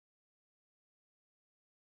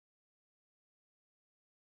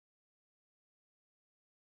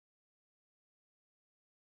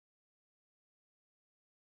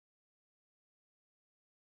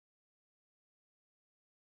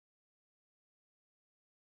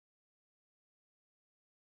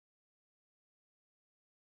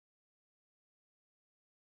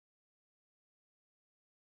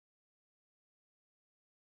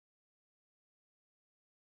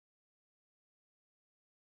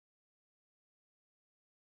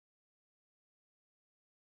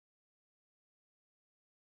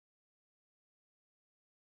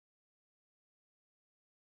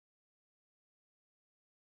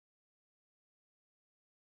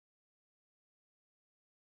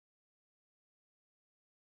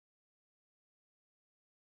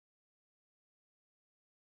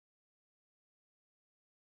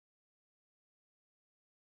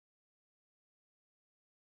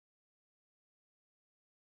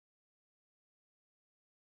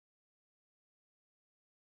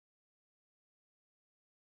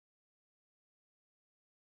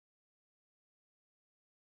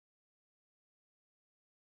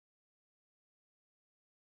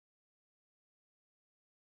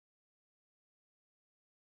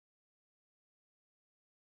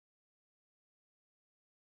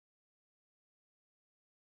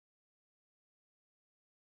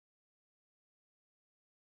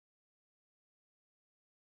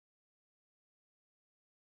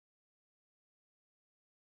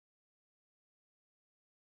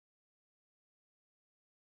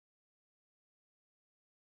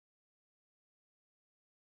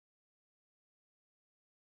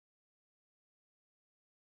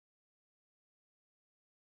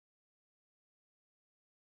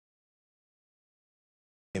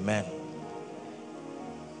Amen.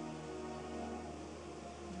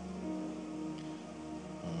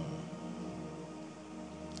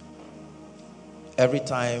 Every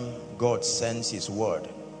time God sends his word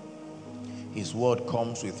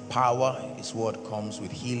comes with power, his word comes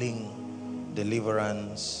with healing,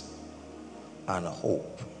 deliverance, and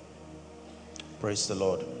hope. Praise the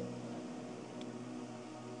Lord.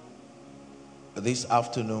 This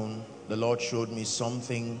afternoon, the Lord showed me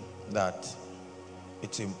something that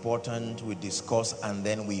it's important we discuss and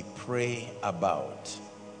then we pray about.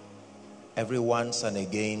 Every once and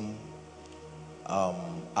again,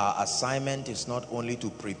 our assignment is not only to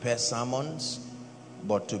prepare sermons,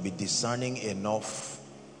 but to be discerning enough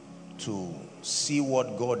to see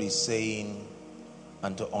what God is saying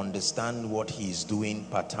and to understand what he is doing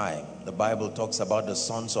per time. The Bible talks about the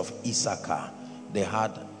sons of Issachar. They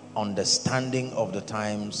had understanding of the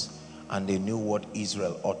times and they knew what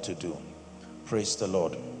Israel ought to do. Praise the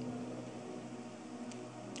Lord.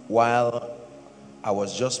 While I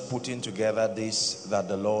was just putting together this that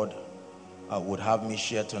the Lord would have me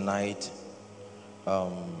share tonight,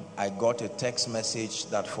 I got a text message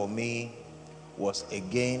that for me was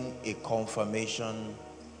again a confirmation,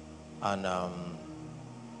 and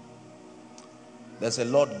there's a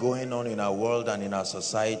lot going on in our world and in our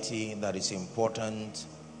society that is important.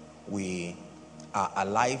 We are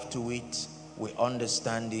alive to it, we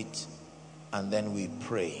understand it, and then we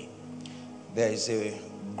pray. There is a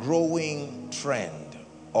growing trend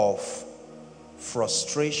of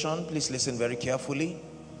frustration, please listen very carefully,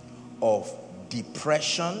 of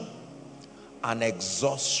depression and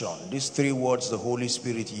exhaustion. These three words the Holy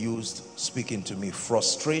Spirit used speaking to me: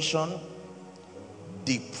 frustration,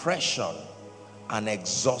 depression, and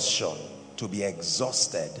exhaustion. To be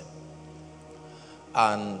exhausted.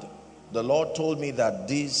 And the Lord told me that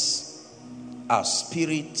these are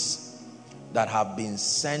spirits that have been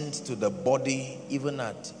sent to the body even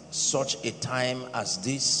at such a time as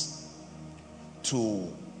this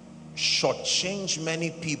to shortchange many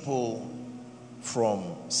people from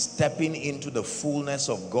stepping into the fullness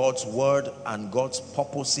of God's word and God's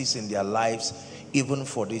purposes in their lives, even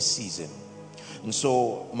for this season. And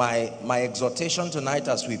so my exhortation tonight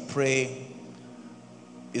as we pray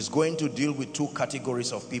is going to deal with two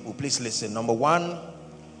categories of people. Please listen. Number one,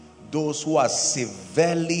 those who are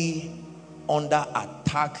severely under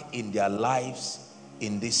attack in their lives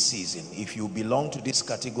in this season. If you belong to this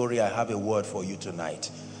category, I have a word for you tonight.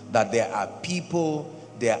 That there are people,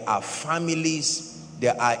 there are families,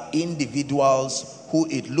 there are individuals who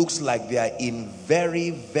it looks like they are in very,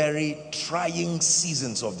 very trying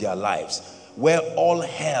seasons of their lives, where all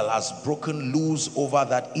hell has broken loose over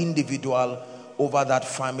that individual, over that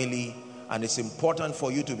family, and it's important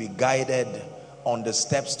for you to be guided on the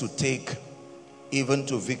steps to take even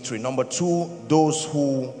to victory. Number two, those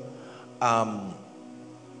who are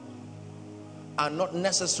not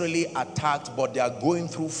necessarily attacked, but they are going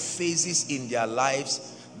through phases in their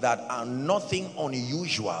lives that are nothing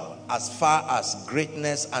unusual as far as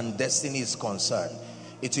greatness and destiny is concerned.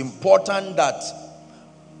 It's important that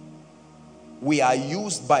we are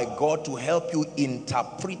used by God to help you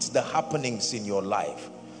interpret the happenings in your life,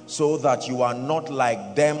 so that you are not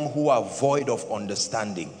like them who are void of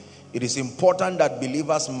understanding. It is important that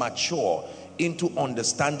believers mature into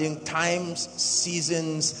understanding times,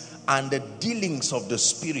 seasons, and the dealings of the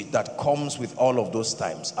Spirit that comes with all of those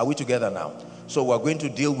times. Are we together now? So we're going to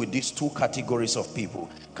deal with these two categories of people.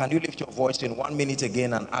 Can you lift your voice in 1 minute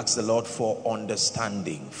again and ask the Lord for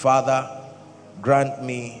understanding? Father, grant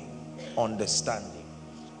me understanding.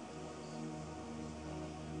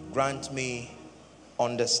 Grant me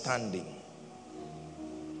understanding.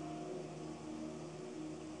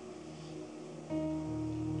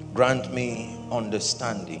 Grant me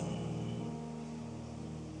understanding.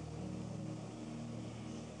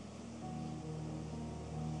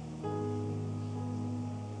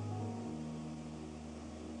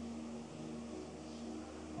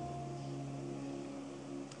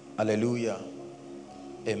 Hallelujah.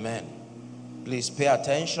 Amen. Please pay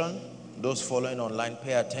attention. Those following online,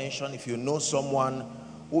 pay attention. If you know someone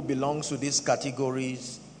who belongs to these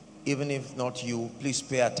categories, even if not you, please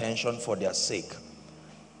pay attention for their sake.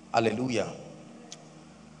 Hallelujah.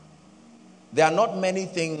 There are not many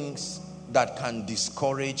things that can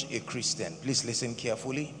discourage a Christian. Please listen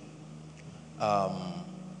carefully.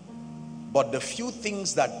 But the few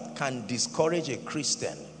things that can discourage a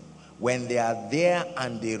Christian, when they are there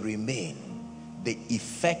and they remain, the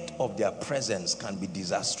effect of their presence can be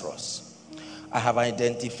disastrous. I have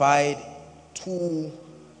identified two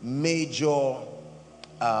major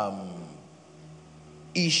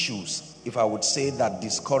issues, if I would say, that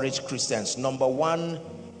discourage Christians. Number one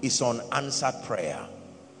is unanswered prayer.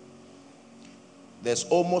 There's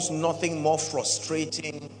almost nothing more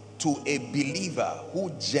frustrating to a believer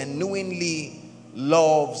who genuinely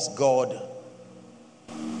loves God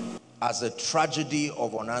as a tragedy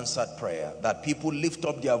of unanswered prayer. That people lift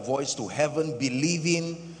up their voice to heaven,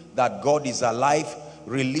 believing that God is alive,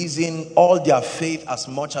 releasing all their faith as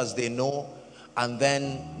much as they know, and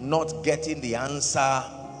then not getting the answer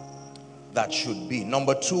that should be.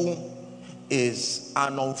 Number two is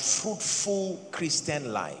an unfruitful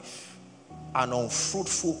Christian life. An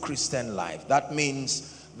unfruitful Christian life. That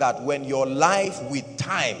means that when your life with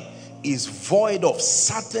time is void of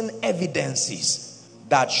certain evidences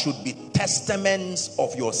that should be testaments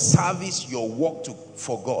of your service, your work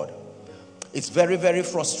for God. It's very, very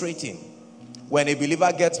frustrating when a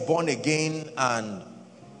believer gets born again and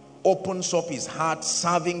opens up his heart,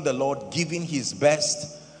 serving the Lord, giving his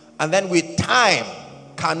best, and then with time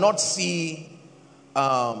cannot see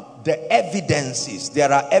the evidences.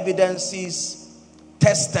 There are evidences,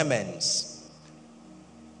 testaments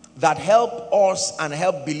that help us and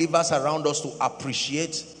help believers around us to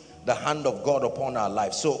appreciate the hand of God upon our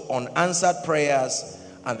life. So unanswered prayers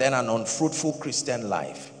and then an unfruitful Christian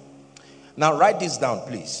life. Now write this down,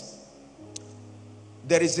 please.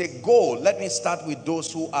 There is a goal. Let me start with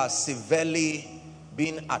those who are severely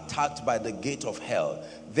being attacked by the gate of hell.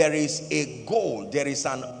 There is a goal, there is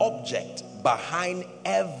an object behind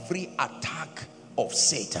every attack of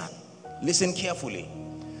Satan. Listen carefully.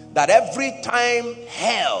 That every time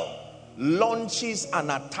hell launches an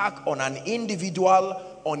attack on an individual,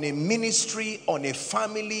 on a ministry, on a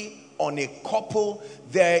family, on a couple,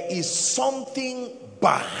 there is something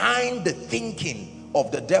behind the thinking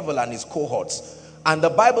of the devil and his cohorts. And the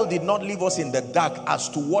Bible did not leave us in the dark as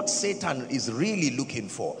to what Satan is really looking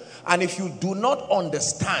for. And if you do not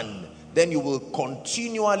understand, then you will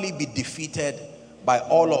continually be defeated by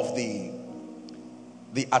all of the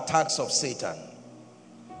attacks of Satan.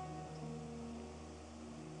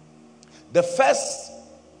 The first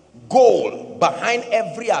goal behind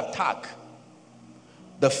every attack,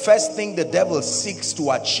 the first thing the devil seeks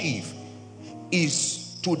to achieve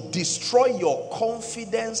is to destroy your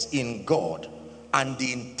confidence in God and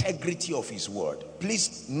the integrity of his word.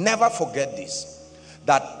 Please never forget this,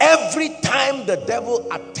 that every time the devil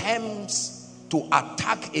attempts to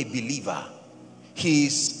attack a believer, he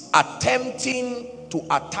is attempting to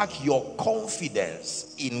attack your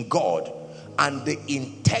confidence in God and the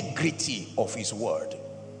integrity of his word.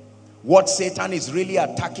 What Satan is really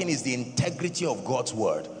attacking is the integrity of God's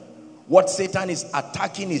word. What Satan is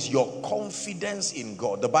attacking is your confidence in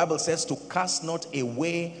God. The Bible says to cast not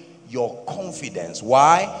away your confidence.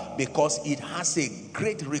 Why? Because it has a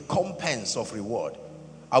great recompense of reward.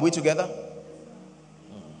 Are we together?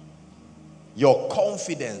 Your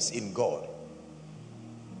confidence in God.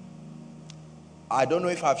 I don't know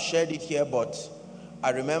if I've shared it here, but I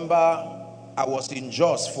remember I was in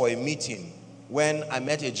Jos for a meeting when I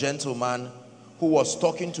met a gentleman who was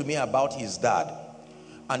talking to me about his dad.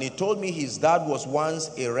 And he told me his dad was once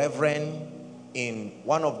a reverend in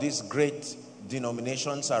one of these great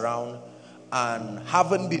denominations around, and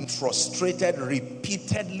having been frustrated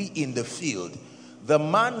repeatedly in the field, the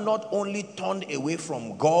man not only turned away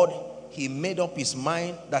from God, he made up his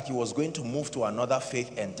mind that he was going to move to another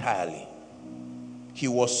faith entirely. He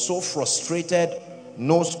was so frustrated,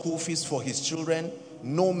 no school fees for his children,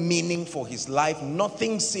 no meaning for his life,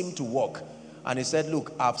 nothing seemed to work. And he said,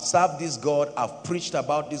 look, I've served this God, I've preached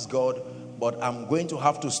about this God, but I'm going to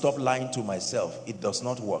have to stop lying to myself. It does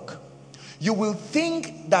not work. You will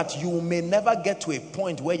think that you may never get to a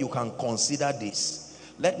point where you can consider this.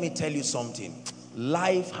 Let me tell you something.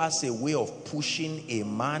 Life has a way of pushing a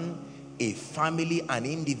man, a family, an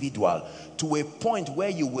individual to a point where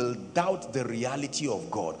you will doubt the reality of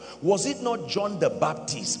God. Was it not John the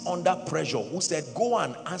Baptist under pressure who said, go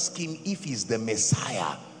and ask him if he's the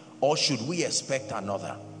Messiah, or should we expect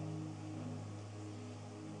another?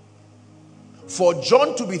 For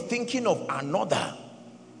John to be thinking of another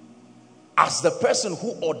as the person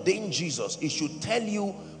who ordained Jesus, it should tell you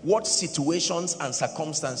what situations and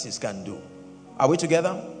circumstances can do. Are we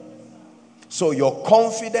together? So your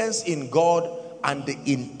confidence in God and the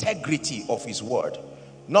integrity of his word.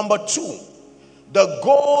 Number two, the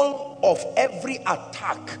goal of every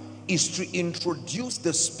attack is to introduce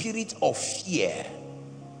the spirit of fear.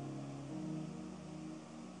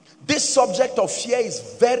 This subject of fear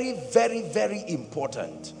is very, very, very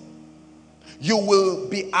important. You will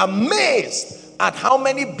be amazed at how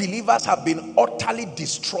many believers have been utterly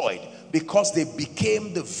destroyed because they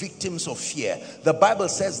became the victims of fear. The Bible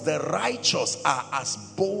says the righteous are as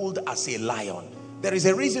bold as a lion. There is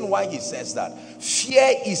a reason why he says that.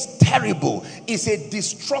 Fear is terrible. It's a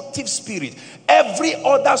destructive spirit. Every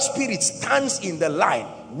other spirit stands in the line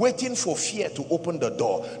waiting for fear to open the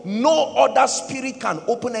door. No other spirit can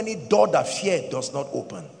open any door that fear does not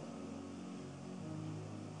open.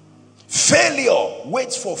 Failure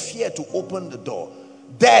waits for fear to open the door.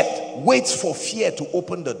 Death waits for fear to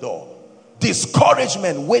open the door.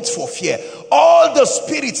 Discouragement waits for fear. All the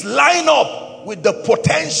spirits line up with the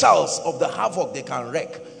potentials of the havoc they can wreak,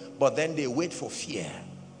 but then they wait for fear.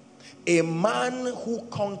 A man who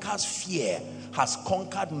conquers fear has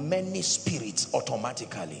conquered many spirits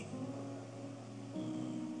automatically.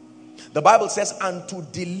 The Bible says, and to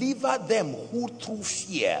deliver them who through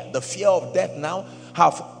fear, the fear of death now,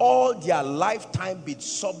 have all their lifetime been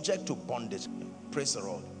subject to bondage. Praise the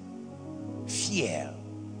Lord. Fear.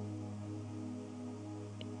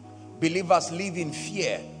 Believers live in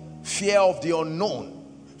fear. Fear of the unknown.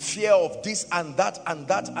 Fear of this and that and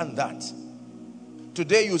that and that.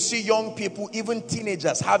 Today you see young people, even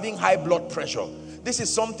teenagers, having high blood pressure. This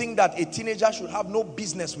is something that a teenager should have no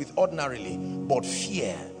business with ordinarily. But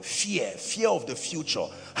fear of the future.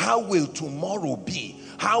 How will tomorrow be?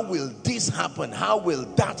 How will this happen? How will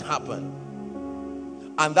that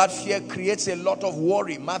happen? And that fear creates a lot of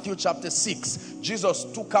worry. Matthew chapter 6, Jesus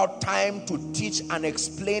took out time to teach and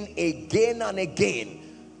explain again and again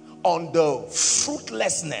on the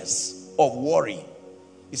fruitlessness of worry.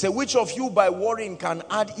 He said, which of you by worrying can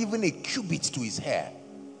add even a cubit to his hair?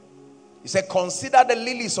 He said, consider the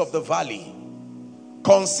lilies of the valley.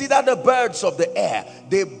 Consider the birds of the air.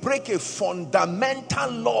 They break a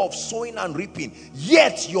fundamental law of sowing and reaping.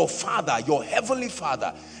 Yet your Father, your heavenly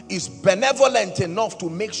Father, is benevolent enough to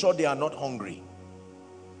make sure they are not hungry.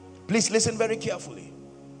 Please listen very carefully.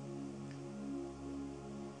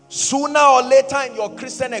 Sooner or later in your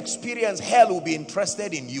Christian experience, hell will be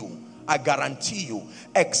interested in you. I guarantee you,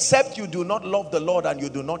 except you do not love the Lord and you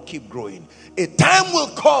do not keep growing. A time will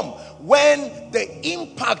come when the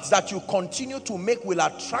impact that you continue to make will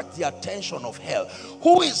attract the attention of hell.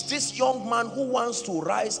 Who is this young man who wants to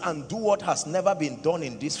rise and do what has never been done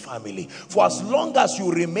in this family? For as long as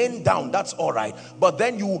you remain down, that's all right. But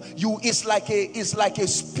then it's like a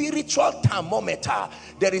spiritual thermometer.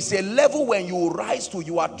 There is a level when you rise to,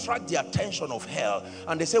 you attract the attention of hell.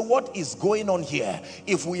 And they say, what is going on here?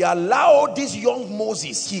 If we allow this young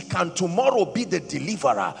Moses, he can tomorrow be the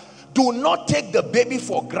deliverer. Do not take the baby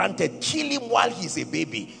for granted. Kill him while he's a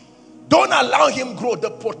baby. Don't allow him grow. The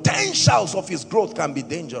potentials of his growth can be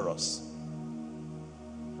dangerous.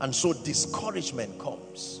 And so discouragement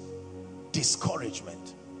comes.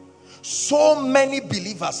 Discouragement. So many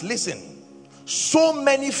believers, listen, so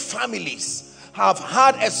many families have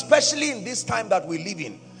had, especially in this time that we live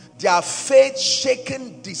in, their faith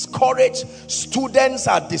shaken, discouraged. Students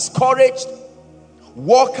are discouraged.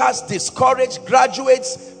 Workers discouraged.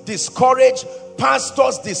 Graduates discouraged.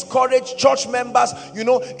 Pastors discouraged. Church members, you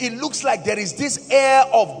know, it looks like there is this air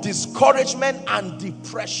of discouragement and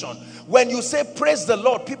depression. When you say praise the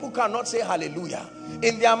Lord, people cannot say hallelujah.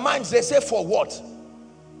 In their minds they say, for what?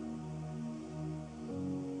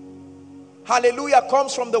 Hallelujah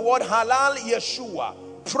comes from the word halal Yeshua.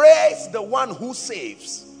 Praise the one who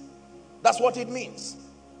saves. That's what it means.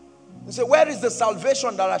 You say, where is the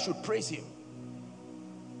salvation that I should praise him?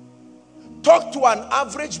 Talk to an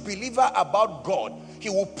average believer about God. He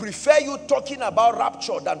will prefer you talking about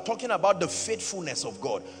rapture than talking about the faithfulness of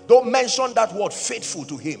God. Don't mention that word faithful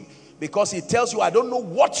to him, because he tells you, I don't know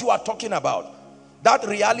what you are talking about. That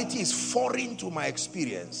reality is foreign to my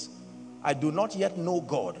experience. I do not yet know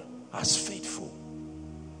God as faithful.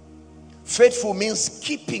 Faithful means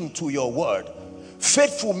keeping to your word.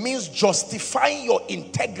 Faithful means justifying your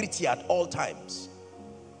integrity at all times.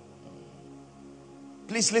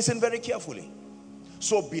 Please listen very carefully.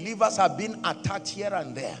 So believers have been attacked here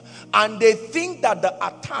and there. And they think that the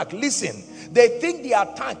attack, listen, they think the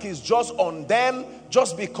attack is just on them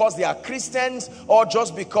just because they are Christians, or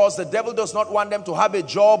just because the devil does not want them to have a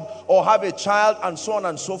job or have a child, and so on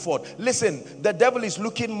and so forth. Listen, the devil is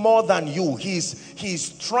looking more than you.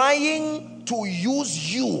 He's trying to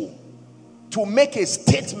use you to make a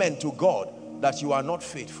statement to God that you are not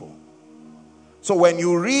faithful. So when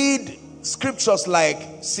you read scriptures like,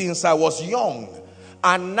 since I was young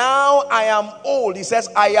and now I am old, he says,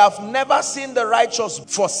 I have never seen the righteous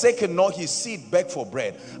forsaken nor his seed beg for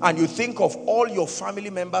bread. And you think of all your family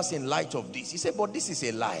members in light of this. He said, but this is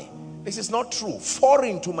a lie. This is not true.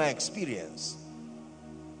 Foreign to my experience.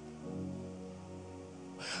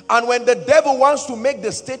 And when the devil wants to make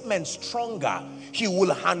the statement stronger, he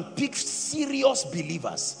will handpick serious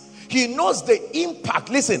believers. He knows the impact.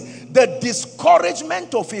 Listen, the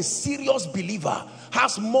discouragement of a serious believer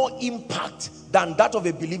has more impact than that of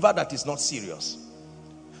a believer that is not serious.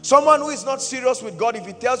 Someone who is not serious with God, if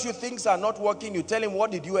he tells you things are not working, you tell him,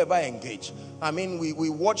 what did you ever engage? I mean, we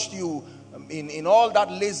watched you in all that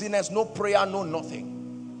laziness, no prayer, no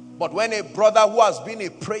nothing. But when a brother who has been a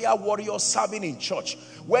prayer warrior serving in church,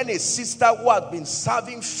 when a sister who has been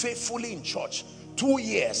serving faithfully in church, 2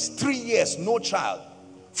 years, 3 years, no child,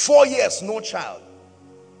 4 years, no child.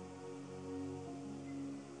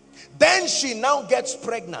 Then she now gets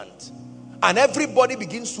pregnant and everybody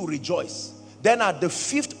begins to rejoice. Then at the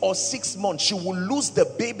 5th or 6th month, she will lose the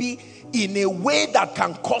baby in a way that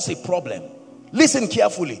can cause a problem. Listen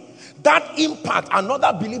carefully. That impact,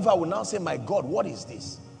 another believer will now say, my God, what is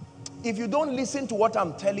this? If you don't listen to what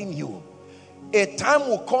I'm telling you, a time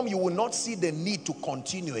will come you will not see the need to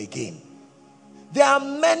continue again. There are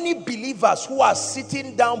many believers who are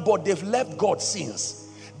sitting down, but they've left God since.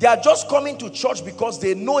 They are just coming to church because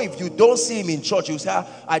they know if you don't see him in church, you say,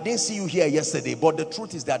 I didn't see you here yesterday. But the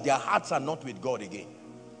truth is that their hearts are not with God again.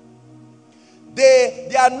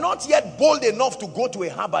 They are not yet bold enough to go to a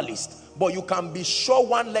herbalist, but you can be sure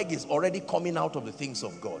one leg is already coming out of the things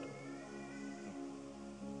of God.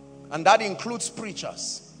 And that includes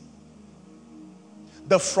preachers.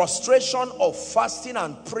 The frustration of fasting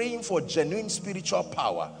and praying for genuine spiritual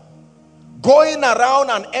power, going around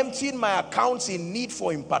and emptying my accounts in need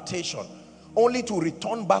for impartation, only to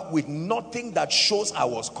return back with nothing that shows I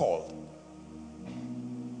was called.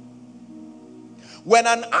 When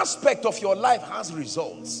an aspect of your life has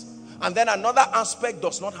results and then another aspect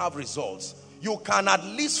does not have results, you can at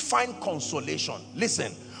least find consolation.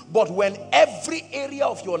 Listen, but when every area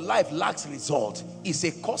of your life lacks result, it's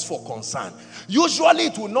a cause for concern. Usually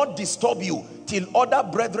it will not disturb you till other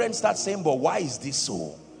brethren start saying, but why is this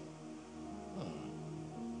so?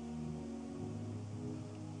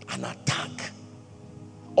 An attack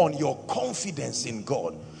on your confidence in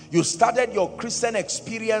God. You started your Christian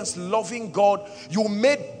experience loving God. You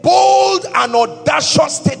made bold and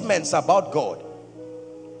audacious statements about God.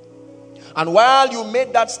 And while you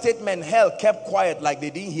made that statement, hell kept quiet like they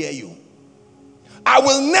didn't hear you. I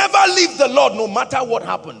will never leave the Lord no matter what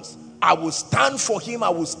happens. I will stand for him. I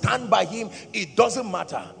will stand by him. It doesn't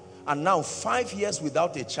matter. And now 5 years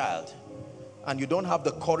without a child, and you don't have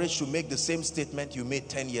the courage to make the same statement you made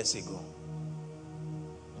 10 years ago.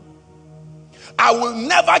 I will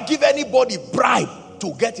never give anybody bribe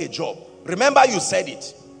to get a job. Remember you said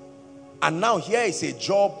it. And now here is a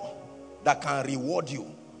job that can reward you.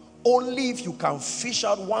 Only if you can fish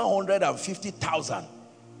out 150,000.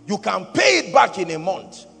 You can pay it back in a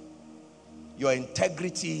month. Your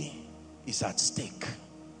integrity is at stake.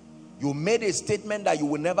 You made a statement that you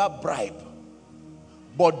will never bribe.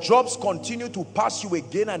 But jobs continue to pass you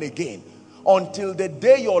again and again until the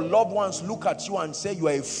day your loved ones look at you and say you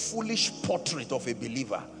are a foolish portrait of a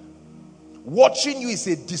believer. Watching you is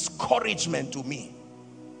a discouragement to me.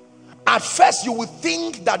 At first you will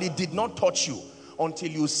think that it did not touch you until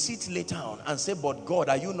you sit later on and say, but God,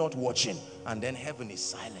 are you not watching? And then heaven is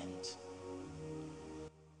silent.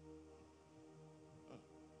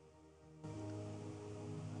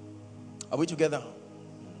 Are we together?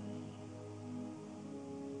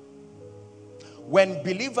 When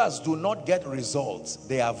believers do not get results,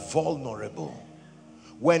 they are vulnerable.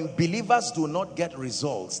 When believers do not get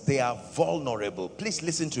results, they are vulnerable. Please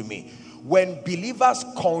listen to me. When believers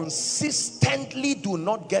consistently do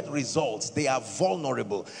not get results, they are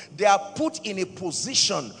vulnerable. They are put in a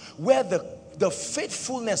position where the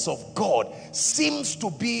faithfulness of God seems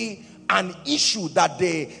to be an issue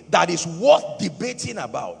that is worth debating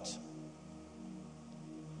about.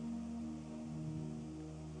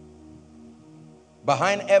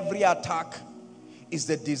 Behind every attack is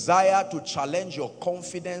the desire to challenge your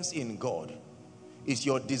confidence in God. It's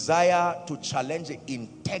your desire to challenge the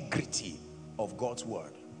integrity of God's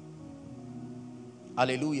word.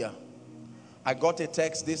 Hallelujah. I got a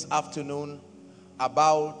text this afternoon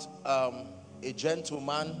about a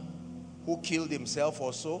gentleman who killed himself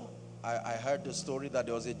or so. I heard the story that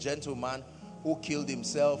there was a gentleman who killed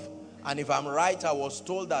himself. And if I'm right, I was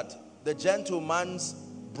told that the gentleman's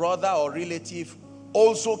brother or relative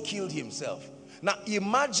also killed himself. Now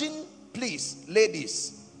imagine, please,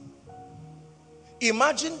 ladies,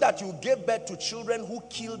 imagine that you gave birth to children who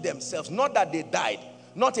killed themselves. Not that they died,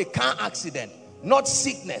 not a car accident, not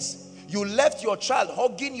sickness. You left your child,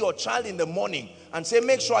 hugging your child in the morning and say,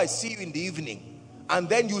 make sure I see you in the evening. And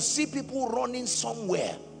then you see people running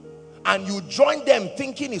somewhere and you join them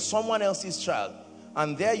thinking it's someone else's child.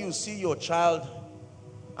 And there you see your child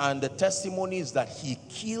and the testimony is that he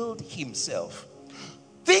killed himself.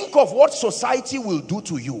 Think of what society will do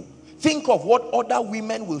to you. Think of what other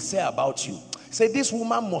women will say about you. Say, this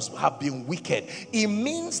woman must have been wicked. It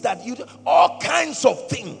means that you do all kinds of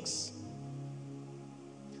things.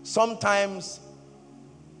 Sometimes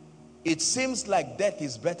it seems like death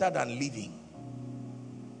is better than living.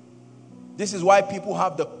 This is why people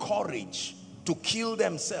have the courage to kill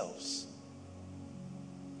themselves.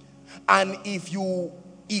 And if you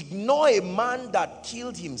ignore a man that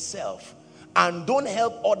killed himself and don't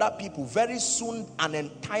help other people, very soon an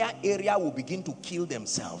entire area will begin to kill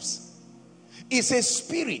themselves. It's a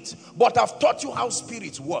spirit, but I've taught you how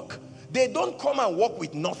spirits work. They don't come and work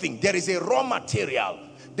with nothing. There is a raw material.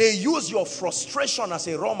 They use your frustration as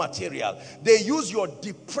a raw material. They use your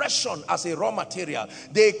depression as a raw material.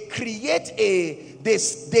 They create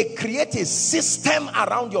a system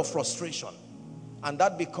around your frustration. And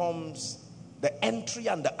that becomes the entry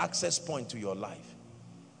and the access point to your life.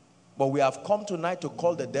 But we have come tonight to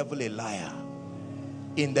call the devil a liar.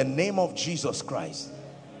 In the name of Jesus Christ.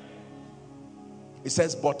 It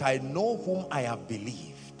says, but I know whom I have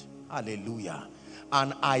believed. Hallelujah.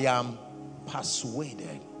 And I am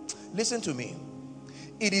persuaded. Listen to me.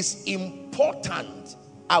 It is important.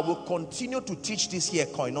 I will continue to teach this here,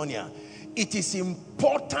 Koinonia. It is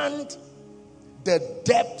important the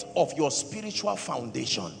depth of your spiritual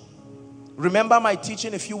foundation. Remember my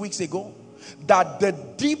teaching a few weeks ago? That the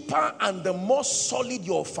deeper and the more solid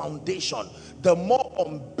your foundation, the more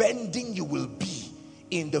unbending you will be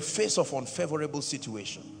in the face of unfavorable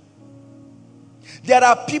situation. There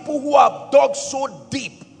are people who have dug so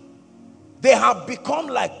deep, they have become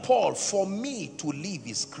like Paul. For me to live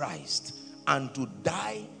is Christ, and to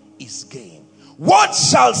die is gain. What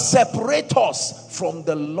shall separate us from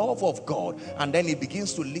the love of God? And then he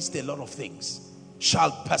begins to list a lot of things.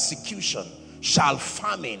 Shall persecution, shall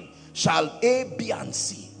famine, shall A, B, and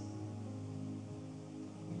C.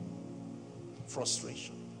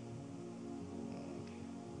 Frustration.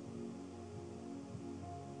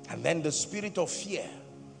 And then the spirit of fear.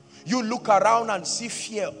 You look around and see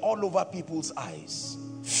fear all over people's eyes.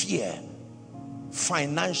 Fear.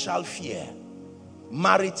 Financial fear.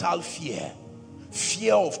 Marital fear.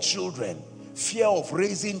 Fear of children. Fear of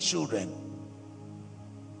raising children.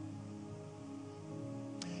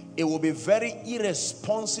 It will be very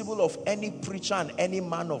irresponsible of any preacher and any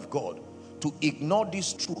man of God to ignore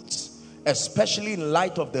these truths, especially in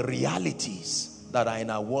light of the realities that are in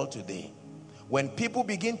our world today. When people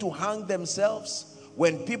begin to hang themselves,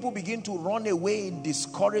 when people begin to run away in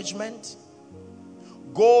discouragement,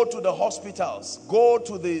 go to the hospitals, go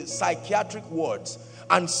to the psychiatric wards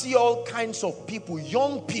and see all kinds of people,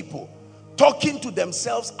 young people, talking to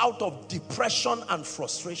themselves out of depression and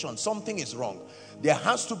frustration. Something is wrong. There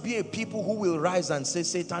has to be a people who will rise and say,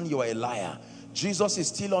 Satan, you are a liar. Jesus is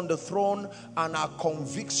still on the throne, and our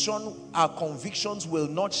convictions will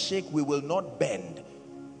not shake, we will not bend.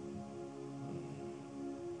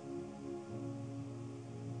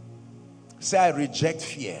 Say, I reject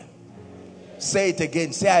fear. Say it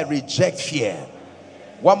again. Say, I reject fear.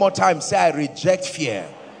 One more time. Say, I reject fear.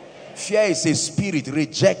 Fear is a spirit.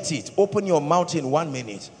 Reject it. Open your mouth in 1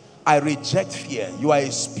 minute. I reject fear. You are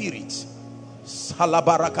a spirit. I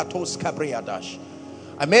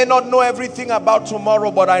may not know everything about tomorrow,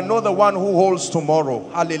 but I know the one who holds tomorrow.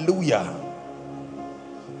 Hallelujah.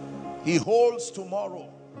 He holds tomorrow.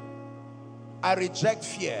 I reject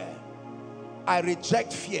fear. I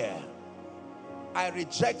reject fear. I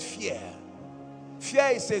reject fear.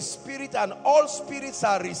 Fear is a spirit, and all spirits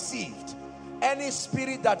are received. Any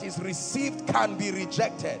spirit that is received can be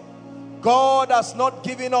rejected. God has not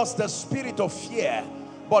given us the spirit of fear,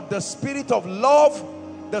 but the spirit of love,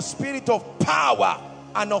 the spirit of power,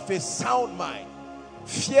 and of a sound mind.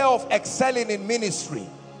 Fear of excelling in ministry,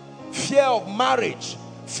 fear of marriage,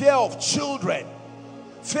 fear of children,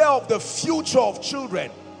 fear of the future of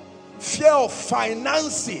children, fear of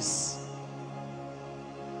finances.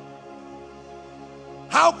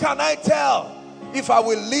 How can I tell if I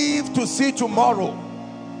will live to see tomorrow?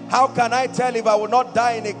 How can I tell if I will not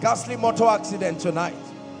die in a ghastly motor accident tonight?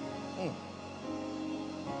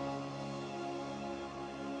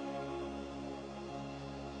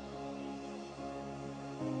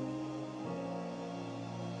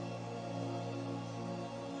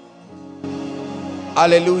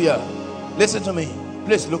 Hallelujah. Listen to me.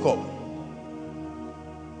 Please look up.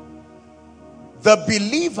 The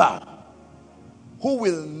believer who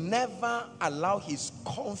will never allow his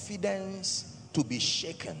confidence to be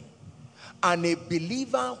shaken, and a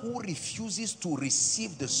believer who refuses to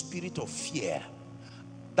receive the spirit of fear,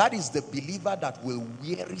 that is the believer that will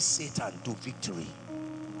weary Satan to victory.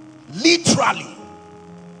 Literally.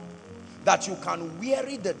 that you can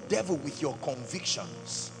weary the devil with your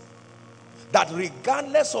convictions. That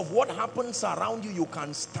regardless of what happens around you, you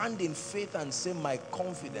can stand in faith and say, my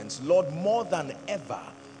confidence, Lord, more than ever,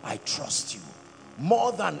 I trust you.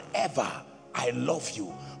 More than ever, I love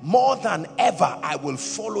you. More than ever, I will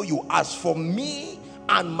follow you. As for me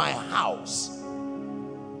and my house.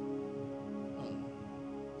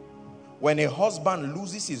 When a husband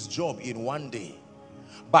loses his job in one day,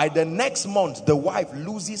 by the next month, the wife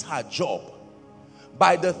loses her job.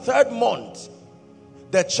 By the third month,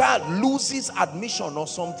 the child loses admission or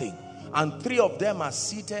something, and three of them are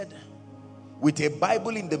seated with a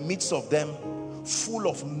Bible in the midst of them, full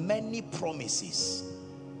of many promises.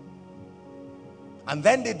 And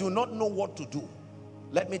then they do not know what to do.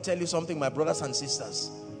 Let me tell you something, my brothers and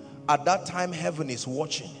sisters. At that time, heaven is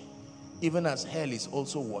watching, even as hell is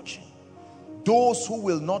also watching. Those who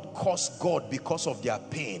will not curse God because of their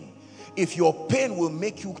pain. If your pain will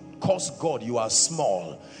make you curse God, you are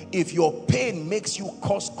small. If your pain makes you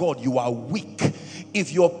curse God, you are weak.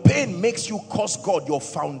 If your pain makes you curse God, your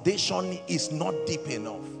foundation is not deep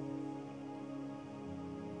enough.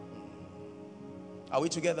 Are we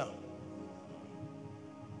together?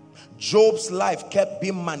 Job's life kept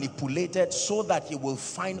being manipulated so that he will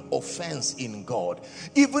find offense in God.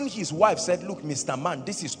 Even his wife said, look, Mr. Man,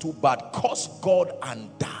 this is too bad. Curse God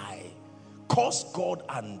and die. Curse God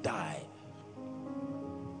and die.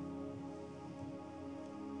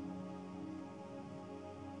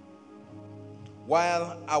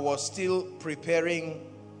 While I was still preparing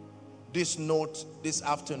this note this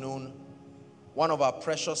afternoon, one of our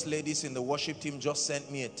precious ladies in the worship team just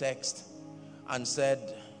sent me a text and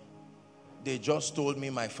said, they just told me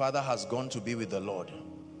my father has gone to be with the Lord.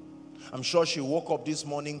 I'm sure she woke up this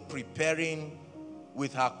morning preparing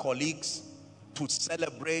with her colleagues to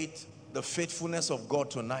celebrate the faithfulness of God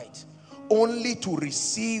tonight, only to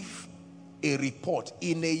receive a report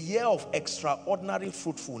in a year of extraordinary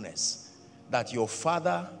fruitfulness that your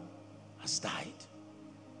father has died.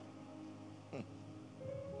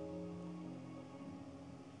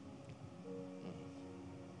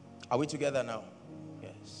 Are we together now?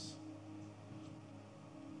 Yes.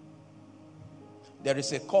 There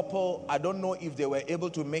is a couple, I don't know if they were able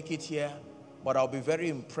to make it here, but I'll be very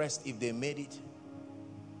impressed if they made it.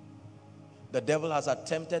 The devil has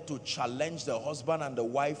attempted to challenge the husband and the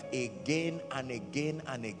wife again and again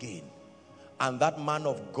and again. And that man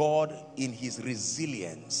of God, in his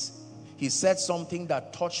resilience, he said something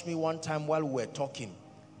that touched me one time while we were talking.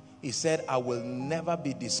 He said, I will never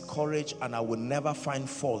be discouraged and I will never find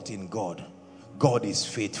fault in God. God is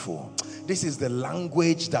faithful. This is the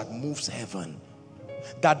language that moves heaven.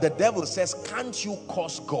 That the devil says, can't you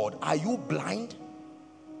curse God? Are you blind?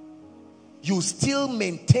 You still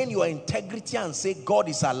maintain your integrity and say God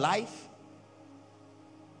is alive?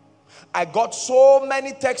 I got so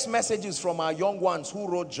many text messages from our young ones who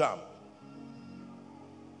wrote jam.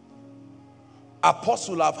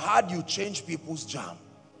 Apostle, I've heard you change people's jam.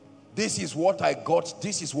 This is what I got.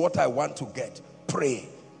 This is what I want to get. Pray.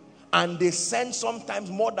 And they send sometimes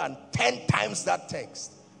more than 10 times that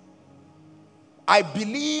text. I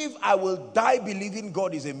believe I will die believing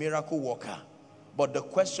God is a miracle worker. But the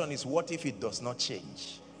question is, what if it does not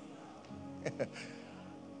change?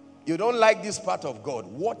 You don't like this part of God.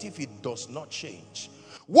 What if it does not change?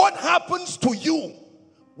 What happens to you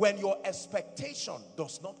when your expectation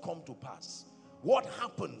does not come to pass? What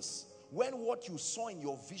happens when what you saw in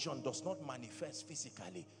your vision does not manifest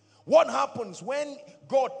physically? What happens when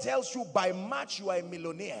God tells you by March you are a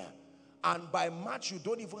millionaire and by March you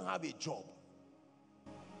don't even have a job?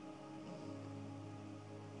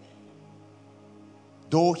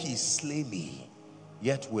 Though he slay me,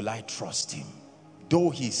 yet will I trust him. Though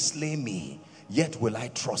he slay me, yet will I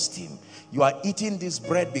trust him. You are eating this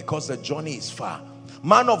bread because the journey is far.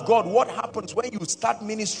 Man of God, what happens when you start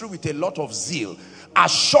ministry with a lot of zeal?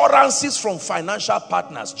 Assurances from financial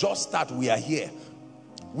partners. Just start, we are here.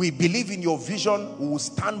 We believe in your vision. We will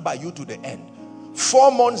stand by you to the end.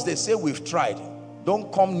 4 months, they say, we've tried.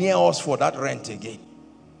 Don't come near us for that rent again.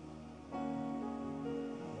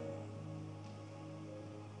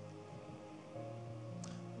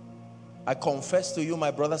 I confess to you,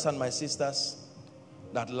 my brothers and my sisters,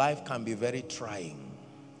 that life can be very trying.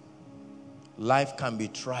 Life can be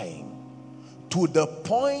trying to the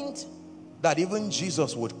point that even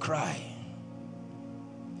Jesus would cry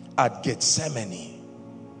at Gethsemane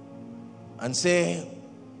and say,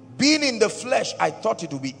 being in the flesh, I thought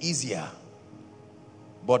it would be easier,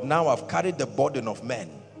 but now I've carried the burden of men,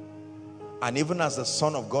 and even as the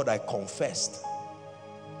Son of God, I confessed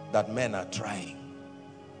that men are trying.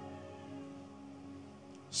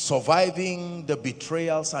 surviving the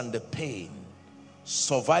betrayals and the pain,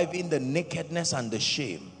 surviving the nakedness and the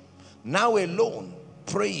shame, now alone,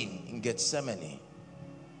 praying in Gethsemane.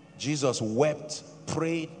 Jesus wept,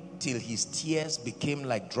 prayed till his tears became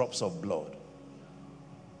like drops of blood.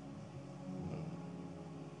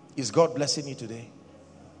 Is God blessing you today?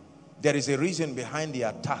 There is a reason behind the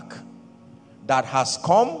attack that has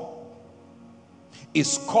come,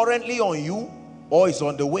 is currently on you, or is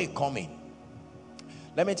on the way coming.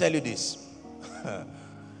 Let me tell you this.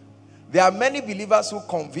 There are many believers who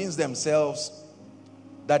convince themselves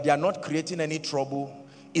that they are not creating any trouble.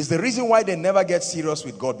 Is the reason why they never get serious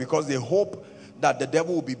with God, because they hope that the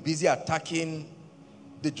devil will be busy attacking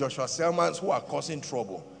the Joshua Selmans who are causing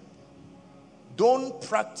trouble. Don't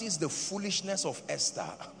practice the foolishness of Esther.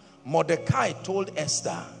 Mordecai told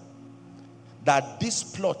Esther that this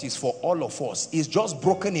plot is for all of us. It's just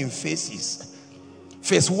broken in phases.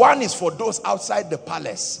 Phase 1 is for those outside the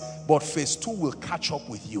palace, but phase 2 will catch up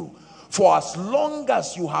with you. For as long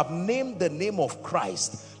as you have named the name of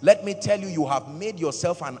Christ, let me tell you, you have made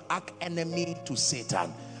yourself an arch enemy to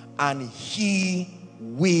Satan, and he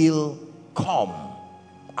will come.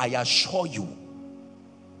 I assure you.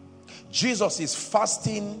 Jesus is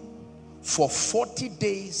fasting for 40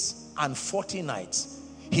 days and 40 nights.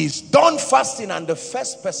 He's done fasting, and the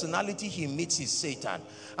first personality he meets is Satan.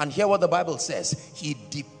 And hear what the Bible says. He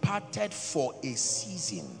departed for a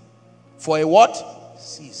season. For a what?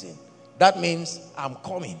 Season. That means I'm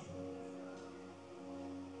coming.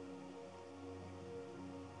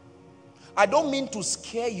 I don't mean to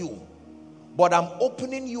scare you, but I'm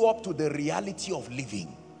opening you up to the reality of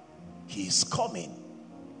living. He is coming.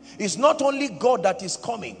 It's not only God that is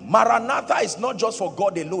coming. Maranatha is not just for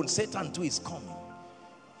God alone. Satan too is coming.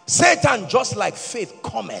 Satan, just like faith,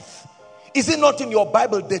 cometh. Is it not in your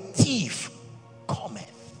Bible? The thief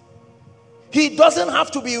cometh. He doesn't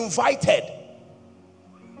have to be invited.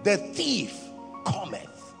 The thief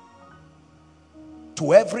cometh.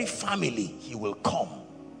 To every family he will come.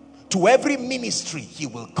 To every ministry he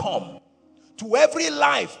will come. To every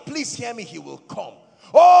life, please hear me, he will come.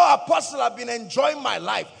 Oh, Apostle, I've been enjoying my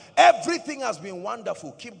life. Everything has been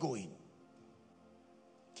wonderful. Keep going.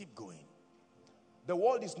 Keep going. The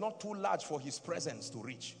world is not too large for his presence to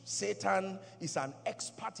reach. Satan is an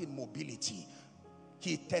expert in mobility.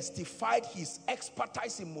 He testified his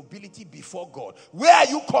expertise in mobility before God. Where are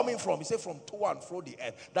you coming from? He said, from to and fro the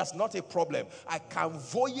earth. That's not a problem. I can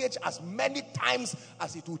voyage as many times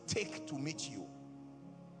as it will take to meet you.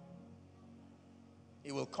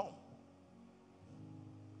 It will come.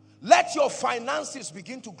 Let your finances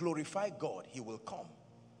begin to glorify God. He will come.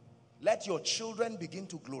 Let your children begin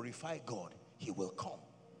to glorify God. He will come.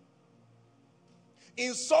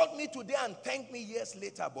 Insult me today and thank me years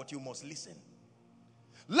later, but you must listen.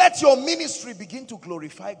 Let your ministry begin to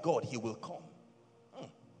glorify God. He will come.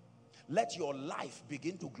 Let your life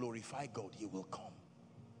begin to glorify God. He will come.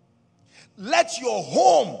 Let your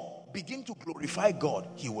home begin to glorify God.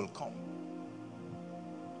 He will come.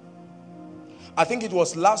 I think it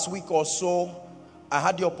was last week or so, I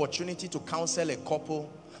had the opportunity to counsel a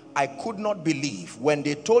couple. I could not believe when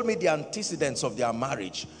they told me the antecedents of their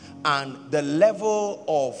marriage and the level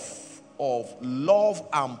of love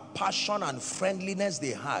and passion and friendliness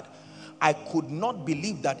they had. I could not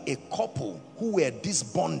believe that a couple who were this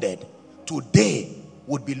bonded today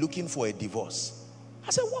would be looking for a divorce.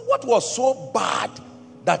 I said, what was so bad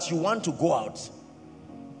that you want to go out?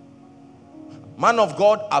 Man of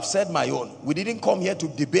God, I've said my own. We didn't come here to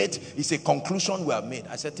debate. It's a conclusion we have made.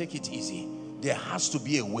 I said, take it easy. There has to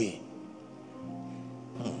be a way.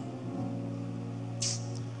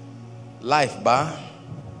 Life, bah.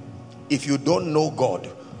 If you don't know God,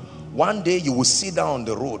 one day you will sit down on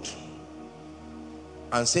the road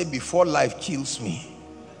and say, before life kills me,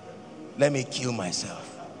 let me kill myself.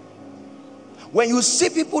 When you see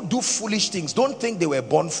people do foolish things, don't think they were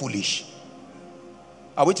born foolish.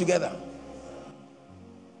 Are we together?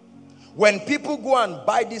 When people go and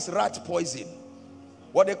buy this rat poison,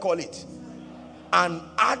 what they call it, and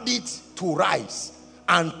add it to rice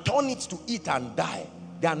and turn it to eat and die,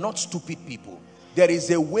 they are not stupid people. There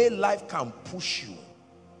is a way life can push you.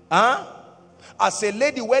 As a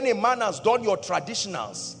lady, when a man has done your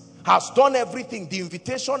traditionals, has done everything, the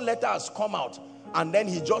invitation letter has come out, and then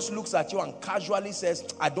he just looks at you and casually says,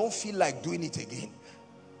 I don't feel like doing it again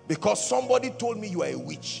because somebody told me you are a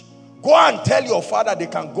witch. Go and tell your father they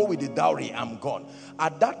can go with the dowry. I'm gone.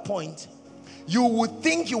 At that point, you would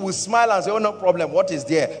think you will smile and say, oh, no problem. What is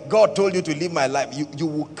there? God told you to live my life. You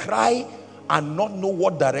will cry and not know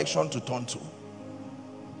what direction to turn to.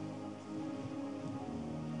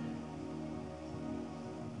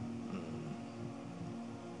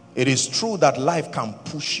 It is true that life can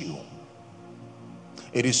push you.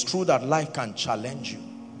 It is true that life can challenge you.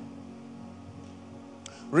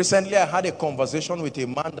 Recently, I had a conversation with a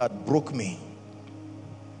man that broke me.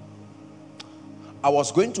 I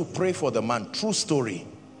was going to pray for the man, true story.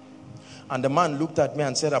 And the man looked at me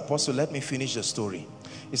and said, Apostle, let me finish the story.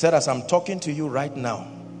 He said, as I'm talking to you right now,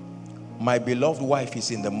 my beloved wife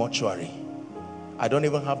is in the mortuary. I don't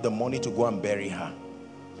even have the money to go and bury her.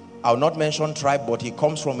 I'll not mention tribe, but he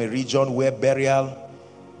comes from a region where burial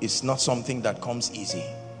is not something that comes easy.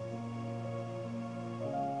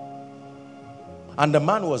 And the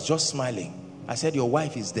man was just smiling. I said, your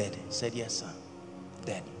wife is dead. He said, yes, sir.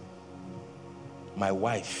 Dead. My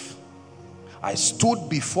wife. I stood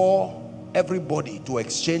before everybody to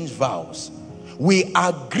exchange vows. We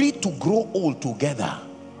agreed to grow old together.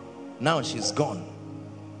 Now she's gone.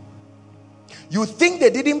 You think they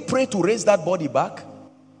didn't pray to raise that body back?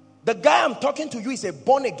 The guy I'm talking to you is a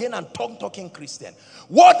born again and tongue-talking Christian.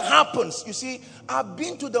 What happens? You see, I've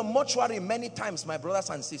been to the mortuary many times, my brothers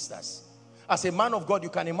and sisters. As a man of God, you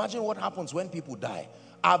can imagine what happens when people die.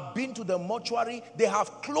 I've been to the mortuary. They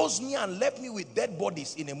have closed me and left me with dead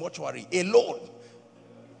bodies in a mortuary alone.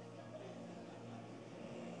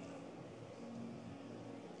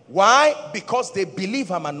 Why? Because they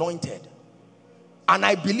believe I'm anointed. And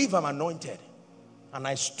I believe I'm anointed. And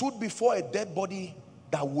I stood before a dead body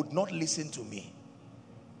that would not listen to me.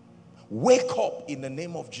 Wake up in the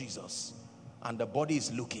name of Jesus. And the body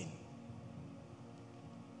is looking.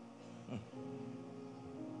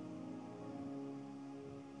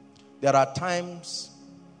 There are times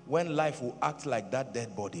when life will act like that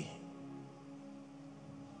dead body.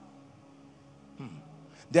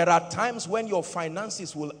 There are times when your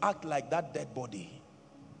finances will act like that dead body.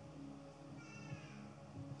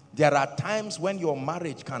 There are times when your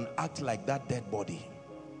marriage can act like that dead body.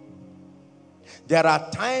 There are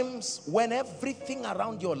times when everything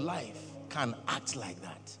around your life can act like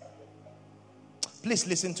that. Please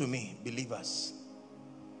listen to me, believers.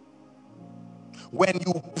 When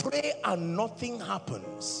you pray and nothing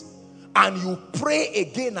happens, and you pray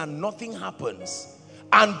again and nothing happens,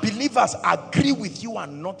 and believers agree with you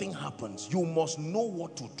and nothing happens, you must know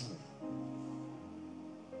what to do.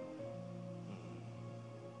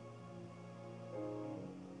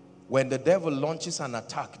 When the devil launches an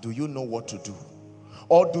attack, do you know what to do?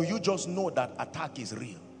 Or do you just know that attack is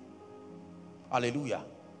real? Hallelujah.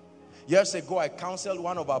 Years ago, I counseled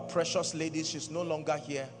one of our precious ladies. She's no longer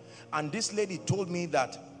here. And this lady told me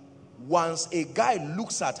that once a guy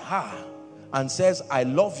looks at her and says, I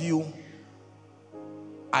love you,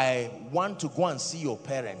 I want to go and see your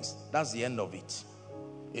parents, that's the end of it.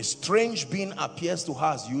 A strange being appears to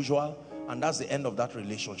her as usual, and that's the end of that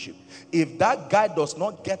relationship. If that guy does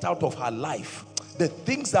not get out of her life, the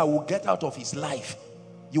things that will get out of his life,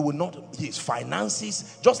 you will not, his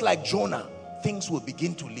finances, just like Jonah, things will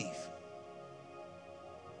begin to leave.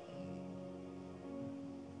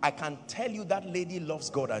 I can tell you that lady loves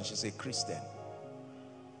God and she's a Christian.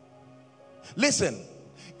 Listen,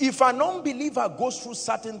 if an unbeliever goes through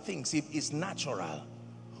certain things, it is natural.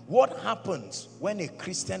 What happens when a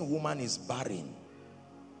Christian woman is barren?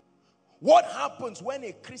 What happens when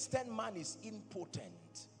a Christian man is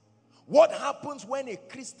impotent? What happens when a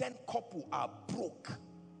Christian couple are broke?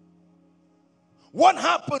 What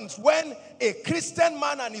happens when a Christian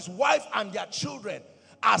man and his wife and their children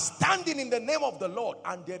are standing in the name of the Lord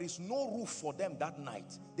and there is no roof for them that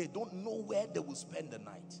night? They don't know where they will spend the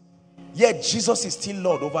night. Yet Jesus is still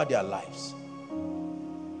Lord over their lives.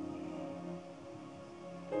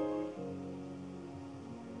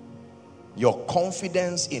 Your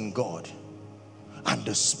confidence in God and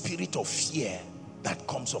the spirit of fear that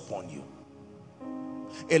comes upon you.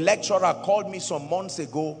 A lecturer called me some months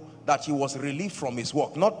ago that he was relieved from his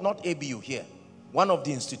work. Not ABU here, one of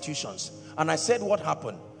the institutions. And I said, what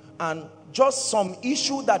happened? And just some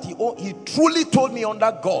issue that he truly told me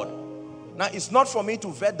under God. Now, it's not for me to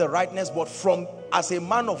vet the rightness, but as a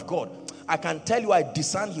man of God, I can tell you I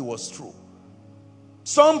discern he was true.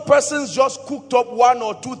 Some persons just cooked up one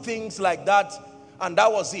or two things like that, and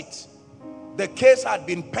that was it. The case had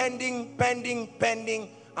been pending,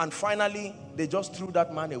 and finally, they just threw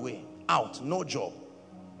that man away. Out, no job.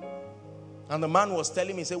 And the man was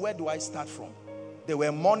telling me, he said, where do I start from? There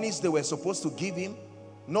were monies they were supposed to give him.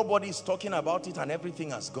 Nobody is talking about it, and everything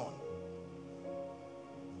has gone.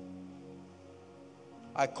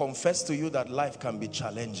 I confess to you that life can be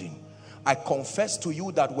challenging. I confess to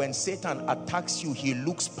you that when Satan attacks you, he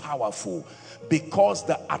looks powerful because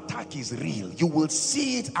the attack is real. You will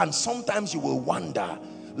see it, and sometimes you will wonder,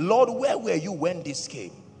 Lord, where were you when this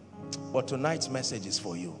came? But tonight's message is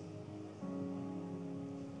for you.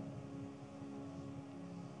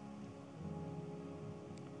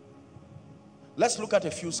 Let's look at a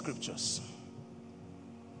few scriptures.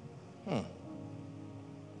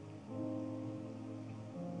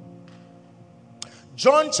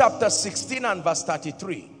 John chapter 16 and verse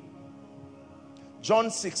 33. John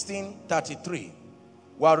 16, 33.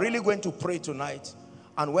 We are really going to pray tonight.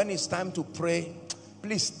 And when it's time to pray,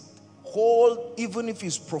 please hold, even if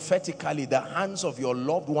it's prophetically, the hands of your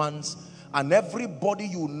loved ones, and everybody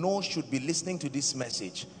you know should be listening to this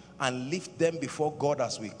message, and lift them before God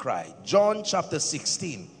as we cry. John chapter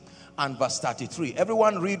 16 and verse 33.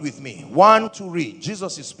 Everyone read with me. 1, 2, read.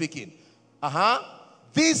 Jesus is speaking.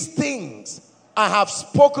 These things I have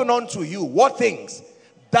spoken unto you. What things?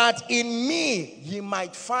 That in me ye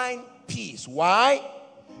might find peace. Why?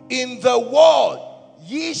 In the world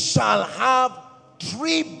ye shall have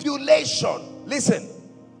tribulation. Listen.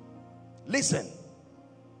 Listen.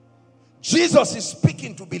 Jesus is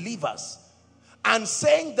speaking to believers and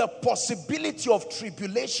saying the possibility of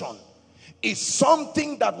tribulation is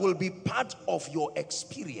something that will be part of your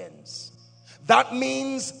experience. That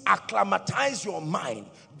means acclimatize your mind.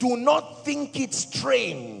 Do not think it's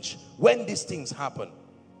strange when these things happen.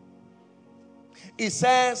 It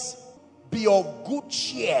says, be of good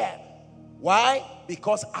cheer. Why?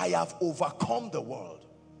 Because I have overcome the world.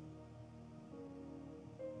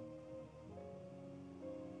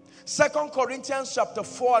 2 Corinthians chapter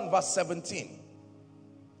 4 and verse 17.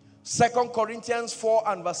 2 Corinthians 4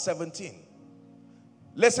 and verse 17.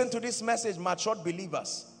 Listen to this message, matured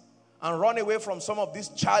believers, and run away from some of these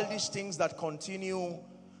childish things that continue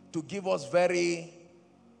to give us very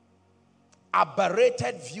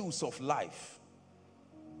aberrated views of life.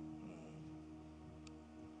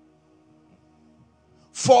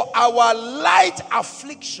 For our light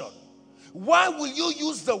affliction. Why will you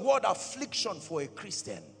use the word affliction for a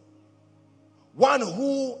Christian? One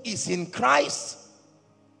who is in Christ,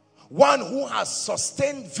 one who has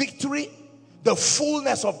sustained victory, the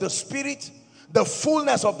fullness of the Spirit, the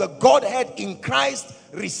fullness of the Godhead in Christ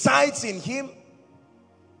resides in him.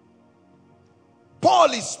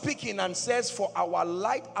 Paul is speaking and says, for our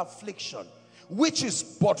light affliction, which is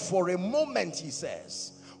but for a moment, he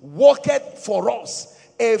says, worketh for us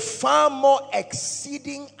a far more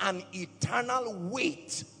exceeding and eternal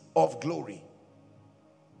weight of glory.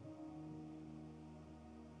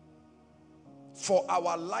 For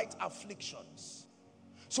our light afflictions.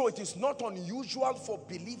 So it is not unusual for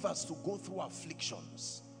believers to go through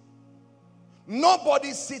afflictions.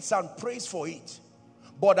 Nobody sits and prays for it.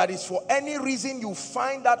 But that is for any reason you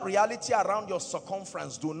find that reality around your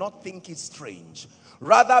circumference, do not think it's strange.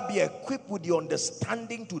 Rather be equipped with the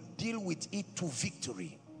understanding to deal with it to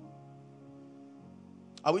victory.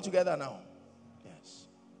 Are we together now? Yes.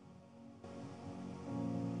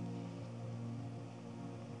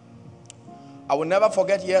 I will never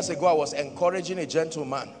forget, years ago I was encouraging a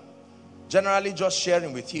gentleman, generally just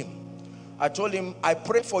sharing with him. I told him, I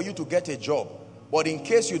pray for you to get a job, but in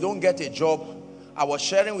case you don't get a job, I was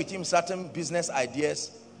sharing with him certain business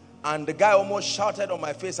ideas, and the guy almost shouted on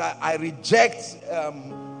my face, I reject,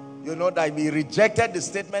 that he rejected the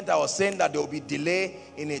statement I was saying that there will be delay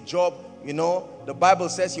in a job. You know, the Bible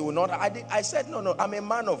says you will not. I said, no, I'm a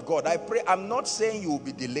man of God. I pray. I'm not saying you will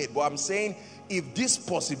be delayed, but I'm saying if this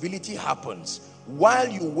possibility happens, while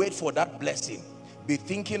you wait for that blessing, be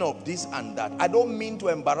thinking of this and that. I don't mean to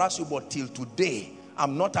embarrass you, but till today,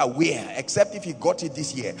 I'm not aware, except if he got it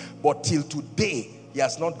this year, but till today, he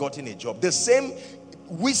has not gotten a job. The same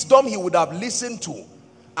wisdom he would have listened to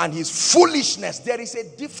and his foolishness. There is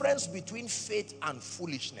a difference between faith and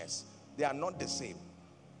foolishness. They are not the same.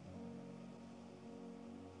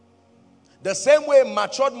 The same way a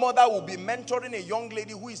matured mother will be mentoring a young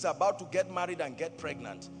lady who is about to get married and get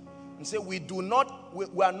pregnant. And say, we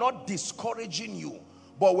are not discouraging you,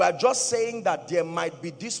 but we are just saying that there might be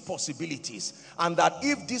these possibilities. And that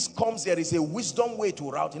if this comes, there is a wisdom way to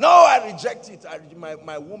route it. No, I reject it.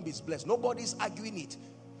 My womb is blessed. Nobody's arguing it.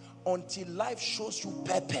 Until life shows you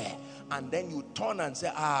pepper. And then you turn and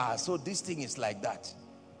say, so this thing is like that.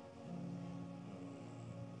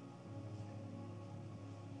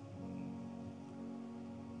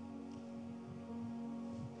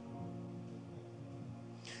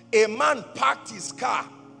 A man parked his car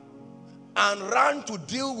and ran to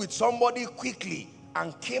deal with somebody quickly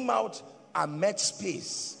and came out and met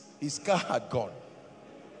space. His car had gone.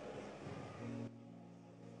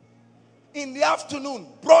 In the afternoon,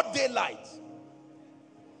 broad daylight,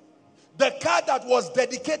 the car that was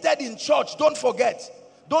dedicated in church, don't forget,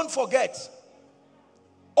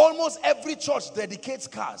 almost every church dedicates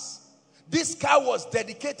cars. This car was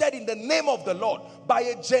dedicated in the name of the Lord by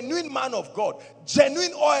a genuine man of God.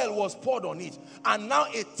 Genuine oil was poured on it. And now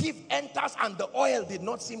a thief enters and the oil did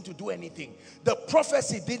not seem to do anything. The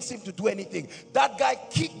prophecy didn't seem to do anything. That guy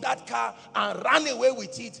kicked that car and ran away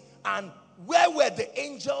with it. And where were the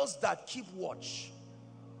angels that keep watch?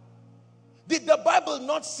 Did the Bible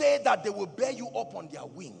not say that they will bear you up on their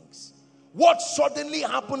wings? What suddenly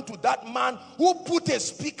happened to that man who put a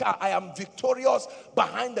speaker, "I am victorious,"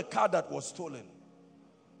 behind the car that was stolen?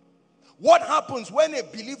 What happens when a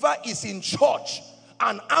believer is in church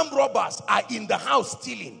and armed robbers are in the house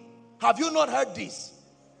stealing? Have you not heard this?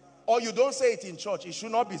 Or you don't say it in church? It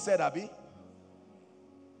should not be said, Abi.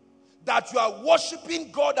 That you are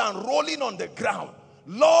worshiping God and rolling on the ground.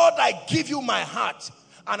 "Lord, I give you my heart."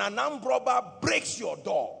 And an armed robber breaks your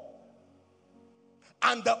door.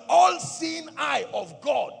 And the all-seeing eye of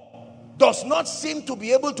God does not seem to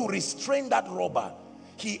be able to restrain that robber.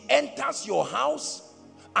 He enters your house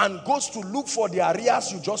and goes to look for the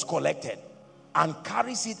arrears you just collected and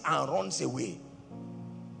carries it and runs away.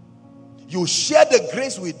 You share the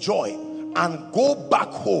grace with joy and go back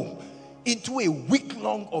home into a week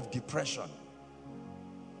long of depression.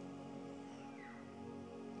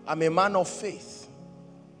 I'm a man of faith.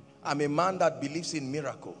 I'm a man that believes in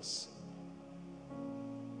miracles.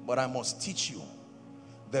 But I must teach you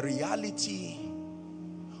the reality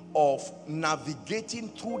of navigating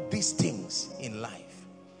through these things in life.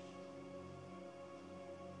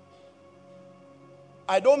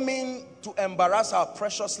 I don't mean to embarrass our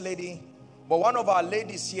precious lady, but one of our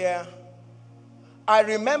ladies here, I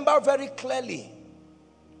remember very clearly,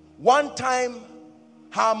 one time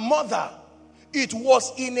her mother, it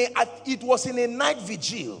was in a night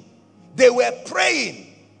vigil. They were praying,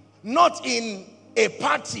 not in a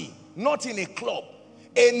party, not in a club.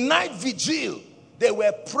 A night vigil. They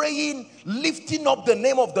were praying, lifting up the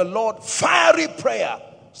name of the Lord, fiery prayer.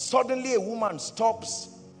 Suddenly a woman stops,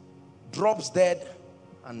 drops dead,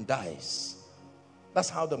 and dies. That's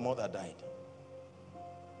how the mother died.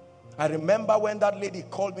 I remember when that lady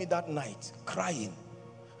called me that night, crying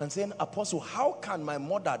and saying, "Apostle, how can my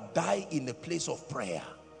mother die in a place of prayer?"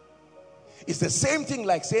 It's the same thing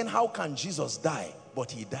like saying, how can Jesus die? But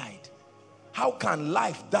he died. How can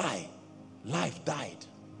life die? Life died.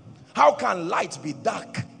 How can light be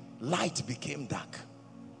dark? Light became dark.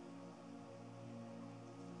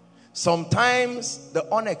 Sometimes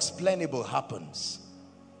the unexplainable happens,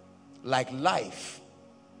 like life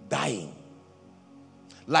dying,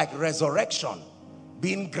 like resurrection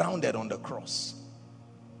being grounded on the cross.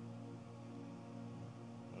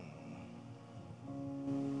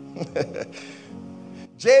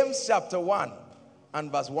 James chapter 1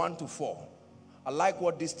 and verse 1 to 4. I like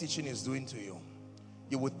what this teaching is doing to you.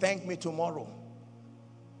 You will thank me tomorrow.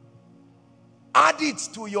 Add it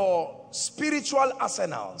to your spiritual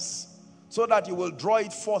arsenals so that you will draw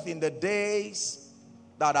it forth in the days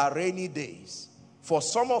that are rainy days. For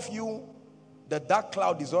some of you, the dark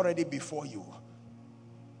cloud is already before you.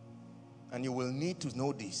 And you will need to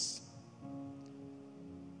know this.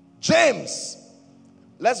 James,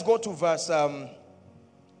 let's go to verse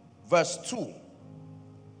 2.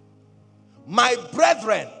 My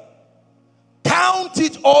brethren, count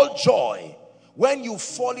it all joy when you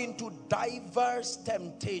fall into diverse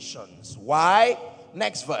temptations. Why?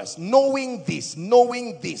 Next verse. Knowing this.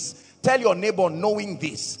 Tell your neighbor, knowing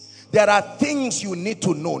this. There are things you need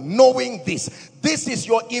to know. Knowing this. This is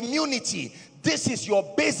your immunity. This is your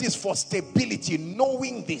basis for stability.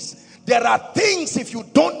 Knowing this. There are things, if you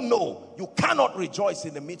don't know, you cannot rejoice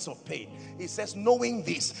in the midst of pain. It says, knowing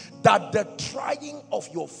this, that the trying of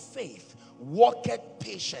your faith worketh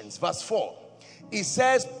patience. Verse 4. It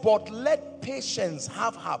says, but let patience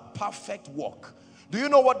have her perfect work. Do you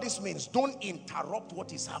know what this means? Don't interrupt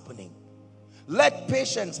what is happening. Let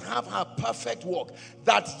patience have her perfect work,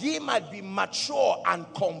 that ye might be mature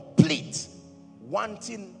and complete,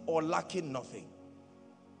 wanting or lacking nothing.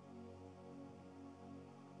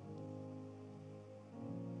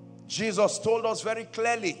 Jesus told us very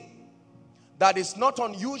clearly that it's not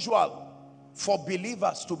unusual for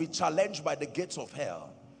believers to be challenged by the gates of hell.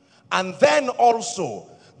 And then also,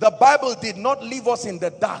 the Bible did not leave us in the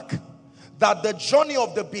dark, that the journey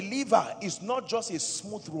of the believer is not just a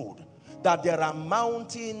smooth road, that there are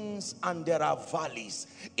mountains and there are valleys.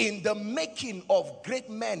 In the making of great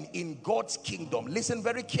men in God's kingdom, listen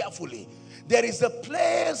very carefully, there is a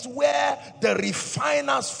place where the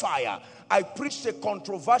refiner's fire. I preached a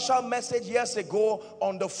controversial message years ago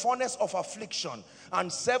on the furnace of affliction,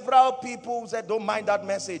 and several people said, don't mind that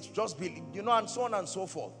message, just believe, and so on and so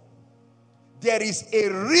forth. There is a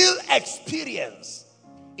real experience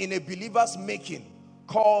in a believer's making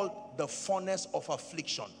called the furnace of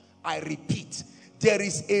affliction. I repeat, there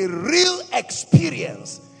is a real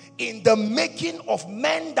experience in the making of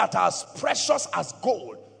men that are as precious as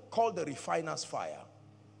gold, called the refiner's fire.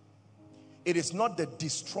 It is not the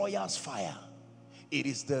destroyer's fire. It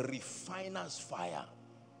is the refiner's fire.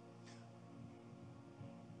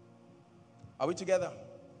 Are we together?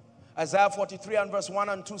 Isaiah 43 and verse 1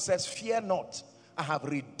 and 2 says, fear not, I have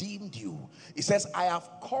redeemed you. It says, I have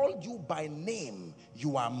called you by name,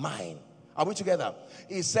 you are mine. Are we together?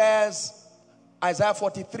 It says, Isaiah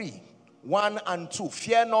 43, 1 and 2,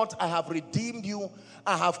 fear not, I have redeemed you.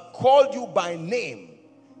 I have called you by name,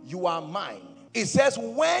 you are mine. It says,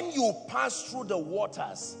 when you pass through the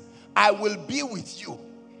waters, I will be with you.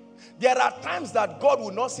 There are times that God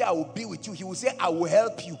will not say, I will be with you. He will say, I will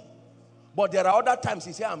help you. But there are other times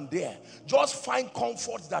he says, I'm there. Just find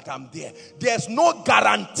comfort that I'm there. There's no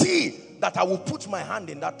guarantee that I will put my hand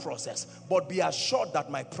in that process. But be assured that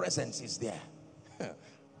my presence is there.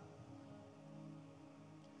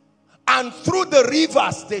 And through the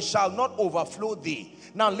rivers, they shall not overflow thee.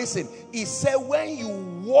 Now listen, he said when you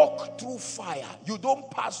walk through fire, you don't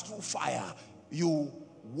pass through fire, you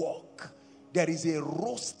walk. There is a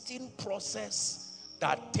roasting process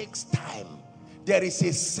that takes time. There is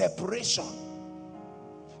a separation.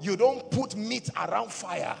 You don't put meat around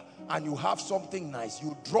fire and you have something nice.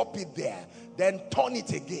 You drop it there, then turn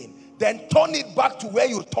it again, then turn it back to where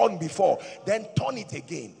you turned before, then turn it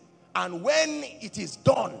again. And when it is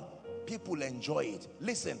done, people enjoy it.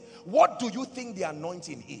 Listen, what do you think the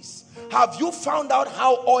anointing is? Have you found out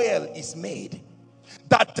how oil is made?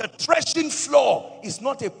 That the threshing floor is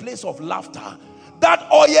not a place of laughter.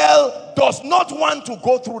 That oil does not want to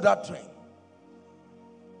go through that train.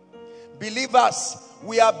 Believers,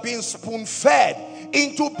 we have been spoon-fed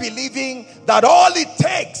into believing that all it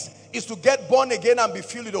takes is to get born again and be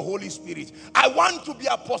filled with the Holy Spirit. I want to be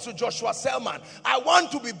Apostle Joshua Selman. I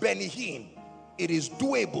want to be Benny Hinn. It is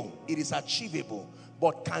doable. It is achievable.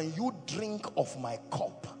 But can you drink of my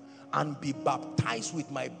cup and be baptized with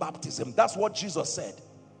my baptism? That's what Jesus said.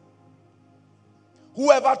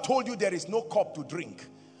 Whoever told you there is no cup to drink,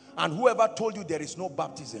 and whoever told you there is no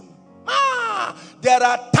baptism, there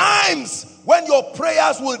are times when your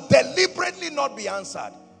prayers will deliberately not be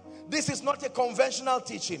answered. This is not a conventional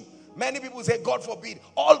teaching. Many people say, God forbid,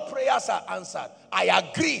 all prayers are answered. I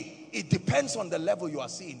agree. It depends on the level you are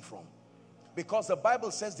seeing from. Because the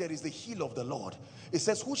Bible says there is the hill of the Lord. It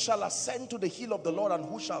says, who shall ascend to the hill of the Lord and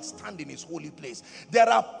who shall stand in his holy place? There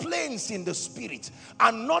are planes in the spirit,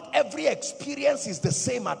 and not every experience is the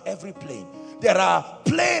same at every plane. There are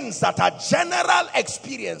planes that are general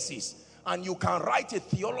experiences, and you can write a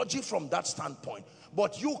theology from that standpoint.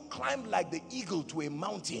 But you climb like the eagle to a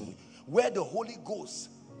mountain where the Holy Ghost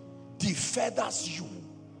defeathers you.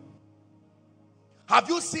 Have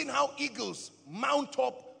you seen how eagles mount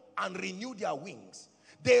up and renew their wings?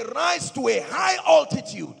 They rise to a high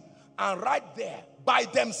altitude, and right there by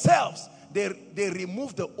themselves they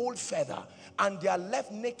remove the old feather, and they are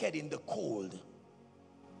left naked in the cold,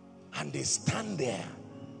 and they stand there,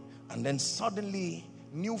 and then suddenly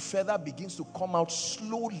new feather begins to come out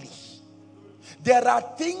slowly. There are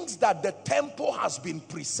things that the tempo has been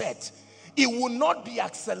preset. It will not be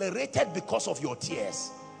accelerated because of your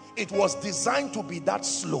tears. It was designed to be that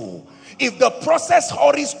slow. If the process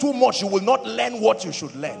hurries too much, you will not learn what you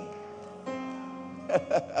should learn.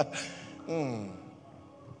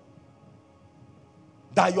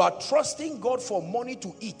 That you are trusting God for money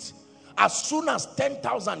to eat. As soon as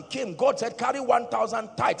 10,000 came, God said, carry 1,000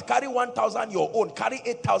 tithe, carry 1,000 your own, carry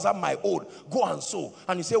 8,000 my own, go and sow.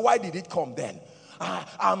 And you say, why did it come then?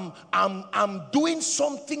 I'm doing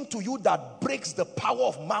something to you that breaks the power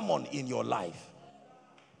of mammon in your life.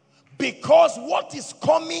 Because what is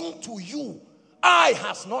coming to you, eye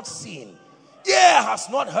has not seen, ear has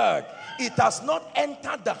not heard, it has not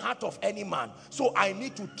entered the heart of any man. So I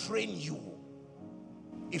need to train you.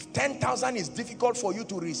 If 10,000 is difficult for you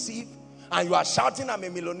to receive, and you are shouting, I'm a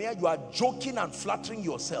millionaire, you are joking and flattering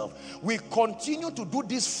yourself. We continue to do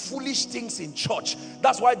these foolish things in church.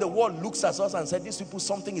 That's why the world looks at us and says, these people,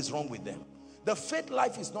 something is wrong with them. The faith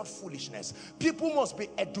life is not foolishness. People must be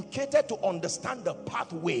educated to understand the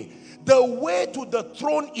pathway. The way to the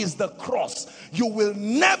throne is the cross. You will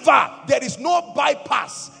never, there is no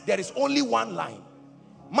bypass. There is only one line.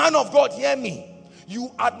 Man of God, hear me.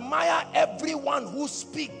 You admire everyone who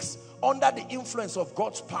speaks under the influence of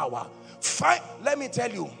God's power. Fine. Let me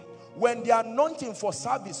tell you, when the anointing for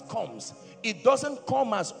service comes, it doesn't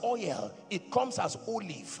come as oil, it comes as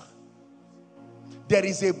olive. There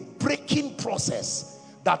is a breaking process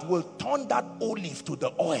that will turn that olive to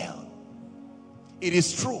the oil. It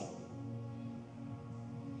is true.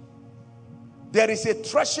 There is a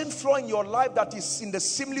threshing floor in your life that is in the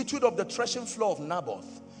similitude of the threshing floor of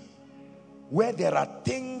Naboth, where there are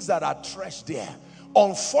things that are threshed there.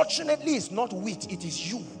 Unfortunately, it's not wheat, it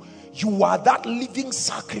is you. You are that living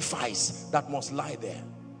sacrifice that must lie there.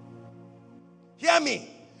 Hear me.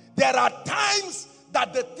 There are times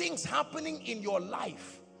that the things happening in your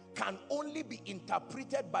life can only be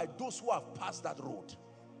interpreted by those who have passed that road.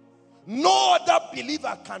 No other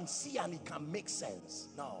believer can see and it can make sense.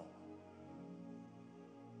 Now,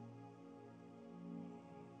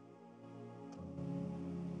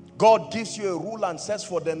 God gives you a rule and says,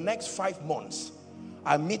 for the next 5 months,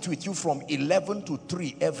 I meet with you from 11 to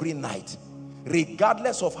 3 every night,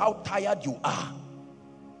 regardless of how tired you are.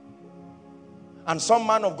 And some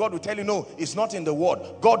man of God will tell you, no, it's not in the word.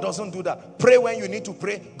 God doesn't do that. Pray when you need to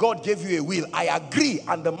pray. God gave you a will. I agree,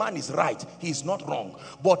 and the man is right. He is not wrong.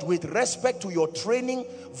 But with respect to your training,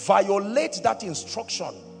 violate that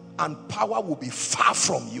instruction and power will be far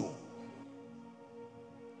from you.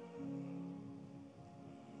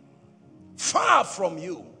 Far from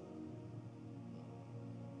you.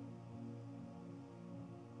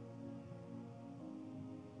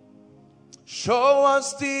 Show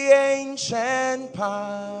us the ancient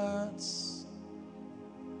paths.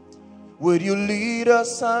 Would you lead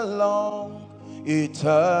us along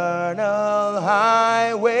eternal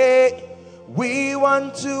highway? We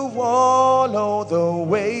want to follow the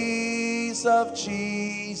ways of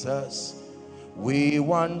Jesus. We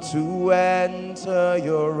want to enter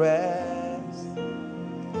your rest.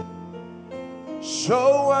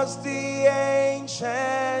 Show us the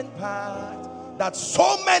ancient path that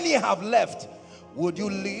so many have left. Would you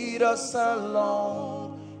lead us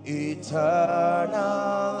along eternal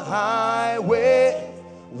highway?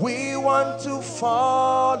 We want to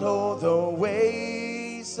follow the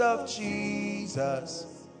ways of Jesus.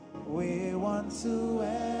 We want to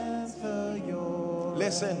enter your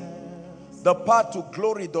Listen, the path to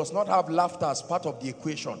glory does not have laughter as part of the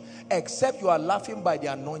equation, except you are laughing by the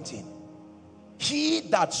anointing. He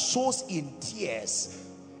that sows in tears,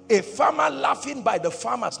 a farmer laughing by the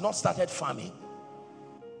farm has not started farming.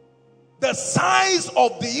 The size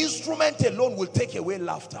of the instrument alone will take away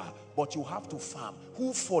laughter, but you have to farm.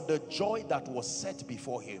 Who for the joy that was set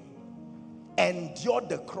before him endured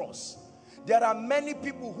the cross. There are many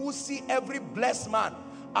people who see every blessed man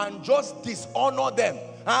and just dishonor them.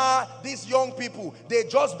 These young people, they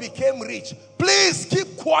just became rich. Please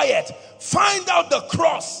keep quiet. Find out the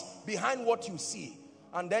cross behind what you see,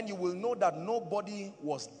 and then you will know that nobody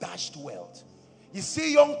was dashed wealth. You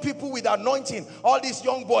see young people with anointing, all these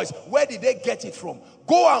young boys, where did they get it from?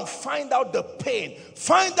 Go and find out the pain.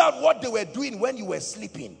 Find out what they were doing when you were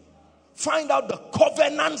sleeping. Find out the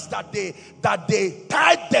covenants that they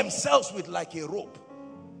tied themselves with like a rope.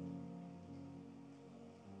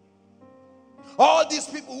 All these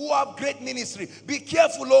people who have great ministry, be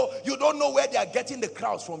careful, oh, you don't know where they are getting the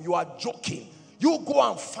crowds from. You are joking. You go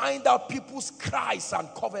and find out people's cries and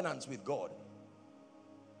covenants with God.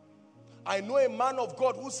 I know a man of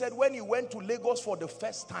God who said when he went to Lagos for the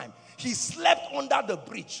first time, he slept under the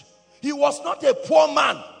bridge. He was not a poor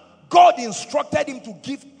man. God instructed him to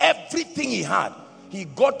give everything he had. He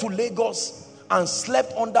got to Lagos and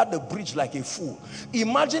slept under the bridge like a fool.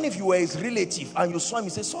 Imagine if you were his relative and you saw him, he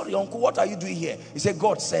said, sorry uncle, what are you doing here? He said,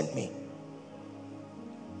 God sent me.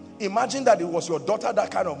 Imagine that it was your daughter that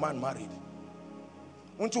kind of man married.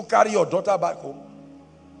 Won't you carry your daughter back home?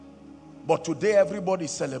 But today everybody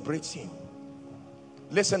celebrates him.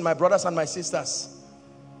 Listen, my brothers and my sisters,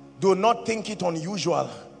 do not think it unusual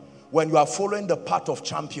when you are following the path of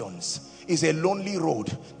champions. It's a lonely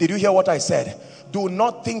road. Did you hear what I said? Do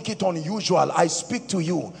not think it unusual. I speak to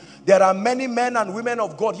you. There are many men and women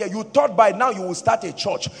of God here. You thought by now you will start a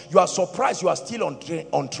church. You are surprised you are still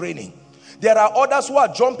on training. There are others who are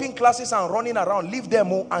jumping classes and running around. Leave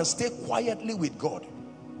them and stay quietly with God.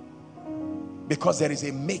 Because there is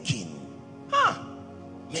a making.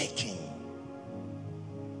 Making.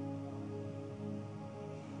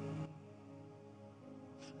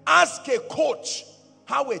 Ask a coach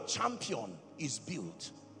how a champion is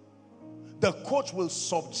built. The coach will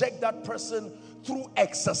subject that person through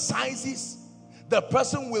exercises. The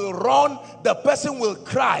person will run. The person will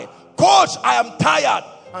cry, coach, I am tired.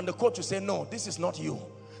 And the coach will say, no, this is not you.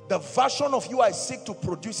 The version of you I seek to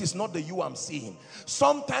produce is not the you I'm seeing.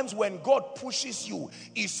 Sometimes when God pushes you,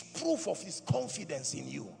 it's proof of his confidence in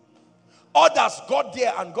you. Others got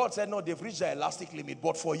there and God said, no, they've reached their elastic limit.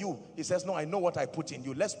 But for you, he says, no, I know what I put in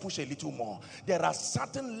you. Let's push a little more. There are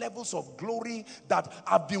certain levels of glory that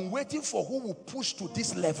I've been waiting for who will push to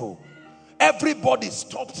this level. Everybody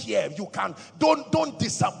stopped here. You can, don't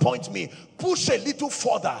disappoint me. Push a little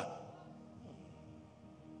further.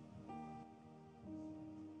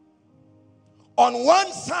 On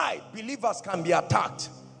one side, believers can be attacked.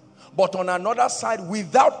 But on another side,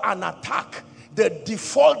 without an attack, the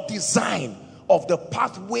default design of the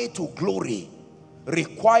pathway to glory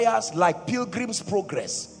requires, like Pilgrim's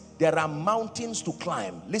Progress, there are mountains to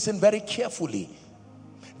climb. Listen very carefully.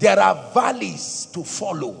 There are valleys to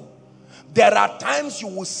follow. There are times you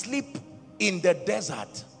will sleep in the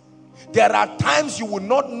desert. There are times you will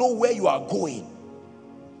not know where you are going.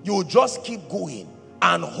 You will just keep going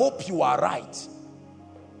and hope you are right.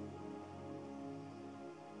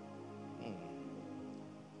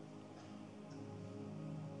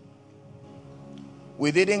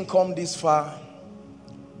 We didn't come this far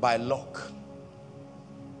by luck.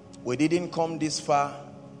 We didn't come this far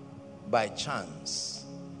by chance.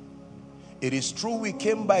 It is true we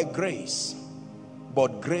came by grace,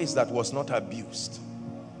 but grace that was not abused.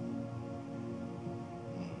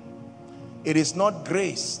 It is not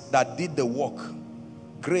grace that did the work.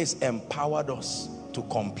 Grace empowered us to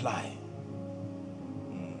comply.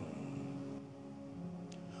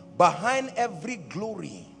 Behind every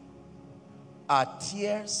glory are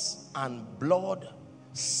tears and blood,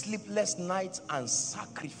 sleepless nights and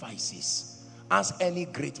sacrifices. Ask any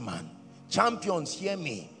great man. Champions, hear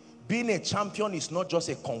me. Being a champion is not just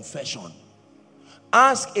a confession.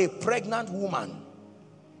 Ask a pregnant woman.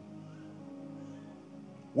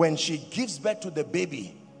 When she gives birth to the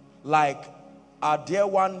baby, like our dear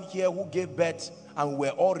one here who gave birth and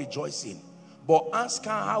we're all rejoicing. But ask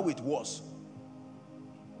her how it was.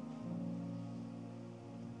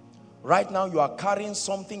 Right now you are carrying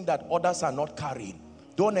something that others are not carrying.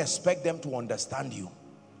 Don't expect them to understand you.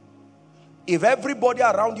 If everybody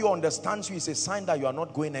around you understands you, it's a sign that you are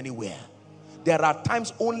not going anywhere. There are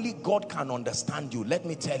times only God can understand you. Let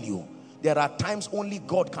me tell you. There are times only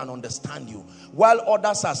God can understand you. While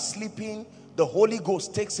others are sleeping, the Holy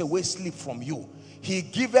Ghost takes away sleep from you. He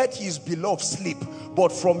giveth his beloved sleep,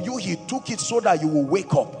 but from you he took it so that you will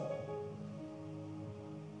wake up.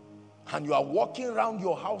 And you are walking around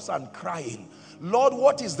your house and crying, Lord,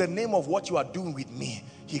 what is the name of what you are doing with me?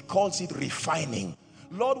 He calls it refining.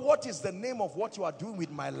 Lord, what is the name of what you are doing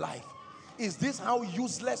with my life? Is this how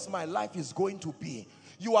useless my life is going to be?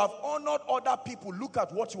 You have honored other people. Look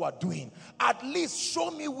at what you are doing. At least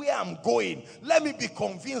show me where I'm going. Let me be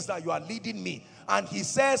convinced that you are leading me. And he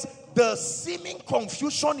says, the seeming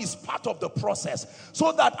confusion is part of the process,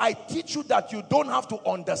 so that I teach you that you don't have to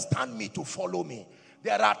understand me to follow me.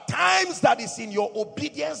 There are times that it's in your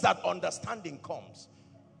obedience that understanding comes.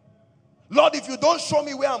 Lord, if you don't show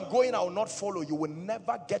me where I'm going, I will not follow. You will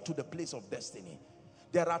never get to the place of destiny.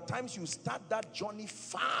 There are times you start that journey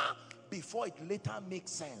far before it later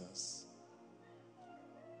makes sense.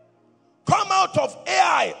 Come out of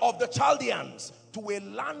Ai of the Chaldeans to a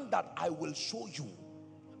land that I will show you.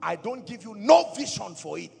 I don't give you no vision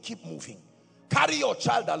for it. Keep moving. Carry your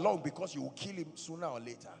child along, because you will kill him sooner or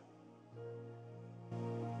later.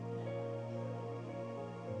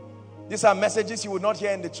 These are messages you will not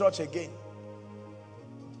hear in the church again.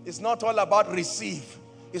 It's not all about receive.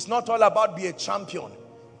 It's not all about be a champion.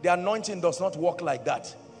 The anointing does not work like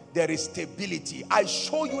that. There is stability. I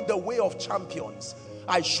show you the way of champions.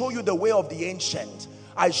 I show you the way of the ancient.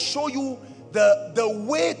 I show you the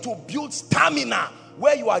way to build stamina,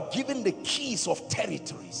 where you are given the keys of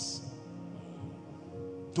territories.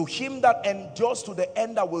 To him that endures to the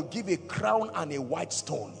end, I will give a crown and a white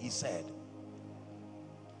stone, he said.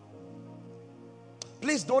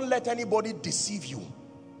 Please don't let anybody deceive you.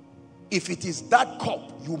 If it is that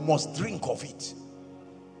cup, you must drink of it.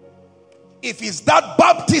 If it's that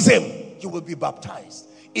baptism, you will be baptized.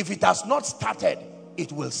 If it has not started,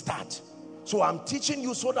 it will start. So I'm teaching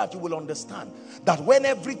you so that you will understand that when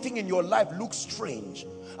everything in your life looks strange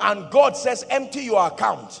and God says empty your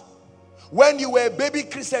account. When you were a baby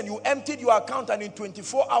Christian, you emptied your account and in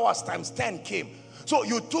 24 hours times 10 came. So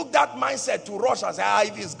you took that mindset to rush and say,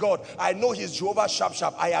 if it's God, I know he's Jehovah sharp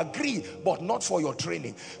sharp. I agree, but not for your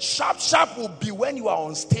training. Sharp sharp will be when you are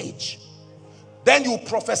on stage. Then you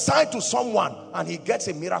prophesy to someone and he gets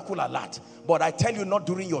a miracle alert. But I tell you, not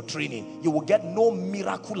during your training. You will get no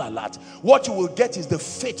miracle alert. What you will get is the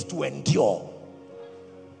faith to endure.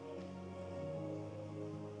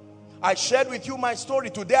 I shared with you my story.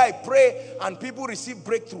 Today I pray and people receive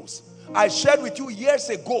breakthroughs. I shared with you years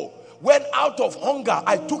ago, when out of hunger,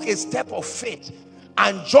 I took a step of faith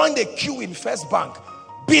and joined a queue in First Bank,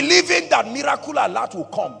 believing that miracle alert will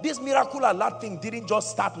come. This miracle alert thing didn't just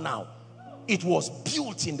start now. It was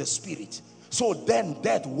built in the spirit. So then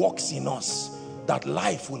death walks in us, that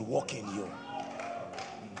life will walk in you.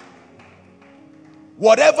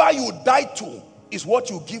 Whatever you die to is what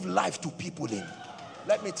you give life to people in.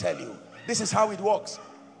 Let me tell you, this is how it works.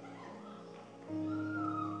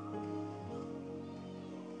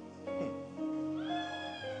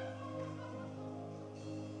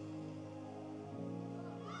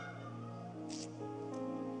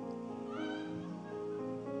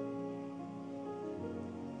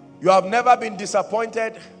 You have never been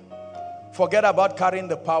disappointed. Forget about carrying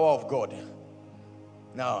the power of God.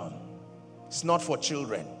 No, it's not for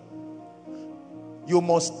children. You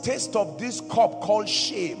must taste of this cup called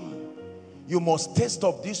shame. You must taste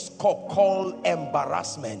of this cup called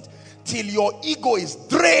embarrassment till your ego is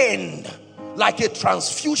drained like a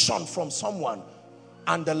transfusion from someone.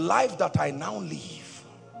 And the life that I now live,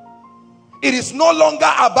 it is no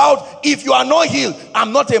longer about if you are not healed,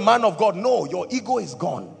 I'm not a man of God. No, your ego is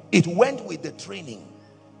gone. It went with the training.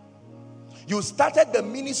 You started the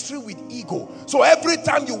ministry with ego. So every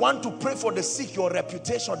time you want to pray for the sick, your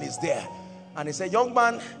reputation is there. And he said, young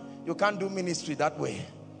man, you can't do ministry that way.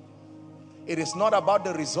 It is not about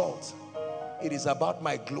the result. It is about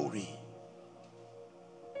my glory.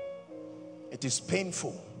 It is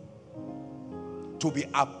painful to be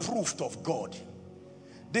approved of God.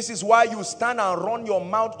 This is why you stand and run your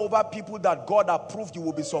mouth over people that God approved. You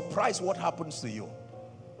will be surprised what happens to you.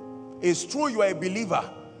 It's true you are a believer,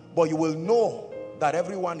 but you will know that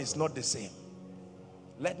everyone is not the same.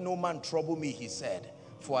 Let no man trouble me, he said,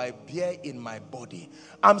 for I bear in my body.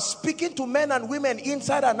 I'm speaking to men and women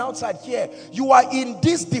inside and outside here. You are in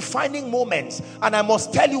these defining moments, and I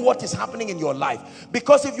must tell you what is happening in your life.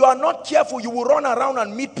 Because if you are not careful, you will run around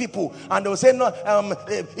and meet people and they will say, no,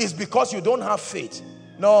 it's because you don't have faith.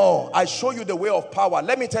 No, I show you the way of power.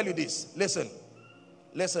 Let me tell you this. Listen.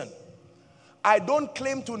 I don't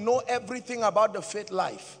claim to know everything about the faith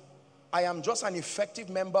life. I am just an effective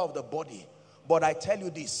member of the body. But I tell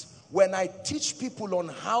you this, when I teach people on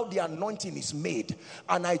how the anointing is made,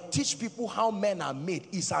 and I teach people how men are made,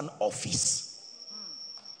 it's an office.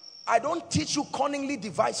 I don't teach you cunningly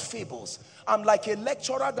devised fables. I'm like a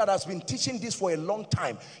lecturer that has been teaching this for a long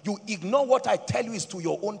time. You ignore what I tell you is to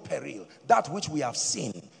your own peril. That which we have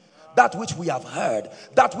seen, that which we have heard,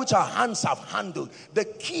 that which our hands have handled. The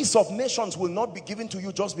keys of nations will not be given to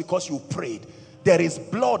you just because you prayed. There is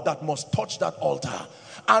blood that must touch that altar.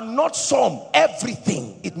 And not some,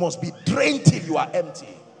 everything. It must be drained till you are empty.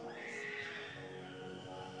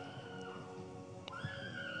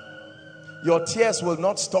 Your tears will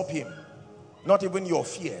not stop him. Not even your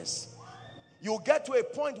fears. You get to a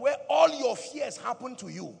point where all your fears happen to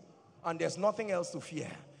you, and there's nothing else to fear.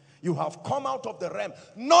 You have come out of the realm,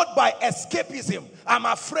 not by escapism. I'm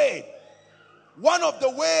afraid. One of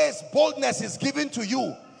the ways boldness is given to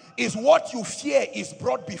you is what you fear is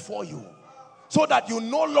brought before you, so that you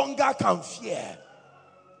no longer can fear.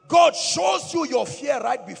 God shows you your fear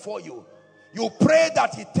right before you. You pray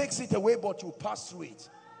that he takes it away, but you pass through it,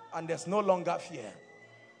 and there's no longer fear.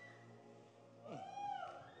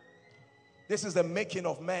 This is the making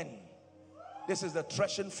of men. This is the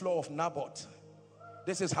threshing floor of Naboth.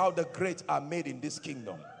 This is how the great are made in this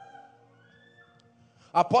kingdom.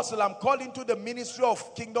 Apostle, I'm called into the ministry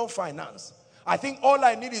of kingdom finance. I think all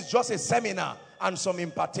I need is just a seminar and some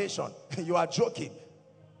impartation. You are joking.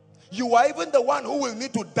 You are even the one who will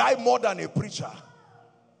need to die more than a preacher.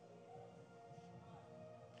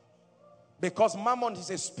 Because mammon is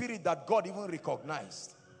a spirit that God even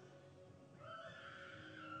recognized.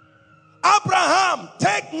 Abraham,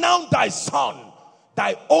 take now thy son,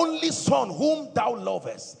 thy only son whom thou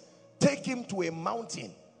lovest. Take him to a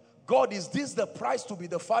mountain. God, is this the price to be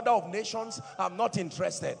the father of nations? I'm not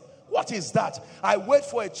interested. What is that? I wait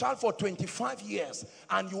for a child for 25 years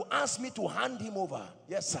and you ask me to hand him over.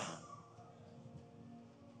 Yes, sir.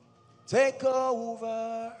 Take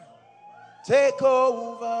over. Take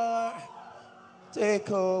over.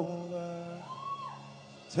 Take over.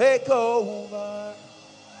 Take over.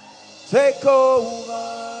 Take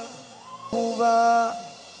over. Over.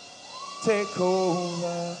 Take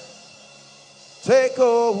over. Take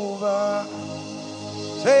over.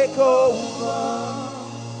 Take over.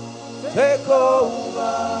 Take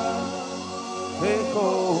over. Take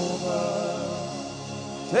over.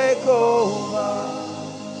 Take over.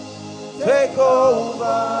 Take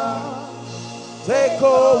over. Take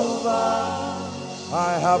over.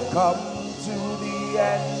 I have come to the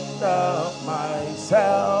end of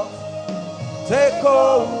myself. Take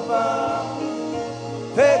over.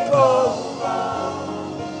 Take over.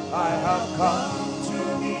 I have come to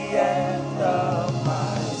the end of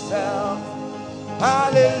myself.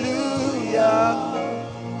 Hallelujah.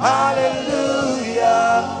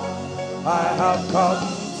 Hallelujah. I have come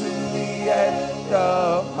to the end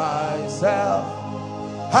of myself.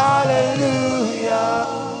 Hallelujah.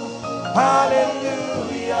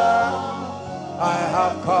 Hallelujah. I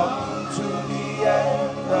have come to the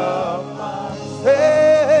end of myself.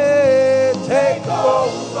 Hey, take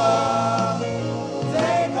over.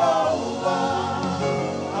 Take over.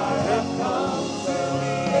 I have come to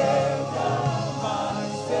the end of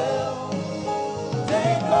myself.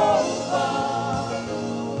 Take over.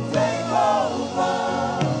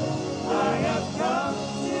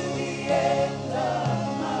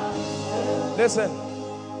 Listen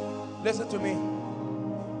to me.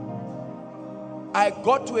 I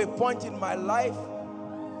got to a point in my life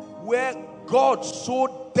where God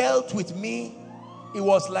so dealt with me, it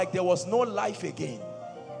was like there was no life again.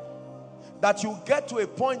 That you get to a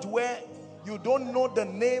point where you don't know the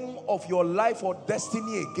name of your life or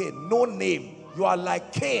destiny again. No name. You are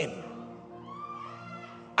like Cain.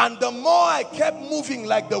 And the more I kept moving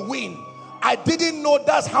like the wind, I didn't know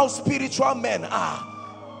that's how spiritual men are.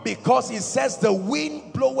 Because it says the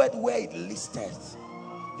wind bloweth where it listeth.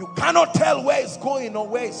 You cannot tell where it's going or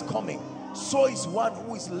where it's coming. So is one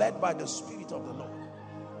who is led by the Spirit of the Lord.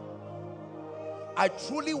 I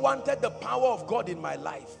truly wanted the power of God in my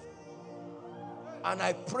life. And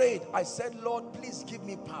I prayed. I said, Lord, please give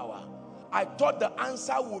me power. I thought the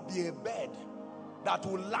answer would be a bed that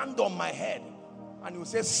will land on my head. And he will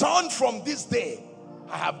say, son, from this day,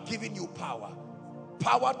 I have given you power.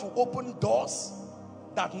 Power to open doors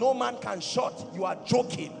that no man can shut. You are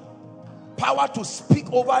joking. Power to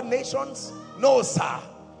speak over nations? No, sir.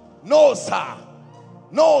 No, sir.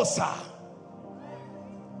 No, sir.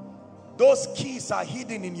 Those keys are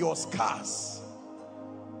hidden in your scars.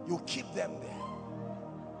 You keep them there.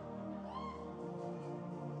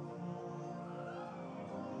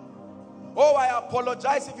 Oh, I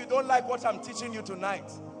apologize if you don't like what I'm teaching you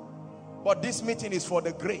tonight. But this meeting is for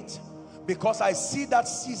the great. Because I see that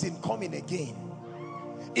season coming again.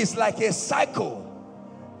 It's like a cycle.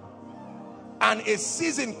 And a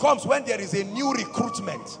season comes when there is a new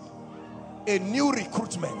recruitment. A new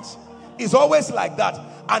recruitment. It's always like that.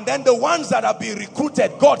 And then the ones that have been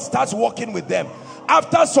recruited, God starts working with them.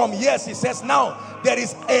 After some years, he says, now there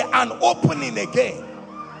is an opening again.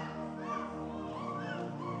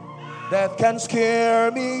 That can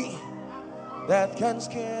scare me. That can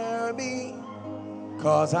scare me.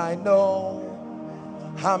 'Cause I know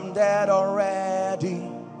I'm dead already.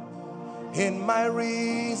 In my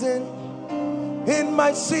reason, in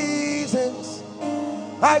my seasons,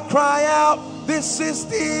 I cry out, this is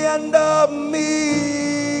the end of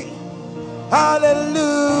me.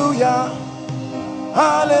 Hallelujah.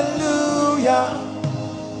 Hallelujah.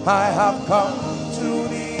 I have come to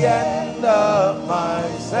the end of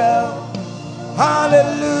myself.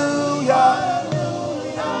 Hallelujah.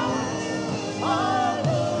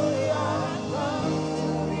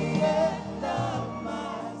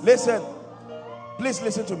 Listen, please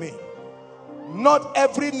listen to me. Not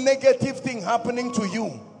every negative thing happening to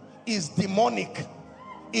you is demonic,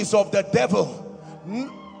 is of the devil.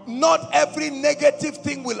 Not every negative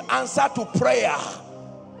thing will answer to prayer.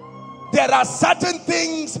 There are certain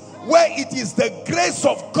things where it is the grace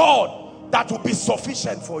of God that will be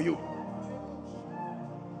sufficient for you.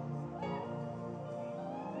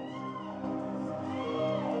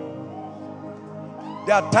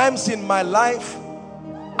 There are times in my life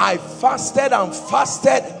I fasted and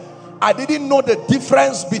fasted. I didn't know the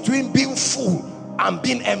difference between being full and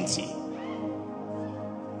being empty.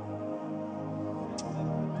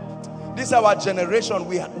 This is our generation.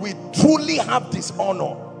 We truly have this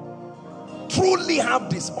honor. Truly have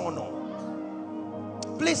this honor.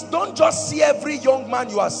 Please don't just see every young man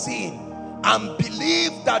you are seeing and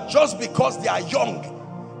believe that just because they are young,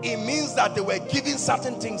 it means that they were given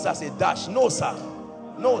certain things as a dash. No, sir.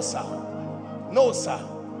 No, sir. No, sir.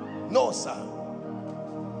 No, sir.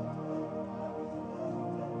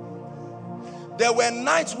 There were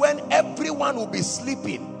nights when everyone would be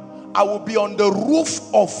sleeping. I would be on the roof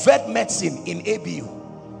of vet medicine in ABU.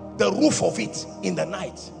 The roof of it in the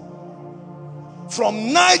night.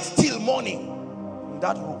 From night till morning. On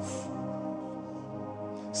that roof.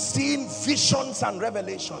 Seeing visions and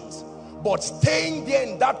revelations. But staying there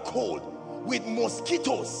in that cold with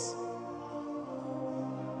mosquitoes.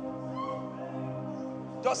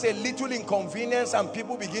 Just a little inconvenience and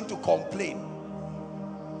people begin to complain.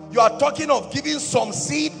 You are talking of giving some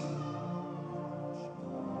seed.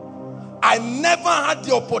 I never had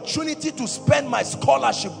the opportunity to spend my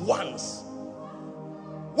scholarship once.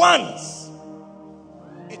 Once.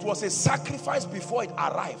 It was a sacrifice before it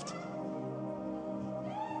arrived.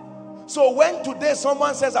 So when today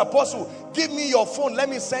someone says, Apostle, give me your phone, let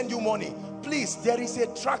me send you money. Please, there is a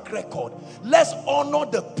track record. Let's honor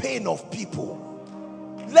the pain of people.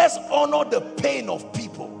 Let's honor the pain of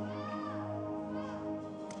people.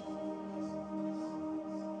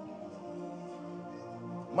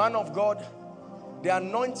 Man of God, the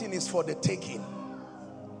anointing is for the taking.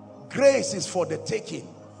 Grace is for the taking.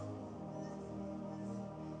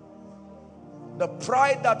 The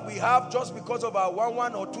pride that we have just because of our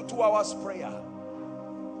 1 or 2 hours prayer.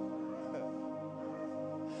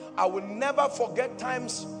 I will never forget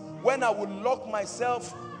times when I would lock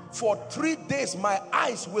myself For 3 days my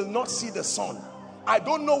eyes will not see the sun. I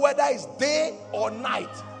don't know whether it's day or night.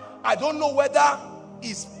 I don't know whether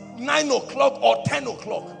it's 9 o'clock or 10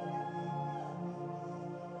 o'clock.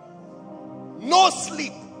 No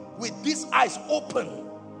sleep with these eyes open,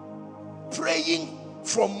 praying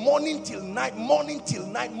from morning till night, morning till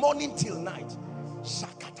night, morning till night.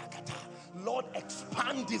 Lord,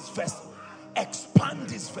 expand this vessel. Expand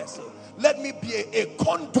this vessel. Let me be a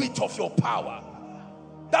conduit of your power.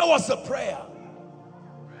 That was the prayer.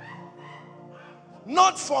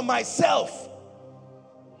 Not for myself.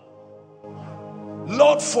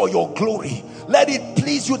 Lord, for your glory. Let it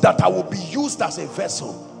please you that I will be used as a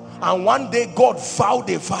vessel. And one day God vowed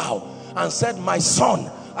a vow and said, my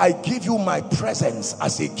son, I give you my presence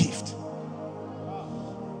as a gift.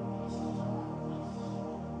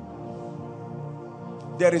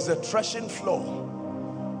 There is a threshing floor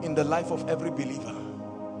in the life of every believer.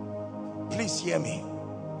 Please hear me.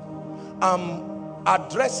 I'm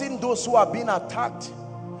addressing those who are being attacked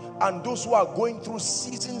and those who are going through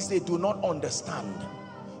seasons they do not understand.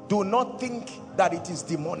 Do not think that it is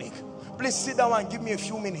demonic. Please sit down and give me a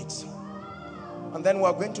few minutes, and then we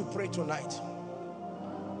are going to pray tonight.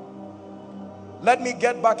 Let me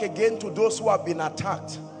get back again to those who have been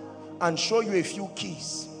attacked and show you a few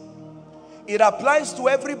keys. It applies to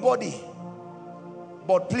everybody,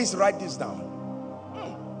 but please write this down.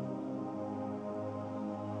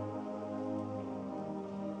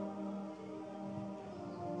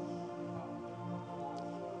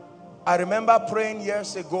 I remember praying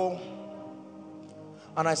years ago,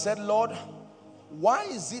 and I said, Lord, why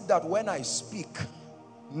is it that when I speak,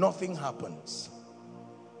 nothing happens?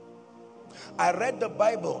 I read the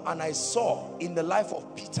Bible and I saw in the life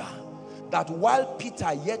of Peter that while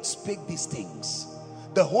Peter yet spake these things,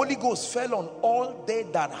 the Holy Ghost fell on all they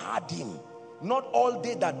that heard him, not all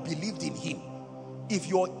they that believed in him. If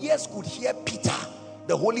your ears could hear Peter,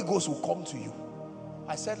 the Holy Ghost will come to you.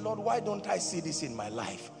 I said, Lord, why don't I see this in my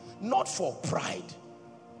life? Not for pride.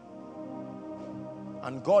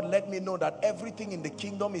 And God let me know that everything in the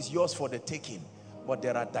kingdom is yours for the taking, but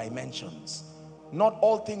there are dimensions. Not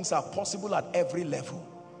all things are possible at every level.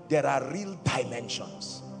 There are real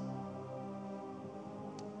dimensions.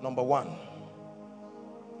 Number one,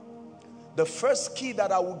 the first key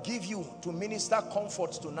that I will give you to minister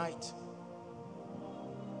comfort tonight.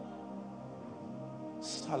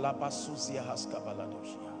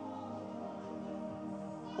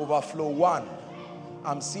 Overflow 1.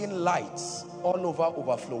 I'm seeing lights all over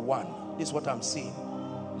overflow 1. This is what I'm seeing.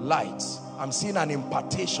 Lights. I'm seeing an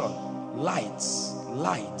impartation. Lights,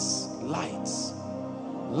 lights, lights,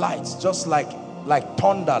 lights, just like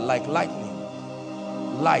thunder, like lightning.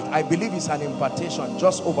 Light. I believe it's an impartation.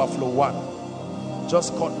 Just overflow 1.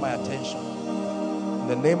 Just caught my attention. In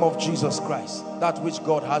the name of Jesus Christ, that which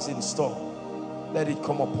God has in store, let it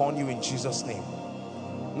come upon you in Jesus' name.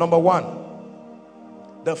 Number 1.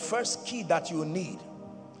 The first key that you need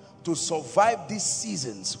to survive these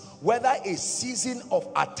seasons, whether a season of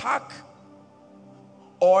attack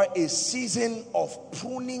or a season of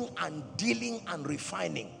pruning and dealing and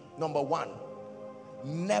refining. Number 1,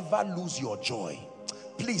 never lose your joy.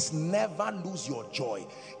 Please never lose your joy.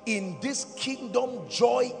 In this kingdom,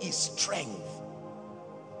 joy is strength.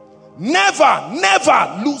 Never,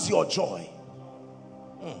 never lose your joy.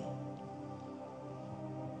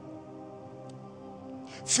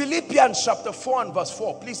 Philippians chapter 4 and verse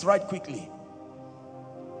 4. Please write quickly.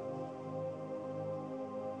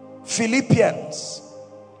 Philippians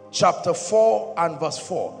chapter 4 and verse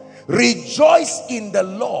 4. Rejoice in the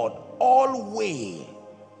Lord always.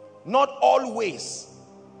 Not always.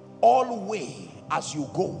 Always as you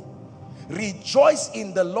go. Rejoice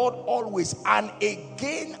in the Lord always. And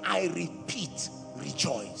again I repeat,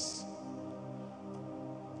 rejoice.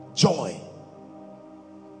 Joy.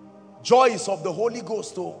 Joy is of the Holy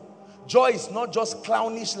Ghost too. Joy is not just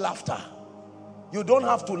clownish laughter. You don't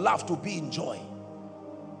have to laugh to be in joy.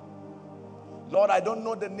 Lord, I don't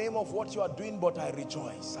know the name of what you are doing, but I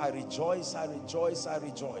rejoice. I rejoice, I rejoice, I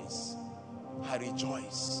rejoice. I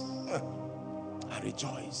rejoice. I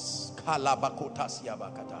rejoice.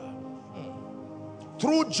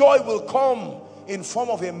 True joy will come in form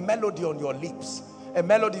of a melody on your lips. A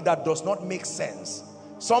melody that does not make sense.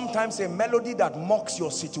 Sometimes a melody that mocks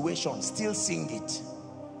your situation, still sing it.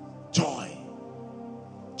 Joy.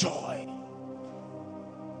 Joy.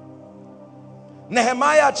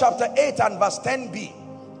 Nehemiah chapter 8 and verse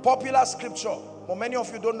 10b. Popular scripture, but many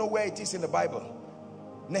of you don't know where it is in the Bible.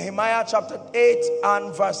 Nehemiah chapter 8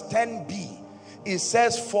 and verse 10b. It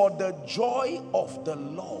says, for the joy of the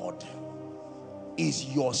Lord is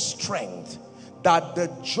your strength. that the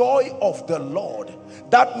joy of the Lord,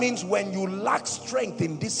 that means when you lack strength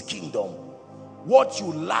in this kingdom, what you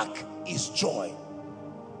lack is joy.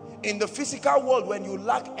 In the physical world, when you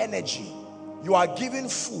lack energy, you are given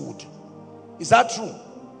food. Is that true?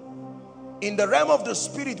 In the realm of the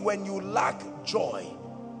spirit, when you lack joy,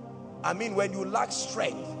 when you lack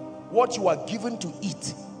strength, what you are given to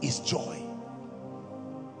eat is joy.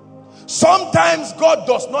 Sometimes God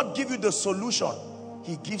does not give you the solution.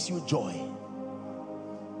 He gives you joy.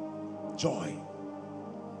 Joy.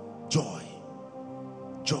 Joy.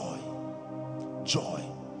 Joy. Joy.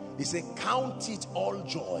 He said, count it all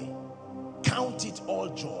joy. Count it all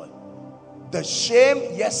joy. The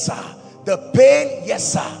shame, yes sir. The pain,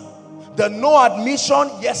 yes sir. The no admission,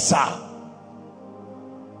 yes sir.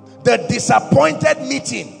 The disappointed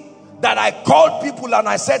meeting that I called people and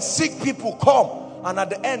I said, sick people come. And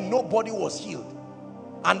at the end, nobody was healed.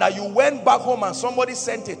 And that you went back home and somebody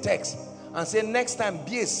sent a text and said, next time,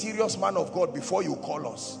 be a serious man of God before you call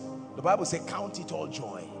us. The Bible says, count it all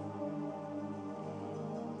joy.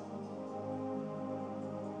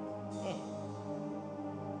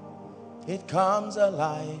 It comes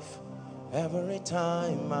alive every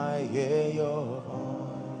time I hear your voice.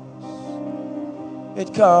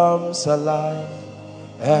 It comes alive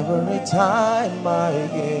every time I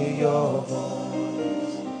hear your voice.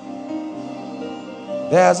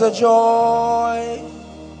 There's a joy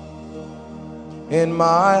in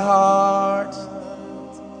my heart,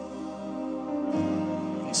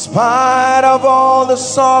 in spite of all the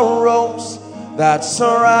sorrows that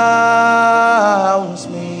surrounds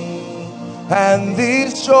me. And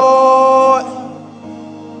this joy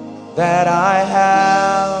that I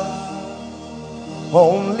have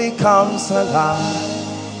only comes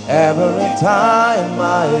alive every time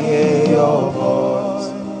I hear your voice.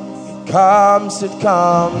 It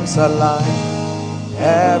comes alive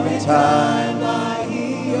every time I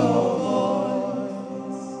hear your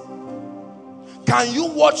voice. Can you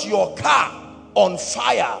watch your car on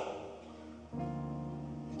fire?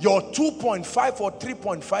 Your 2.5 or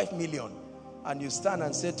 3.5 million. And you stand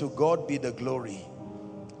and say, to God be the glory.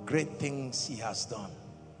 Great things he has done.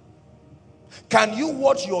 Can you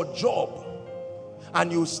watch your job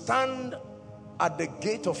and you stand at the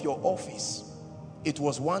gate of your office? It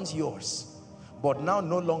was once yours, but now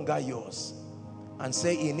no longer yours. And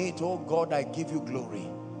say in it, oh God, I give you glory.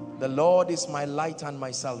 The Lord is my light and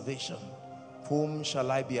my salvation. Whom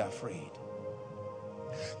shall I be afraid?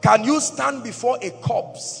 Can you stand before a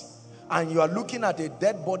corpse and you are looking at a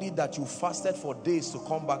dead body that you fasted for days to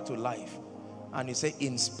come back to life, and you say,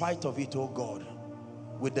 in spite of it, oh God,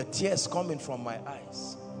 with the tears coming from my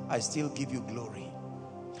eyes, I still give you glory.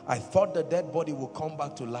 I thought the dead body would come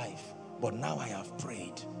back to life, but now I have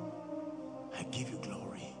prayed. I give you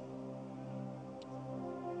glory.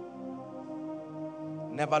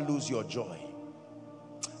 Never lose your joy.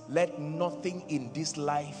 Let nothing in this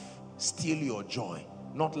life steal your joy.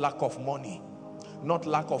 Not lack of money, not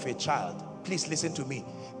lack of a child. Please listen to me.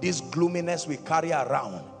 This gloominess we carry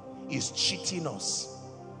around is cheating us.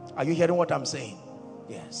 Are you hearing what I'm saying?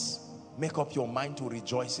 Yes. Make up your mind to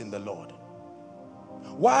rejoice in the Lord.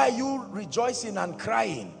 Why are you rejoicing and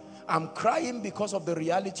crying? I'm crying because of the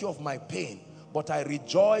reality of my pain, but I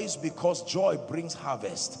rejoice because joy brings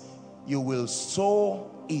harvest. You will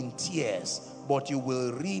sow in tears, but you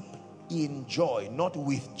will reap in joy. Not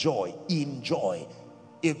with joy, in joy.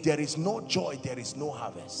 If there is no joy, there is no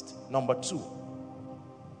harvest. Number two,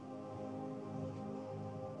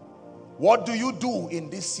 what do you do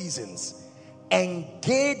in these seasons?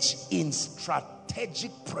 Engage in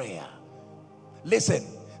strategic prayer. Listen,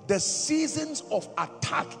 the seasons of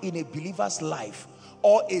attack in a believer's life,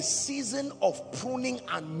 or a season of pruning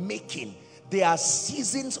and making, they are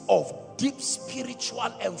seasons of deep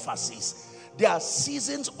spiritual emphasis. They are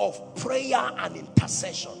seasons of prayer and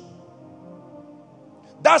intercession.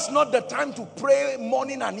 That's not the time to pray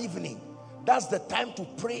morning and evening. That's the time to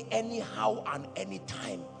pray anyhow and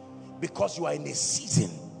anytime, because you are in a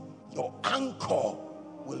season. Your anchor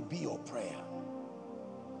will be your prayer.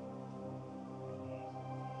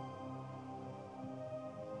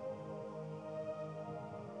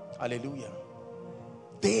 Hallelujah.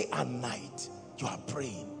 Day and night you are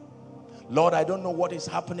praying. Lord, I don't know what is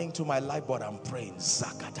happening to my life, but I'm praying.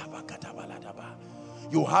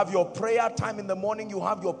 You have your prayer time in the morning, you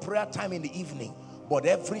have your prayer time in the evening, but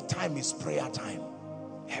every time is prayer time.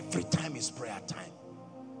 Every time is prayer time.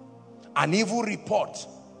 An evil report,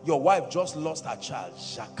 your wife just lost her child.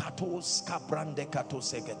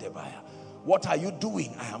 What are you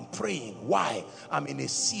doing? I am praying. Why? I'm in a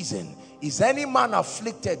season. Is any man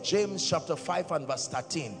afflicted? James chapter 5 and verse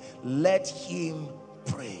 13. Let him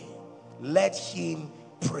pray. let him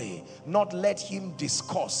pray. Not let him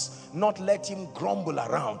discuss, not let him grumble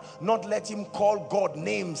around, not let him call God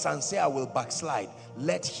names and say I will backslide.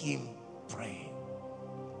 Let him pray.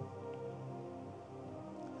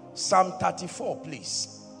 Psalm 34,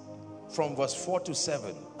 please, from verse 4 to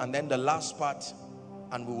 7, and then the last part,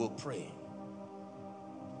 and we will pray.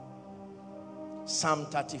 Psalm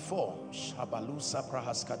 34.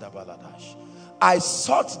 I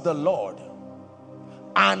sought the Lord,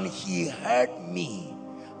 and he heard me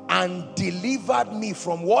and delivered me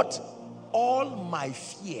from what? All my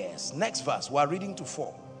fears. Next verse, we are reading to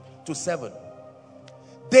 4 to 7.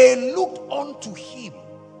 They looked unto him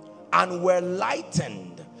and were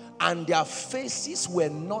lightened, and their faces were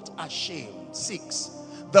not ashamed. 6.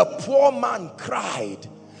 The poor man cried,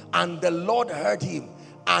 and the Lord heard him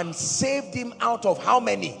and saved him out of how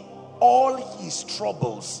many? All his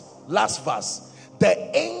troubles. Last verse. The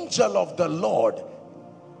angel of the Lord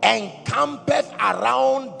encampeth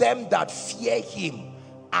around them that fear him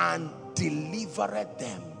and delivereth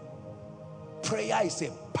them. Prayer is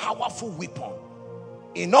a powerful weapon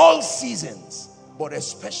in all seasons, but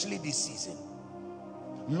especially this season.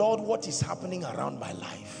 Lord, what is happening around my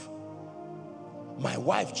life? My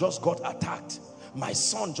wife just got attacked. My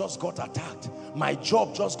son just got attacked. My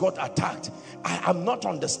job just got attacked. I am not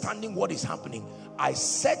understanding what is happening. I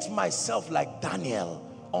set myself like Daniel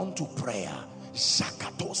unto prayer.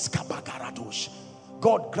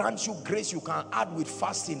 God grants you grace. You can add with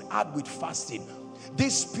fasting. Add with fasting.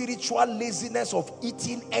 This spiritual laziness of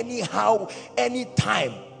eating anyhow,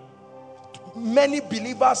 anytime. Many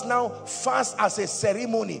believers now fast as a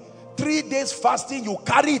ceremony. 3 days fasting, you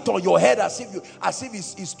carry it on your head as if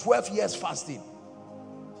it's 12 years fasting.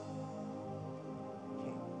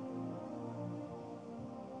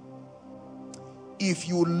 If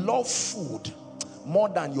you love food more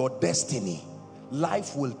than your destiny,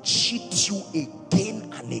 life will cheat you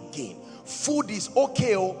again and again. Food is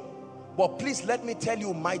okay, but please let me tell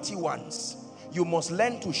you, mighty ones, you must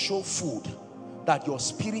learn to show food that your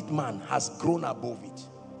spirit man has grown above it.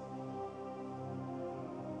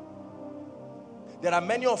 There are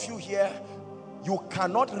many of you here, you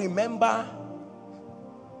cannot remember.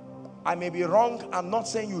 I may be wrong. I'm not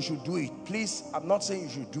saying you should do it. Please, I'm not saying you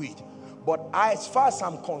should do it. But as far as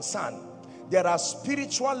I'm concerned, there are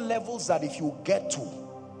spiritual levels that if you get to,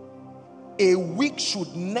 a week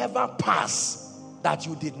should never pass that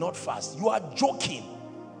you did not fast. You are joking.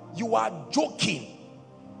 You are joking.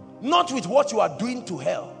 Not with what you are doing to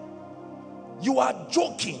hell. You are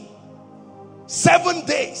joking. 7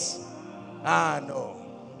 days. No.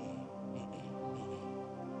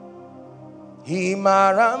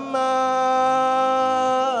 Himarama.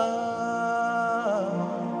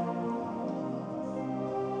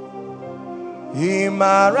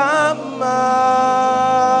 Himarama.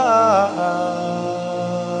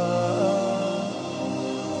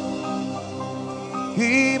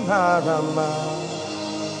 Himarama.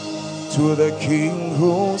 To the King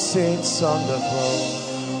who sits on the throne.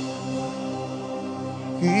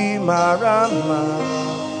 Himarama.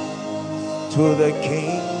 To the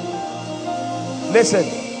King. Listen,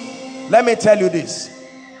 let me tell you this.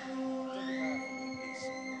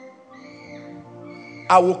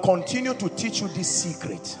 I will continue to teach you this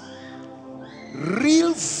secret.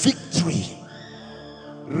 Real victory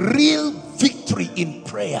in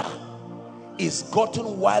prayer is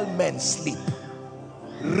gotten while men sleep.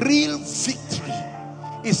 Real victory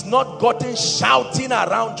is not gotten shouting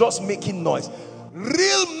around, just making noise.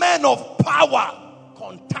 Real men of power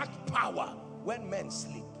contact power when men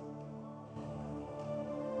sleep.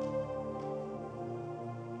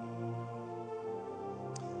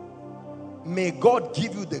 May God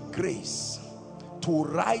give you the grace to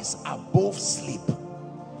rise above sleep.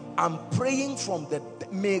 I'm praying from the,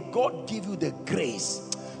 may God give you the grace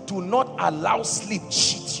to not allow sleep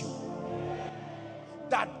cheat you.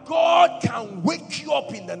 That God can wake you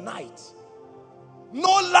up in the night. No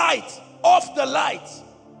light, off the light.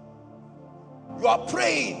 You are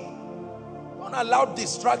praying. Don't allow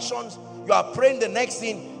distractions. You are praying, the next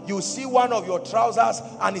thing, you see one of your trousers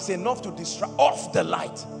and it's enough to distract. Off the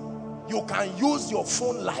light. You can use your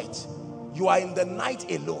phone light. You are in the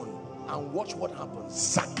night alone and watch what happens.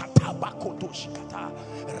 Zakata bakoto shikata,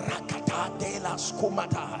 rakata dela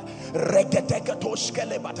skumata, reketeketo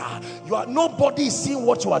shkelebata. You are, nobody is seeing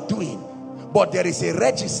what you are doing, but there is a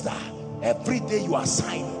register. Every day you are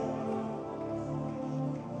signing.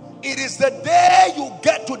 It is the day you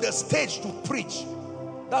get to the stage to preach.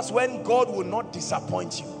 That's when God will not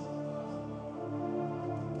disappoint you.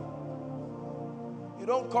 You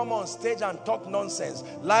don't come on stage and talk nonsense.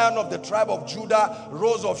 Lion of the tribe of Judah,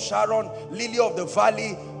 Rose of Sharon, Lily of the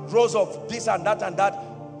Valley, controls of this and that and that.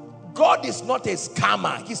 God is not a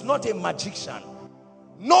scammer. He's not a magician.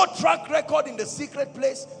 No track record in the secret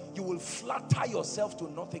place. You will flatter yourself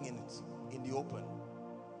to nothing in the open.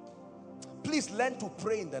 Please learn to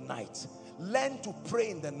pray in the night. Learn to pray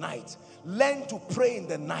in the night. Learn to pray in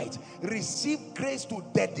the night. Receive grace to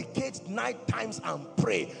dedicate night times and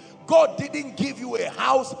pray. God didn't give you a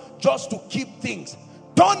house just to keep things.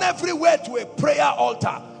 Turn everywhere to a prayer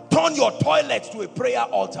altar. Turn your toilet to a prayer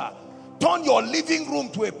altar. Turn your living room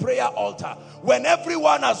to a prayer altar. When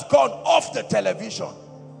everyone has gone off the television,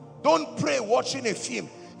 don't pray watching a film.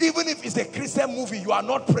 Even if it's a Christian movie, you are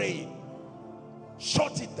not praying.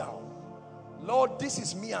 Shut it down. Lord, this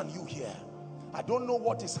is me and you here. I don't know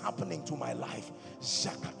what is happening to my life.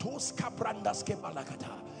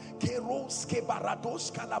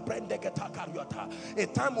 A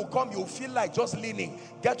time will come, you'll feel like just leaning.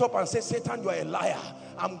 Get up and say, Satan, you are a liar.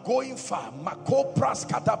 I'm going far.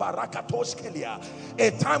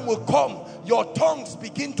 A time will come, your tongues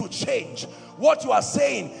begin to change. What you are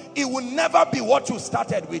saying, it will never be what you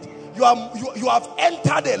started with. You have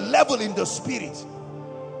entered a level in the spirit.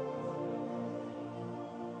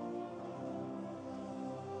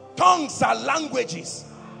 Tongues are languages,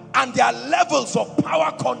 and there are levels of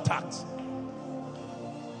power contact.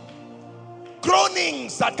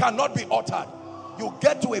 Groanings that cannot be uttered. You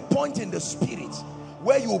get to a point in the spirit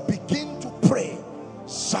where you begin to pray.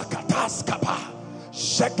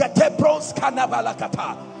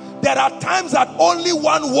 There are times that only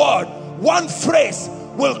one word, one phrase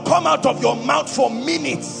will come out of your mouth for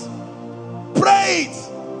minutes. Pray it.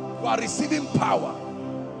 You are receiving power.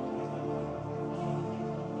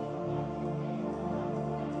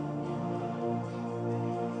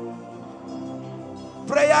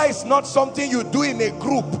 Prayer is not something you do in a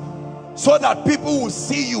group so that people will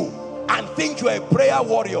see you and think you're a prayer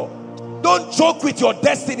warrior. Don't joke with your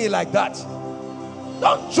destiny like that.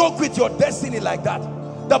 Don't joke with your destiny like that.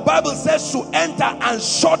 The Bible says to enter and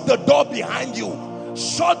shut the door behind you.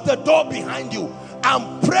 Shut the door behind you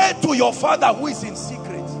and pray to your Father who is in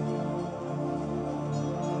secret.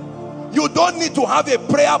 You don't need to have a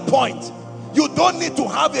prayer point. You don't need to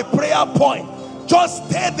have a prayer point. Just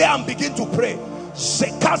stay there and begin to pray. And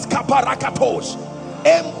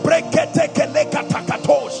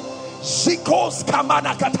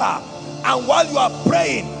while you are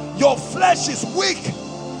praying, your flesh is weak,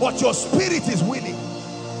 but your spirit is willing.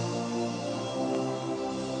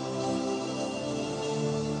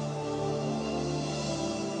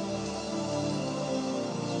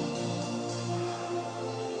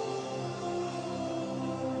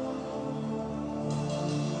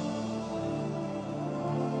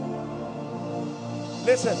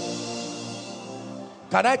 Listen,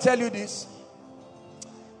 can I tell you this?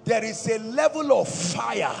 There is a level of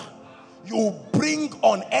fire you bring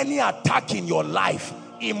on any attack in your life.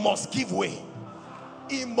 It must give way.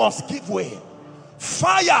 It must give way.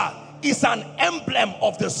 Fire is an emblem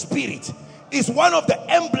of the spirit. It's one of the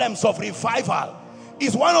emblems of revival.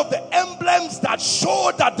 It's one of the emblems that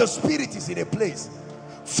show that the spirit is in a place.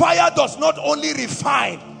 Fire does not only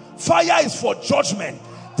refine. Fire is for judgment.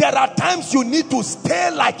 There are times you need to stay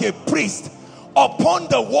like a priest upon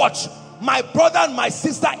the watch. My brother and my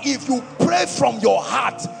sister, if you pray from your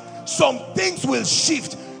heart, some things will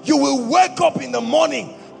shift. You will wake up in the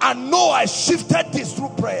morning and know I shifted this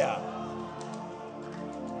through prayer.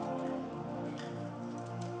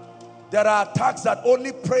 There are attacks that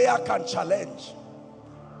only prayer can challenge.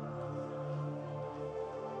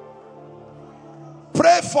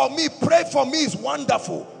 Pray for me is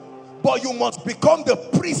wonderful. But you must become the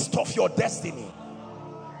priest of your destiny.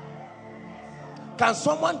 Can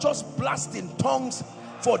someone just blast in tongues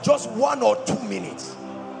for just 1 or 2 minutes?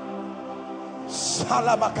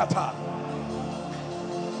 Salamakata.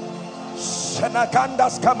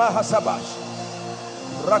 Senakandas kama hasabash.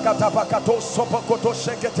 Rakatapakato sopokoto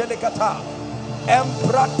sheketelekata.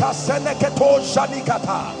 Emprata seneketo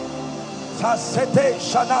shanikata. Tasete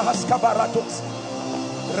shanahas kabaratos.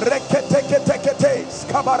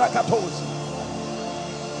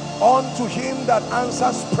 Unto him that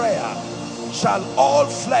answers prayer shall all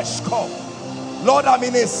flesh come. Lord, I'm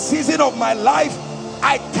in a season of my life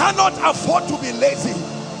I cannot afford to be lazy.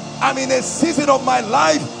 I'm in a season of my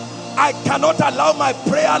life I cannot allow my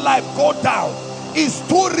prayer life go down. It's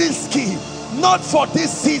too risky. Not for this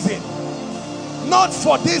season. Not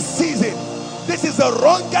for this season. This is the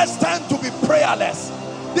wrongest time to be prayerless.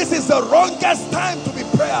 This is the wrongest time to be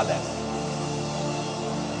prayerless.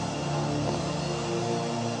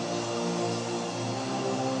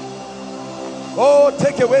 Oh,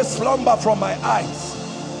 take away slumber from my eyes.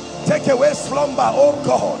 Take away slumber, oh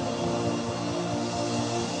God.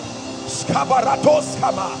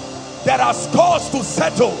 There are scores to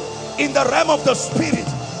settle in the realm of the spirit.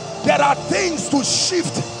 There are things to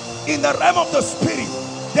shift in the realm of the spirit.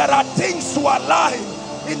 There are things to align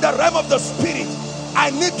in the realm of the spirit. I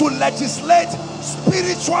need to legislate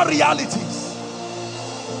spiritual realities.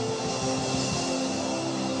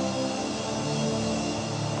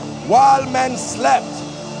 While men slept,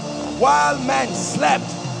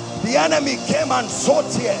 the enemy came and sowed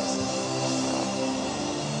tears.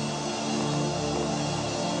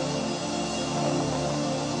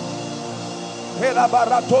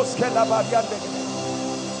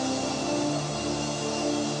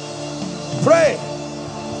 Pray.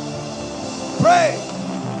 Pray.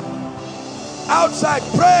 Outside,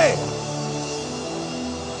 pray.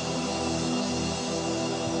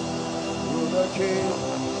 To the King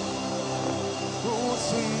who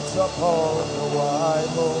sits upon the white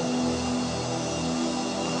horse.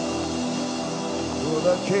 To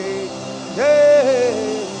the King,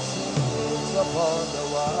 yes, sits upon the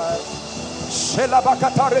white horse.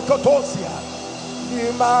 Shelabakatare kotosia.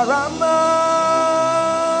 Imarama.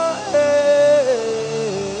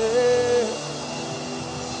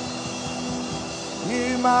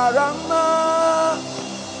 Imarama.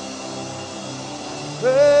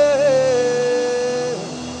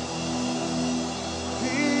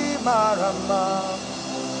 Imarama.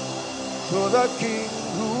 To the King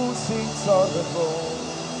who sits on the throne.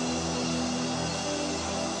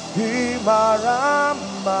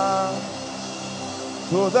 Imarama.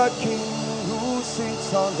 To the King who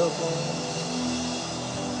sits on the throne.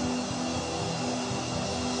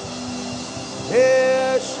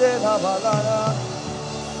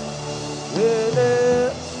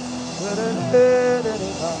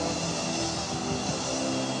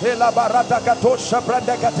 Hela barata katosha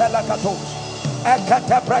branda katela katosh.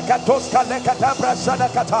 Ekata brakatos kalekata brasana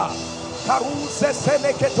kata. Karuse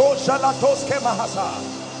seneketosha latoske mahasa.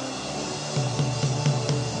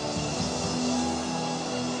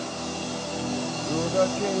 The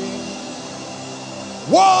King.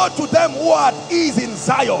 Woe to them who are at ease in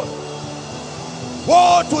Zion.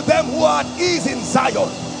 Woe to them who are at ease in Zion.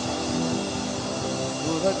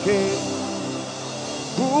 To the King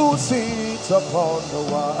who sits upon the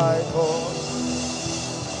white horse.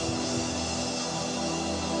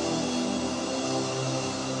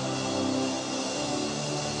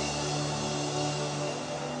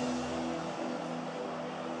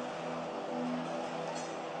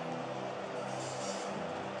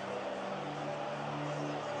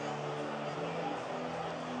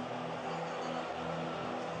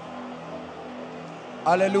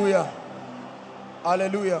 Hallelujah.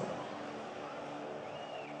 Hallelujah.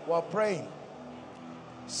 We're praying.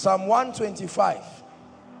 Psalm 125.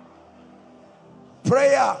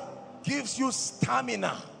 Prayer gives you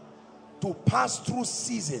stamina to pass through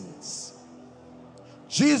seasons.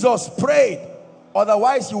 Jesus prayed,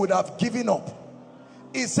 otherwise he would have given up.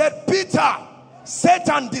 He said, Peter,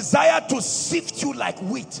 Satan desired to sift you like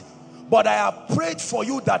wheat, but I have prayed for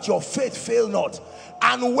you that your faith fail not.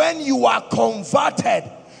 And when you are converted,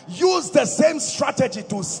 use the same strategy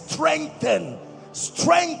to strengthen.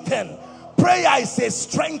 Strengthen. Prayer is a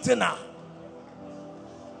strengthener.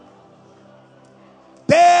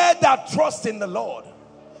 They that trust in the Lord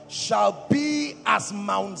shall be as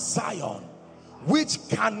Mount Zion, which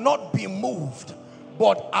cannot be moved,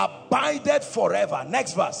 but abideth forever.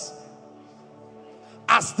 Next verse.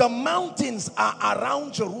 As the mountains are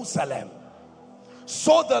around Jerusalem,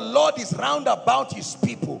 so the Lord is round about his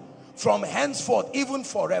people from henceforth, even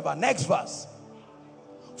forever. Next verse.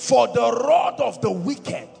 For the rod of the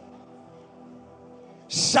wicked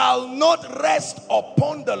shall not rest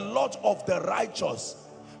upon the lot of the righteous,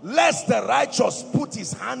 lest the righteous put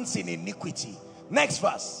his hands in iniquity. Next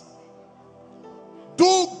verse.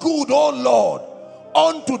 Do good, O Lord,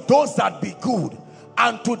 unto those that be good,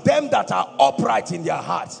 and to them that are upright in their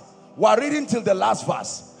hearts. We are reading till the last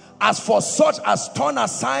verse. As for such as turn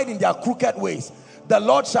aside in their crooked ways, the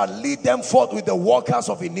Lord shall lead them forth with the workers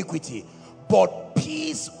of iniquity. But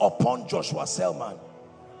peace upon Joshua Selman.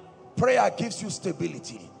 Prayer gives you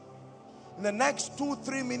stability. In the next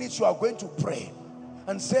 2-3 minutes, you are going to pray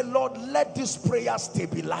and say, Lord, let this prayer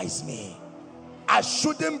stabilize me. I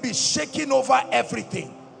shouldn't be shaking over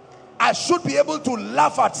everything. I should be able to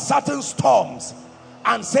laugh at certain storms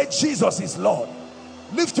and say, Jesus is Lord.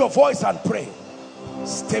 Lift your voice and pray.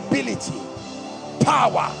 Stability,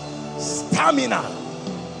 power, stamina.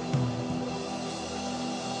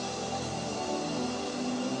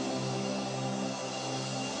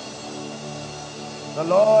 The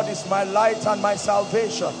Lord is my light and my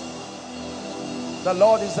salvation. The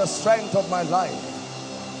Lord is the strength of my life.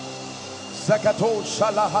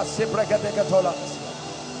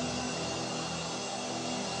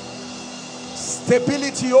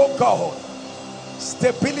 Stability, oh God.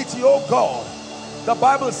 Stability, oh God. The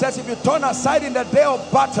Bible says if you turn aside in the day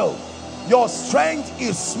of battle, your strength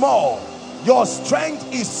is small. Your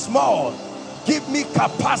strength is small. Give me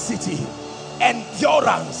capacity,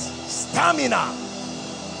 endurance, stamina,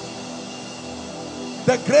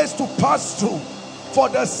 the grace to pass through for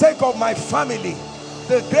the sake of my family,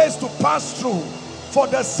 the grace to pass through for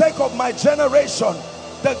the sake of my generation,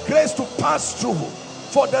 the grace to pass through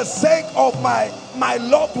for the sake of my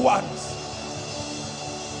loved ones.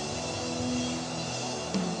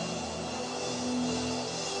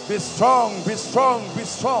 Be strong, be strong, be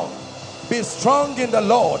strong. Be strong in the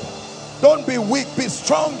Lord. Don't be weak. Be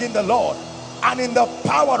strong in the Lord and in the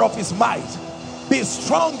power of his might. Be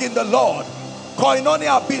strong in the Lord.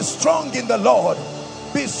 Koinonia, be strong in the Lord.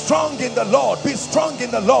 Be strong in the Lord. Be strong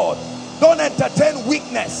in the Lord. Don't entertain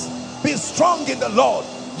weakness. Be strong in the Lord.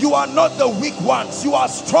 You are not the weak ones. You are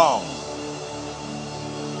strong.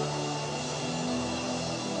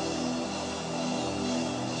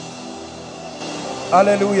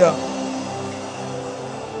 Hallelujah.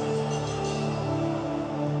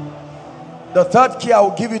 The third key I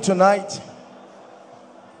will give you tonight.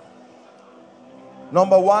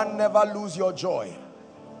 Number one, never lose your joy.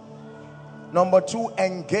 Number two,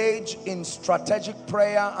 engage in strategic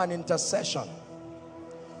prayer and intercession.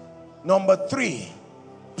 Number three,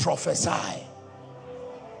 prophesy.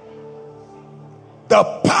 The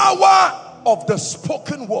power of the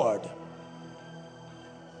spoken word.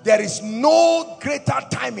 There is no greater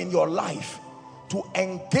time in your life to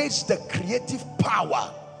engage the creative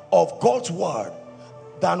power of God's word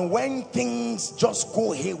than when things just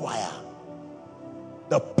go haywire.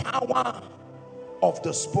 The power of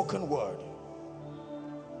the spoken word.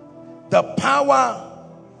 The power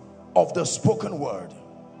of the spoken word.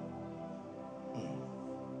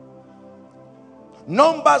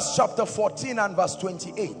 Numbers chapter 14 and verse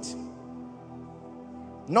 28.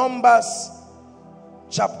 Numbers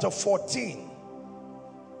chapter 14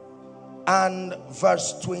 and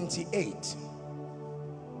verse 28.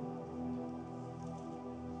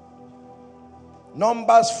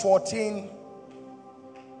 Numbers 14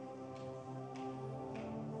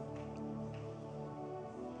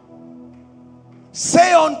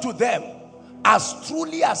 say unto them, as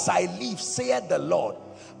truly as I live, saith the Lord,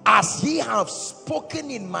 as ye have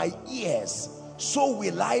spoken in my ears, so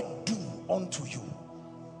will I do unto you.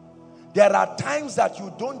 There are times that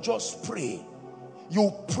you don't just pray.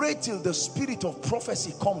 You pray till the spirit of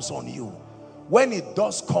prophecy comes on you. When it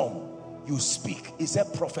does come, you speak. He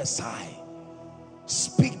said, prophesy.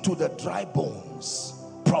 Speak to the dry bones.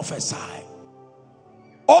 Prophesy.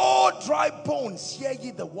 All dry bones, hear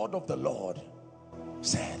ye the word of the Lord.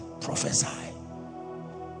 Said, prophesy.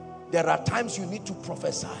 There are times you need to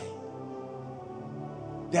prophesy.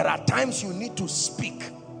 There are times you need to speak.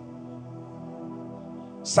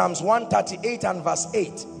 Psalms 138 and verse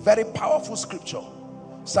 8, very powerful scripture.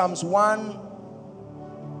 Psalms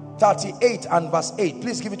 138 and verse 8.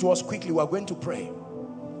 Please give it to us quickly. We are going to pray.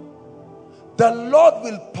 The Lord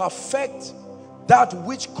will perfect that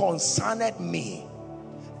which concerneth me.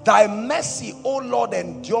 Thy mercy, O Lord,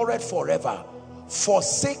 endureth forever.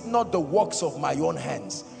 Forsake not the works of my own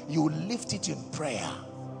hands. You lift it in prayer.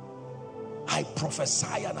 I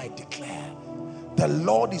prophesy and I declare, the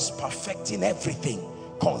Lord is perfecting everything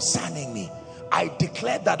concerning me. I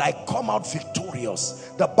declare that I come out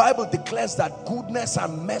victorious. The Bible declares that goodness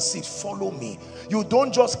and mercy follow me. You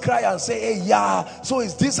don't just cry and say, hey, yeah, so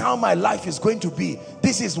is this how my life is going to be?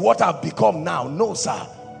 This is what I've become now. No, sir.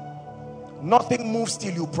 Nothing moves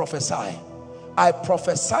till you prophesy. I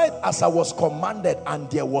prophesied as I was commanded, and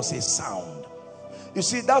there was a sound. You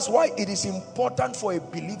see, that's why it is important for a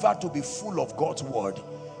believer to be full of God's word.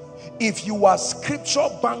 If you are scripture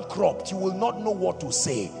bankrupt, you will not know what to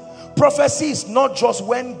say. Prophecy is not just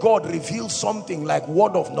when God reveals something like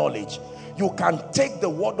word of knowledge. You can take the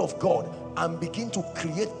word of God and begin to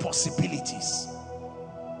create possibilities.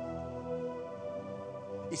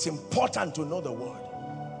 It's important to know the word.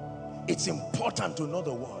 It's important to know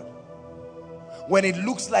the word. When it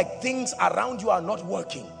looks like things around you are not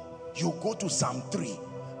working, you go to Psalm 3.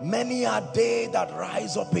 Many are they that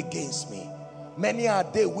rise up against me. Many are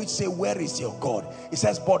they which say, where is your God? It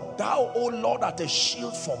says, but thou, O Lord, art a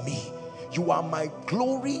shield for me. You are my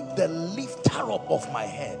glory, the lifter up of my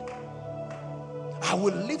head. I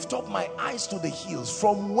will lift up my eyes to the hills.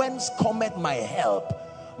 From whence cometh my help?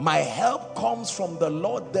 My help comes from the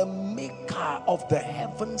Lord, the maker of the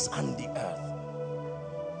heavens and the earth.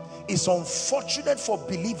 It's unfortunate for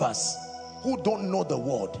believers who don't know the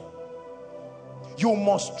word. You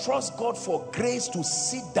must trust God for grace to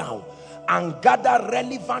sit down and gather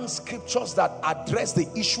relevant scriptures that address the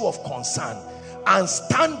issue of concern, and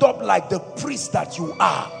stand up like the priest that you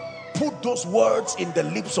are. Put those words in the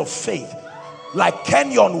lips of faith, like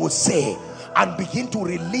Kenyon would say, and begin to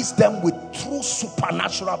release them with true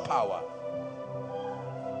supernatural power.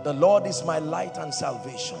 The Lord is my light and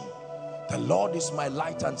salvation. The Lord is my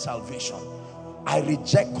light and salvation. I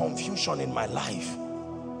reject confusion in my life.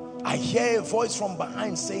 I hear a voice from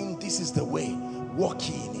behind saying, this is the way, walk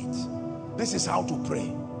ye in it. This is how to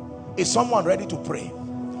pray. Is someone ready to pray?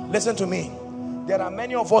 Listen to me. There are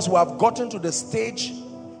many of us who have gotten to the stage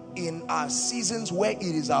in our seasons where it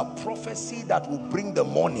is our prophecy that will bring the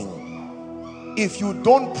morning. If you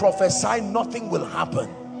don't prophesy, nothing will happen.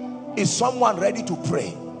 Is someone ready to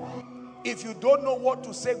pray? If you don't know what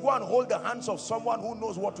to say, go and hold the hands of someone who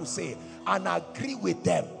knows what to say and agree with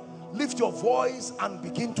them. Lift your voice and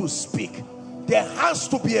begin to speak. There has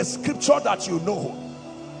to be a scripture that you know.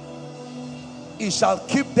 He shall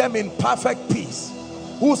keep them in perfect peace,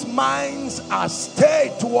 whose minds are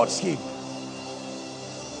stayed towards him.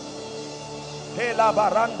 Many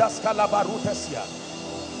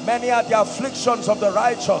are the afflictions of the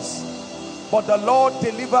righteous, but the Lord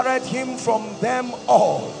delivered him from them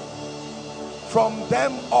all. From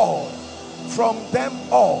them all. From them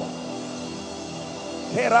all.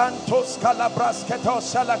 And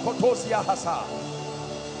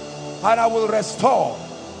I will restore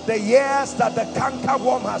the years that the canker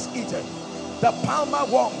worm has eaten, the palmer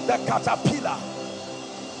worm, the caterpillar.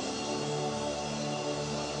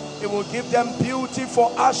 It will give them beauty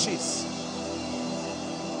for ashes,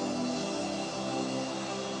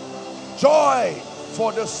 joy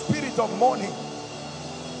for the spirit of mourning,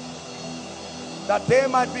 that they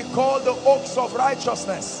might be called the oaks of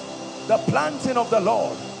righteousness, the planting of the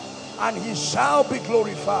Lord, and he shall be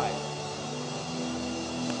glorified.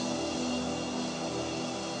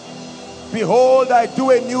 Behold, I do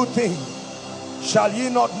a new thing. Shall ye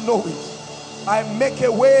not know it? I make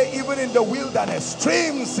a way even in the wilderness,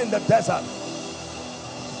 streams in the desert.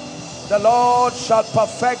 The Lord shall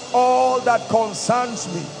perfect all that concerns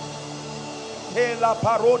me.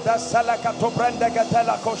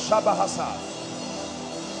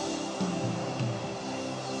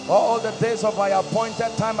 All the days of my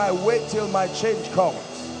appointed time, I wait till my change comes.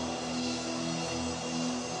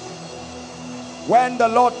 When the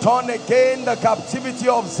Lord turned again the captivity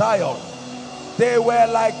of Zion, they were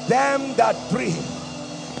like them that dream.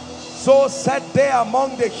 So said they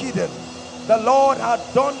among the heathen, the Lord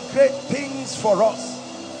hath done great things for us.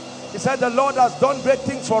 He said, the Lord has done great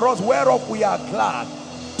things for us, whereof we are glad.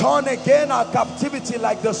 Turn again our captivity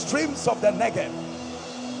like the streams of the Negev.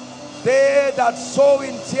 They that sow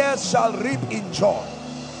in tears shall reap in joy.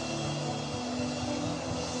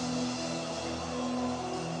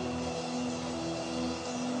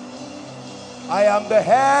 I am the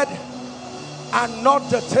head and not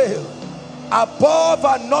the tail, above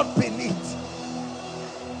and not beneath.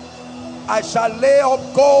 I shall lay up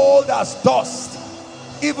gold as dust,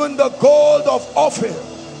 even the gold of Ophir.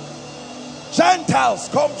 Gentiles,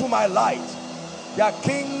 come to my light. They are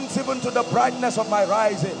kings even to the brightness of my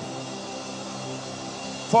rising.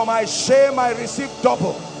 For my shame I receive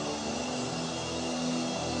double.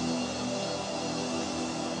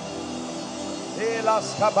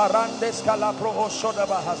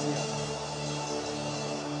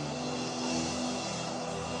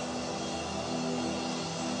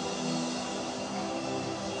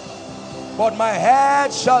 But my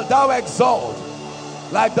head shall thou exalt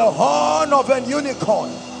like the horn of an unicorn,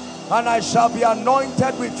 and I shall be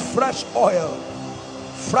anointed with fresh oil.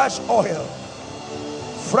 Fresh oil.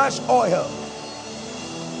 Fresh oil.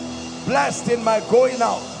 Blessed in my going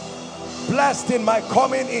out, blessed in my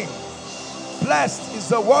coming in. Blessed is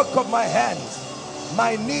the work of my hands,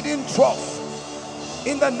 my kneading trough,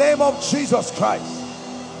 in the name of Jesus Christ.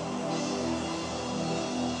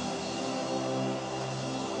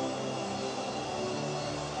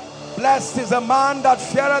 Blessed is the man that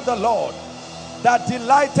feareth the Lord, that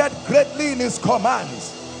delighted greatly in his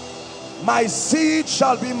commands. My seed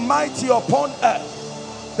shall be mighty upon earth.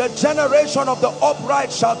 The generation of the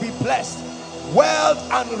upright shall be blessed.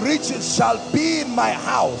 Wealth and riches shall be in my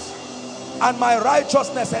house, and my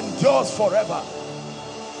righteousness endures forever.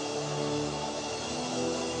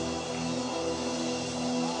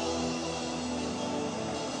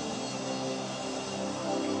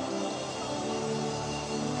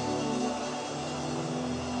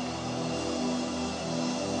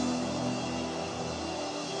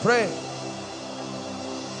 Pray.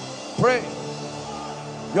 Pray.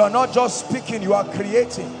 You are not just speaking, you are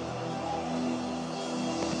creating.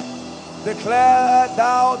 Declare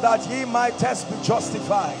thou that ye mightest be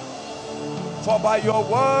justified. For by your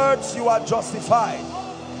words you are justified,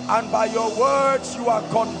 and by your words you are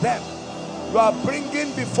condemned. You are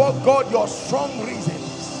bringing before God your strong reasons.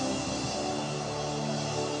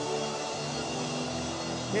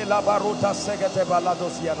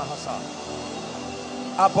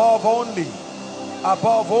 Above only,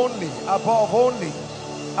 above only, above only,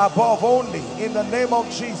 above only, in the name of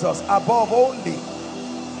Jesus, above only,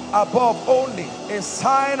 a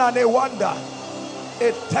sign and a wonder,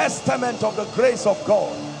 a testament of the grace of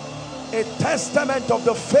God, a testament of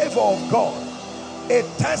the favor of God, a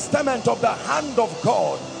testament of the hand of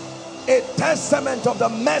God, a testament of the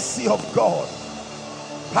mercy of God.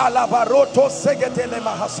 Palabaroto segetele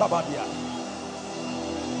mahasabadia.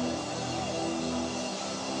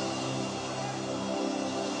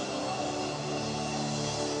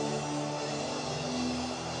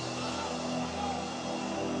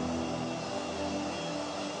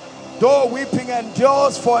 Though weeping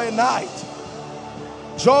endures for a night,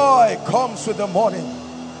 joy comes with the morning.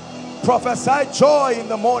 Prophesy joy in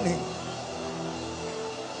the morning.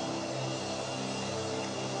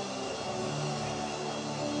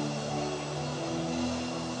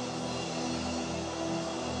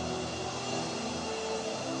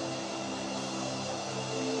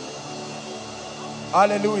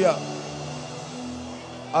 Hallelujah.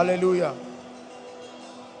 Hallelujah.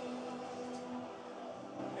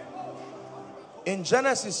 In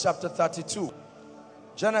Genesis chapter 32,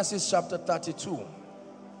 Genesis chapter 32,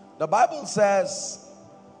 the Bible says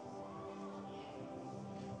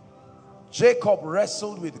Jacob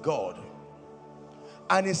wrestled with God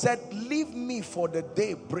and he said, leave me, for the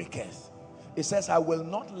day breaketh. He says, I will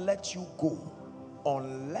not let you go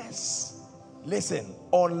unless, listen,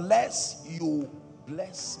 unless you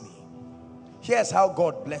bless me. Here's how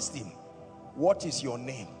God blessed him. What is your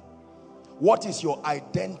name? What is your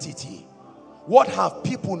identity? What have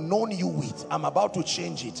people known you with? I'm about to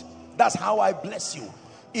change it. That's how I bless you.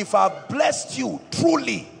 If I've blessed you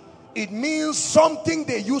truly, it means something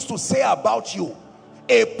they used to say about you,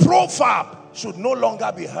 a proverb, should no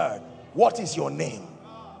longer be heard. What is your name?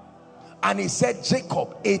 And he said,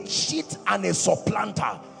 Jacob, a cheat and a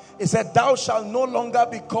supplanter. He said, thou shalt no longer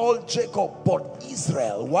be called Jacob, but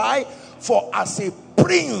Israel. Why? For as a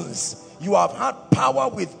prince, you have had power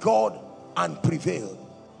with God and prevailed.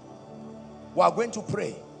 We are going to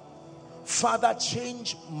pray. Father,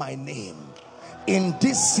 change my name in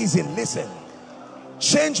this season. Listen,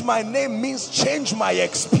 change my name means change my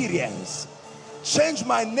experience. Change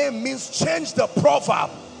my name means change the proverb.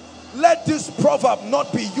 Let this proverb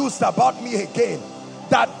not be used about me again,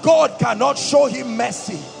 that God cannot show him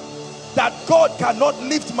mercy, that God cannot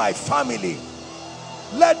lift my family.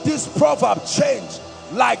 Let this proverb change.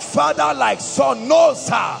 Like father, like son. No,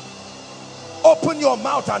 sir. Open your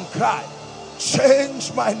mouth and cry.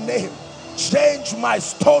 Change my name, change my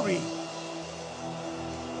story.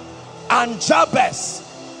 And Jabez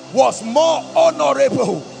was more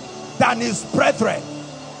honorable than his brethren.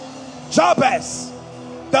 Jabez,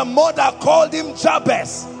 the mother called him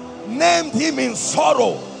Jabez, named him in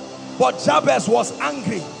sorrow, but Jabez was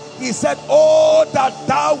angry. He said, oh, that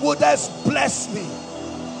thou wouldest bless me,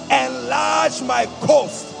 enlarge my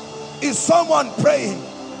coast. Is someone praying?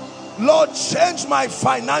 Lord, change my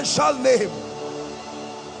financial name,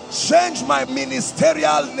 change my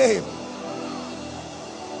ministerial name,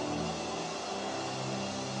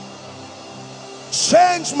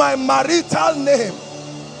 change my marital name,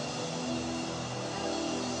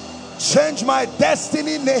 change my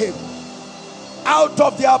destiny name. Out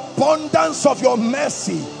of the abundance of your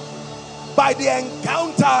mercy, by the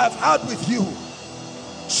encounter I've had with you,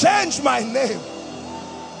 change my name,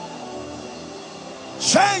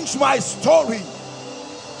 change my story,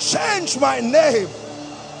 change my name.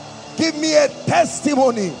 Give me a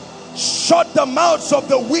testimony. Shut the mouths of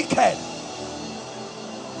the wicked.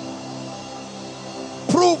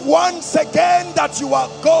 Prove once again that you are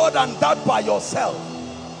God and that by yourself.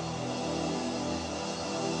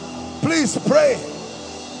 Please pray.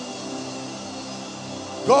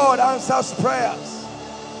 God answers prayers.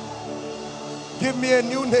 Give me a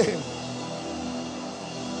new name.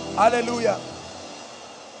 Hallelujah.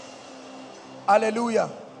 Hallelujah.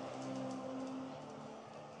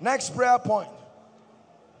 Next prayer point.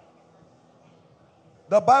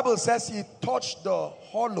 The Bible says he touched the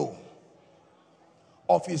hollow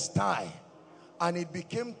of his thigh and it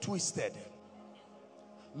became twisted.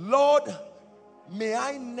 Lord, may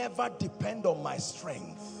I never depend on my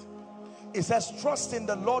strength. It says, trust in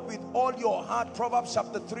the Lord with all your heart, Proverbs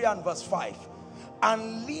chapter 3 and verse 5,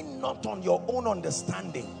 and lean not on your own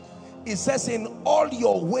understanding. It says, in all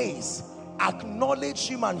your ways Acknowledge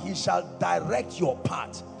him and he shall direct your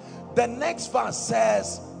path. The next verse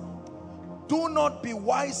says, do not be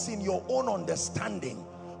wise in your own understanding,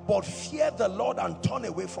 but fear the Lord and turn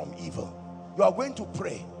away from evil. You are going to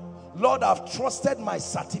pray, Lord, I've trusted my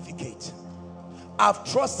certificate. I've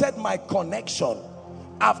trusted my connection.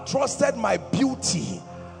 I've trusted my beauty.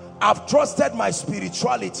 I've trusted my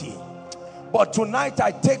spirituality. But tonight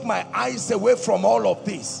I take my eyes away from all of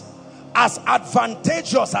this. As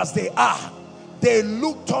advantageous as they are, they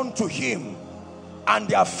looked unto him and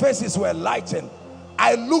their faces were lightened.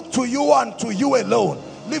 I look to you and to you alone.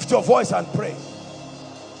 Lift your voice and pray.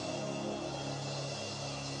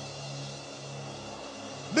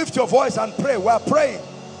 Lift your voice and pray. We're praying.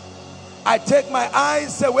 I take my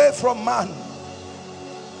eyes away from man.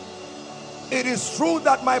 It is true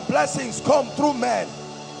that my blessings come through men,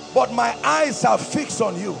 but my eyes are fixed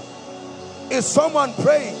on you. Is someone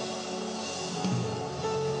praying?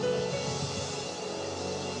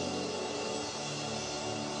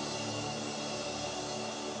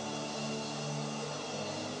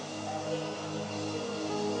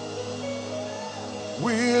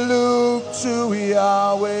 We look to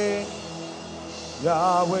Yahweh,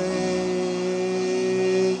 Yahweh.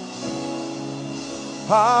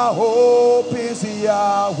 Our hope is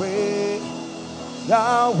Yahweh,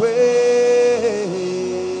 Yahweh.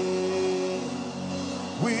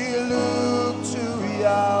 We look to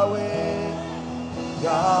Yahweh,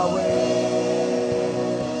 Yahweh.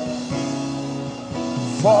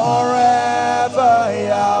 Forever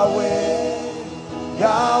Yahweh,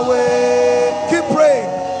 Yahweh. Keep praying.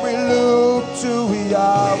 We look to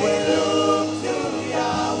Yahweh. We look to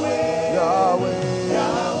Yahweh, Yahweh,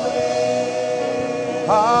 Yahweh.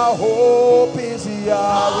 Our hope is Yahweh.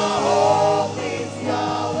 Our hope is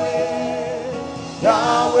Yahweh,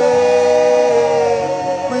 Yahweh.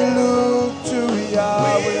 We look to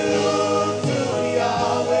Yahweh. We look to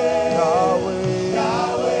Yahweh, Yahweh,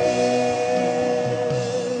 Yahweh.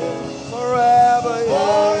 Forever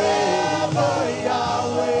Yahweh,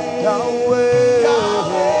 Yahweh.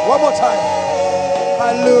 One more time. I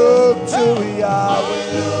look to Yahweh.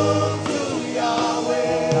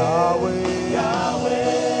 Yahweh, Yahweh.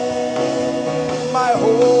 My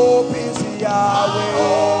hope is Yahweh.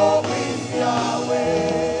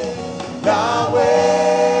 Yahweh.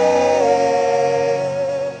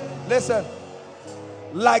 Listen.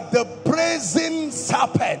 Like the brazen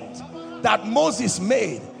serpent that Moses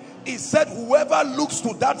made, he said whoever looks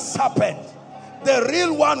to that serpent, the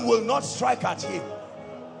real one will not strike at him.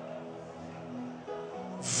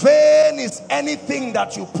 Vain is anything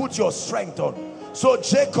that you put your strength on. So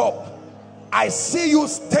Jacob, I see you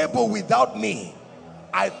stable without me.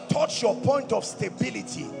 I touch your point of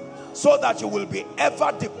stability so that you will be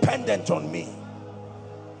ever dependent on me.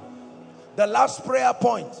 The last prayer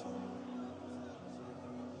point.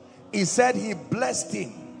 He said he blessed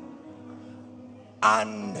him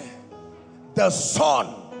and the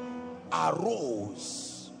sun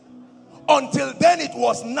arose. Until then it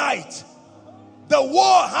was night. The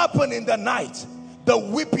war happened in the night. The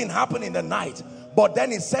weeping happened in the night. But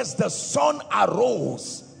then it says the sun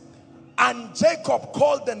arose. And Jacob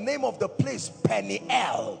called the name of the place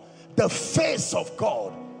Peniel, the face of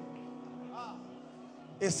God.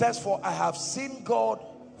 It says, for I have seen God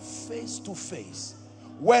face to face.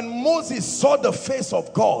 When Moses saw the face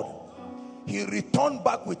of God, he returned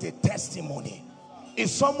back with a testimony.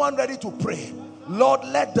 Is someone ready to pray? Lord,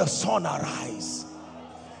 let the sun arise.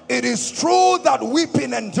 It is true that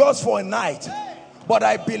weeping endures for a night, but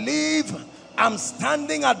I believe I'm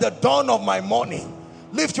standing at the dawn of my morning.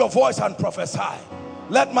 Lift your voice and prophesy.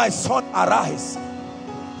 Let my sun arise.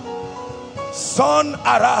 Sun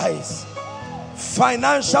arise.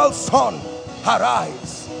 Financial sun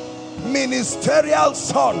arise. Ministerial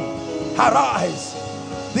sun arise.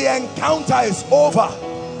 The encounter is over.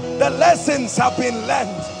 The lessons have been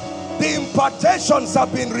learned. The impartations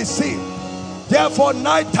have been received. Therefore,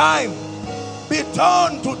 nighttime be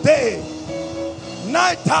turned to day.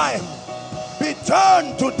 Nighttime be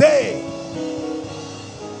turned to day.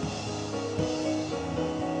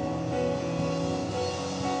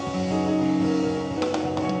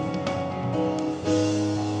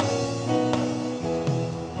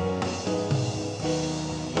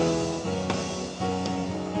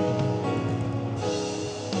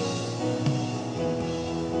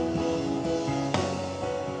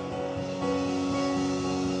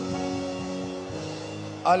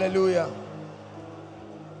 Hallelujah.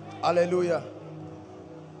 Hallelujah.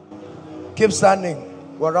 Keep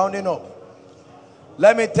standing. We're rounding up.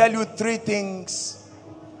 Let me tell you 3 things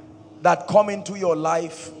that come into your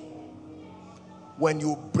life when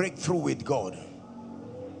you break through with God.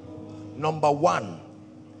 Number one,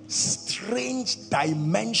 strange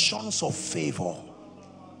dimensions of favor.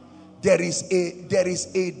 There is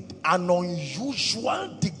an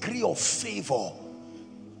unusual degree of favor.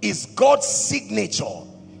 Is God's signature.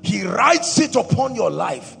 He writes it upon your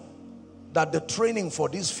life that the training for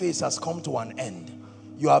this phase has come to an end.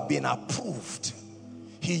 You have been approved.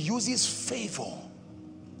 He uses favor.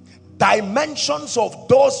 Dimensions of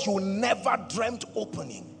doors you never dreamt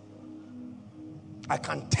opening. I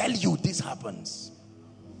can tell you this happens.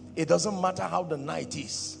 It doesn't matter how the night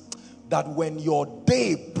is. That when your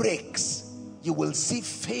day breaks, you will see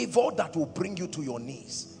favor that will bring you to your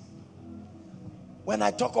knees. When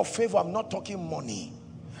I talk of favor, I'm not talking money.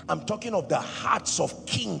 I'm talking of the hearts of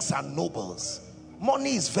kings and nobles.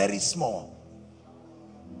 Money is very small.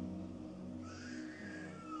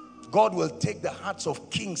 God will take the hearts of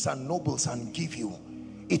kings and nobles and give you.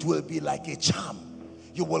 It will be like a charm.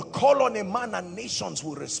 You will call on a man and nations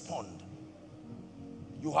will respond.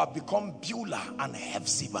 You have become Beulah and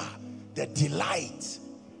Hephzibah, the delight.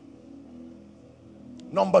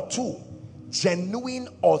 Number two, genuine,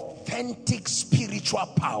 authentic spiritual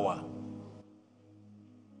power.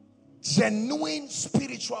 Genuine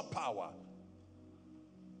spiritual power.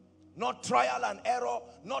 Not trial and error,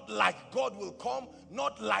 not like God will come,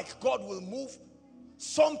 not like God will move.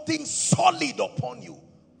 Something solid upon you,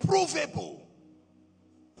 provable.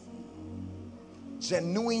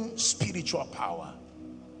 Genuine spiritual power.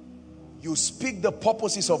 You speak the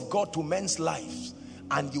purposes of God to men's lives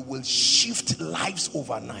and you will shift lives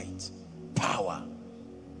overnight. Power,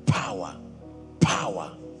 power,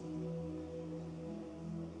 power.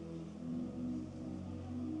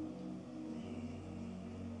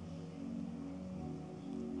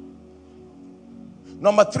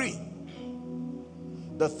 Number three,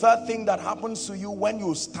 the third thing that happens to you when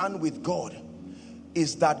you stand with God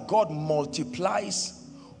is that God multiplies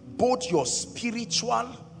both your spiritual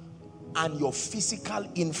and your physical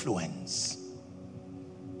influence.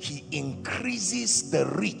 He increases the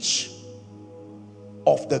reach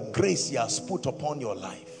of the grace he has put upon your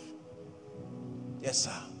life. Yes,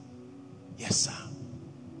 sir. Yes, sir.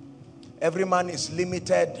 Every man is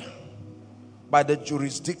limited by the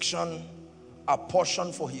jurisdiction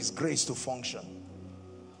apportioned for his grace to function.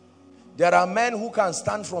 There are men who can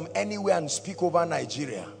stand from anywhere and speak over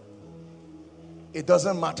Nigeria. It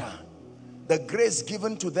doesn't matter. The grace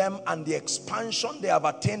given to them and the expansion they have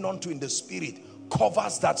attained unto in the spirit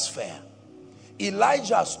covers that sphere.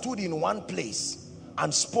 Elijah stood in one place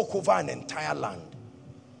and spoke over an entire land.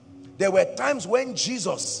 There were times when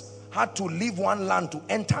Jesus had to leave one land to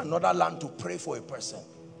enter another land to pray for a person.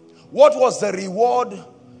 What was the reward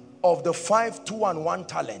of the 5, 2, and 1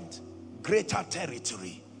 talent? Greater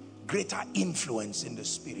territory, greater influence in the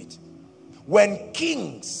spirit. When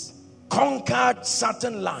kings conquered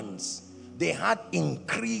certain lands, they had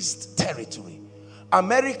increased territory.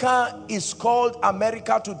 America is called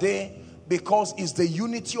America today because it's the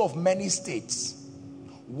unity of many states.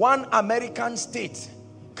 One American state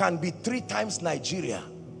can be 3 times Nigeria.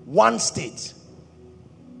 One state.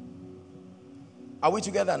 Are we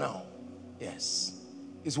together now? Yes.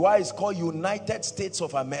 It's why it's called United States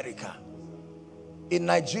of America. In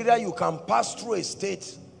Nigeria, you can pass through a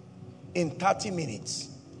state in 30 minutes.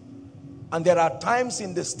 And there are times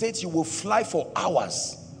in the states you will fly for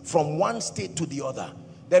hours from one state to the other.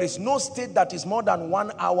 There is no state that is more than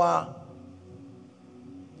 1 hour,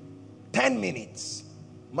 10 minutes.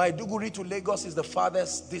 Maiduguri to Lagos is the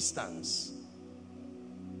farthest distance.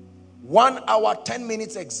 1 hour, 10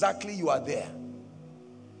 minutes exactly, you are there.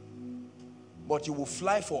 But you will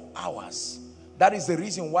fly for hours. That is the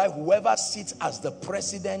reason why whoever sits as the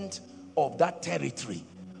president of that territory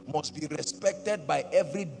must be respected by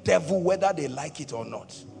every devil, whether they like it or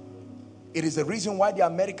not. It is the reason why the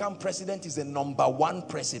American president is the #1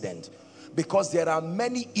 president, because there are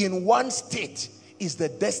many in one state. Is the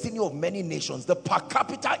destiny of many nations. The per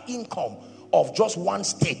capita income of just one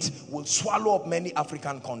state will swallow up many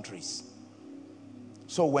African countries.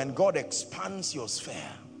 So when God expands your sphere,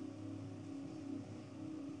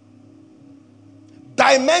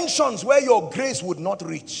 dimensions where your grace would not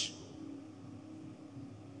reach,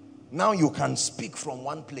 now you can speak from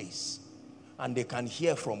one place and they can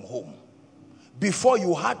hear from home. Before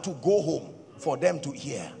you had to go home for them to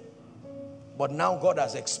hear. But now God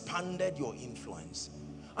has expanded your influence.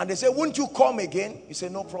 And they say, won't you come again? You say,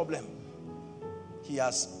 no problem. He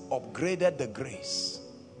has upgraded the grace.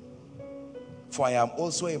 For I am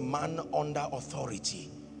also a man under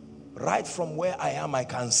authority. Right from where I am, I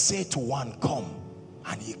can say to one, come,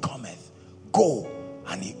 and he cometh. Go,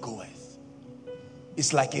 and he goeth.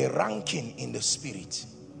 It's like a ranking in the spirit.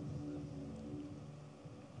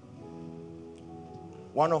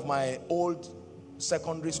 One of my old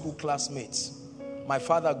secondary school classmates, my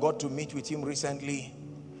father got to meet with him recently,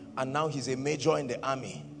 and now he's a major in the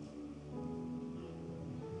army.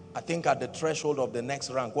 I think at the threshold of the next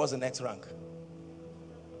rank. What's the next rank?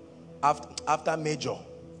 After major.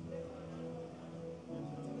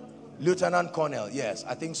 Lieutenant Colonel, yes.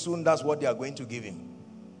 I think soon that's what they are going to give him.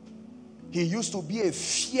 He used to be a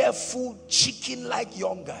fearful, chicken-like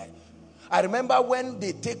young guy. I remember when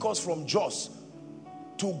they take us from Jos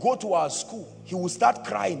to go to our school, he would start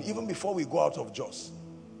crying even before we go out of Jos.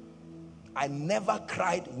 I never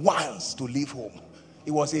cried once to leave home.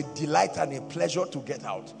 It was a delight and a pleasure to get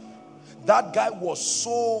out. That guy was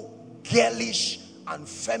so girlish and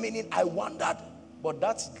feminine. I wondered, but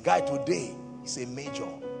that guy today is a major.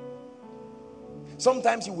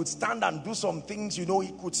 Sometimes he would stand and do some things, you know,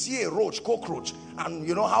 he could see a roach, cockroach, and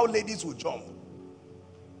you know how ladies would jump.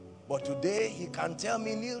 But today he can tell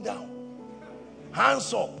me, kneel down,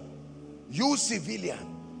 hands up, you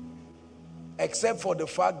civilian, except for the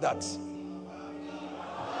fact that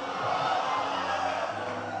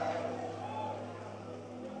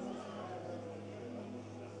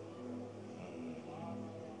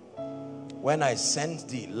when I sent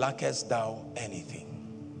thee, lackest thou anything?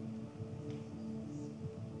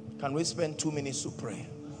 Can we spend 2 minutes to pray?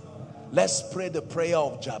 Let's pray the prayer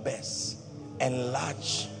of Jabez.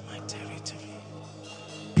 Enlarge my territory.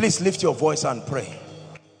 Please lift your voice and pray.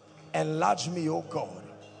 Enlarge me, O God.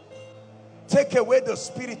 Take away the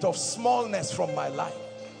spirit of smallness from my life.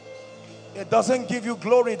 It doesn't give you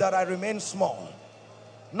glory that I remain small.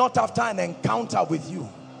 Not after an encounter with you.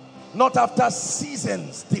 Not after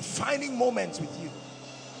seasons, defining moments with you.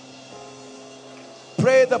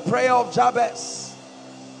 Pray the prayer of Jabez.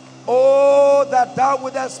 Oh, that thou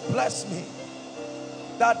wouldest bless me.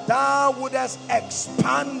 That thou wouldest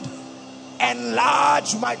expand,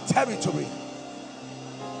 enlarge my territory.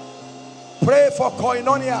 Pray for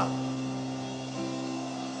koinonia.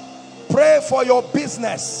 Pray for your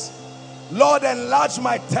business. Lord, enlarge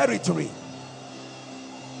my territory.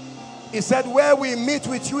 He said, where we meet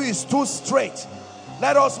with you is too straight.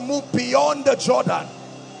 Let us move beyond the Jordan.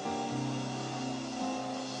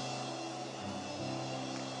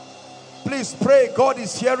 Please pray. God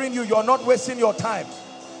is hearing you. You're not wasting your time.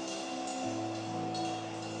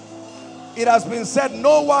 It has been said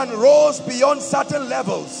no one rose beyond certain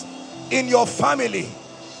levels in your family.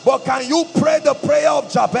 But can you pray the prayer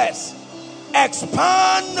of Jabez?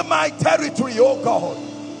 Expand my territory, oh God.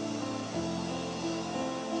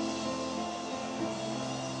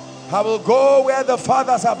 I will go where the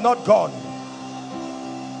fathers have not gone.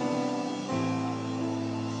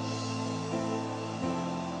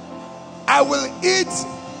 I will eat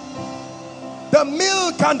the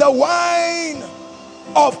milk and the wine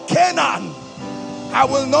of Canaan. I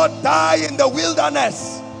will not die in the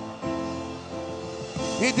wilderness.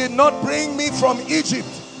 He did not bring me from Egypt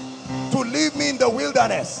to leave me in the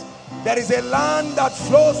wilderness. There is a land that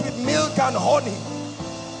flows with milk and honey.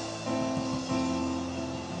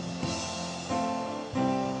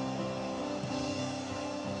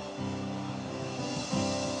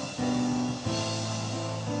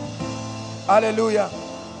 Hallelujah.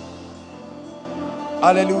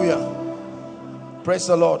 Hallelujah. Praise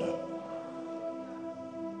the Lord.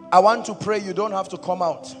 I want to pray. You don't have to come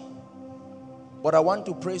out. But I want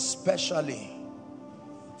to pray specially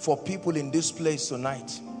for people in this place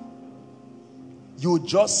tonight. You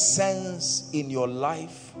just sense in your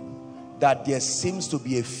life that there seems to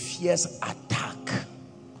be a fierce attack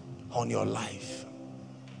on your life.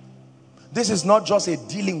 This is not just a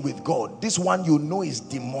dealing with God. This one you know is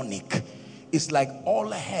demonic. It's like all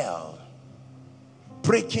hell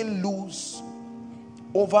breaking loose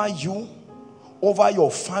over you, over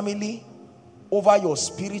your family, over your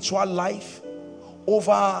spiritual life,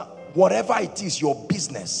 over whatever it is, your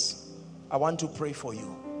business. I want to pray for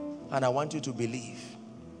you, and I want you to believe.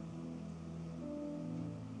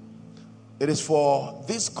 It is for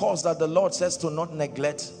this cause that the Lord says to not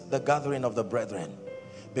neglect the gathering of the brethren,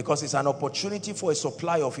 because it's an opportunity for a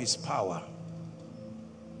supply of his power.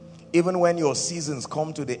 Even when your seasons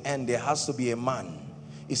come to the end, there has to be a man.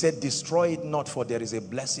 He said, destroy it not, for there is a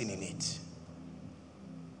blessing in it.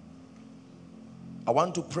 I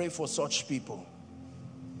want to pray for such people.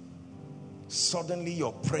 Suddenly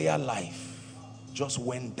your prayer life just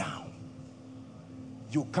went down.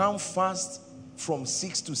 You can't fast from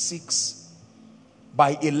 6 to 6.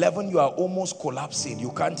 By 11 you are almost collapsing.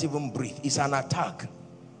 You can't even breathe. It's an attack.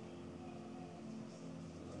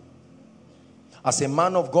 As a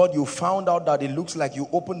man of God, you found out that it looks like you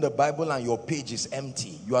open the Bible and your page is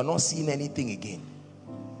empty. You are not seeing anything again.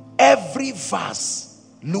 Every verse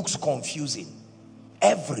looks confusing.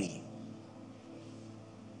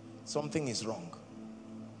 Something is wrong.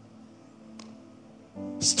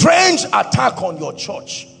 Strange attack on your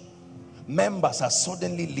church. Members are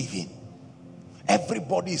suddenly leaving.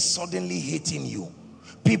 Everybody is suddenly hating you.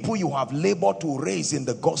 People you have labored to raise in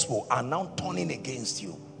the gospel are now turning against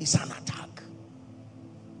you. It's an attack.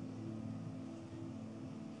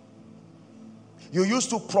 You used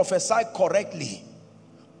to prophesy correctly,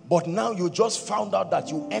 but now you just found out that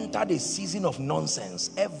you entered a season of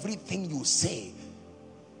nonsense. Everything you say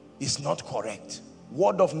is not correct.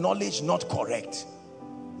 Word of knowledge, not correct.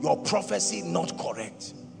 Your prophecy, not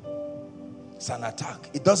correct. It's an attack.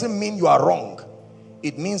 It doesn't mean you are wrong.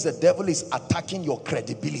 It means the devil is attacking your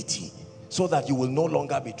credibility so that you will no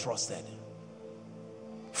longer be trusted.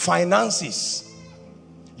 Finances.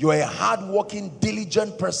 You're a hard-working,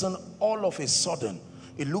 diligent person. All of a sudden,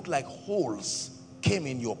 it looked like holes came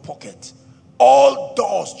in your pocket. All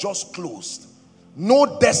doors just closed.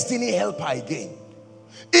 No destiny helper again.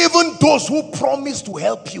 Even those who promised to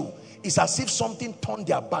help you, it's as if something turned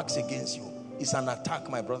their backs against you. It's an attack,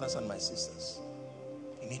 my brothers and my sisters.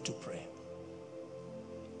 You need to pray.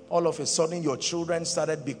 All of a sudden, your children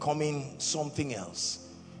started becoming something else.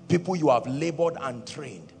 People you have labored and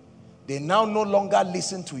trained. They now no longer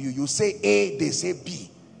listen to you. You say A, they say B.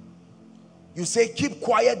 You say keep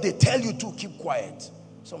quiet, they tell you to keep quiet.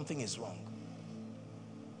 Something is wrong.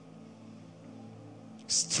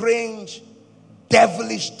 Strange,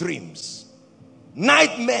 devilish dreams.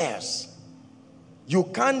 Nightmares. You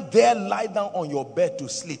can't dare lie down on your bed to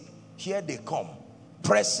sleep. Here they come.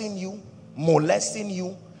 Pressing you, molesting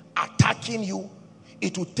you, attacking you.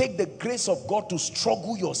 It will take the grace of God to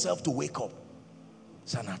struggle yourself to wake up.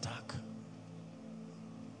 It's an attack.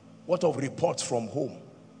 What of reports from home?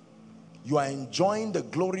 You are enjoying the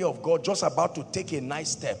glory of God, just about to take a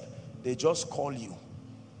nice step. They just call you.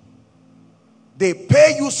 They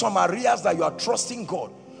pay you some areas that you are trusting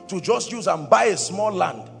God to just use and buy a small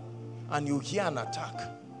land. And you hear an attack.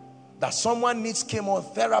 That someone needs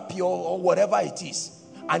chemotherapy or whatever it is.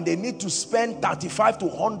 And they need to spend 35 to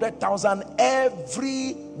 100,000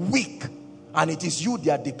 every week. And it is you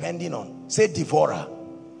they are depending on. Say devourer.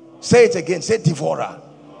 Say it again. Say devourer.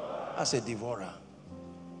 That's a devourer.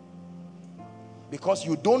 Because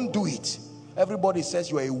you don't do it, everybody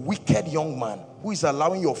says you are a wicked young man who is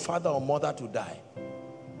allowing your father or mother to die.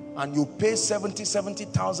 And you pay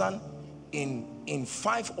 70,000 in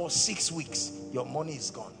 5 or 6 weeks, your money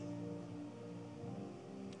is gone.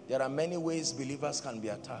 There are many ways believers can be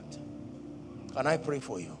attacked. Can I pray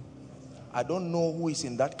for you? I don't know who is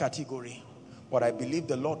in that category, but I believe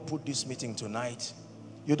the Lord put this meeting tonight.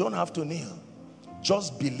 You don't have to kneel.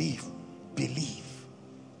 Just believe. Believe.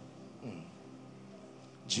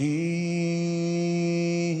 Jesus,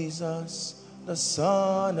 the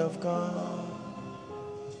Son of God,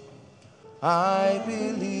 I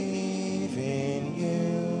believe in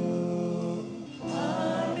you.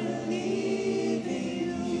 I believe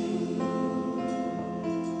in you.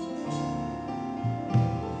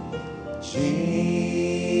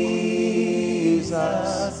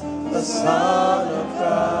 Jesus, the Son of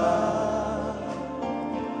God,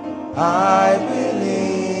 I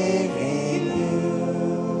believe in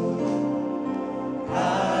you.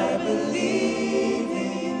 I believe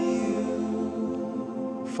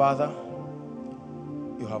in you. Father,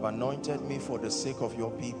 you have anointed me for the sake of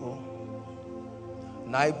your people.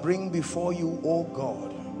 And I bring before you, oh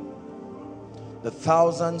God, the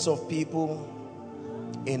thousands of people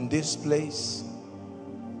in this place,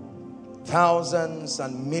 thousands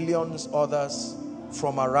and millions others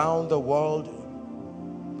from around the world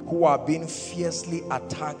who are being fiercely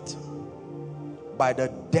attacked by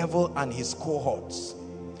the devil and his cohorts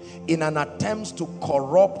in an attempt to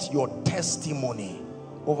corrupt your testimony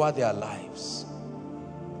over their lives.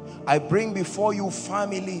 I bring before you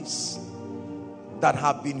families that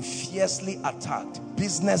have been fiercely attacked,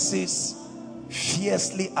 businesses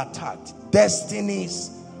fiercely attacked,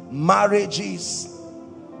 destinies, marriages,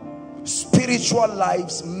 spiritual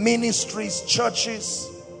lives, ministries, churches.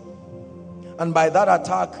 And by that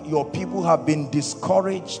attack, your people have been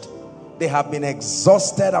discouraged. They have been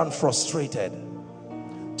exhausted and frustrated.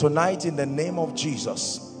 Tonight, in the name of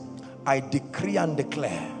Jesus, I decree and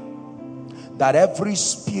declare that every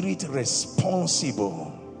spirit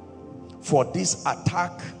responsible for this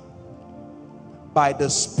attack, by the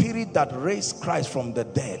spirit that raised Christ from the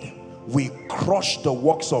dead, we crush the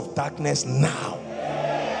works of darkness now.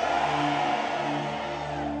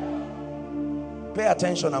 Pay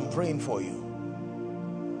attention, I'm praying for you.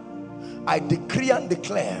 I decree and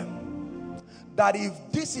declare that if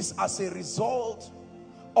this is as a result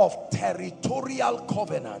of territorial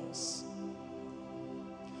covenants,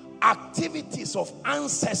 activities of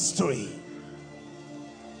ancestry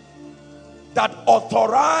that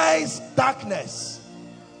authorize darkness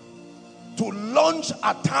to launch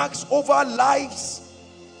attacks over lives,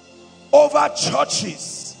 over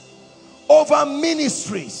churches, over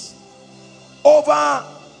ministries, over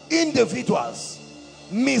individuals,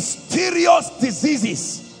 mysterious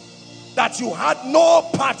diseases that you had no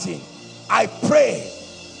part in. I pray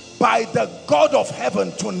by the God of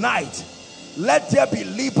heaven tonight, let there be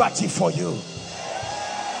liberty for you.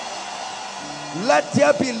 Let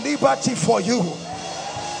there be liberty for you.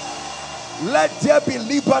 Let there be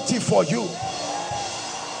liberty for you.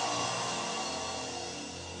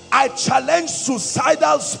 I challenge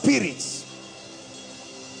suicidal spirits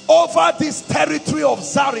over this territory of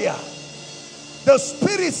Zaria. The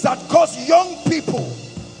spirits that cause young people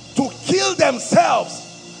to kill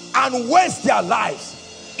themselves and waste their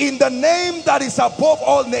lives. In the name that is above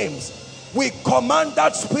all names, we command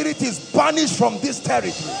that spirit is banished from this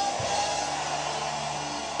territory.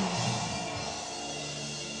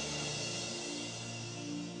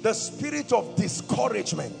 The spirit of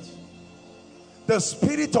discouragement, the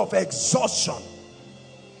spirit of exhaustion,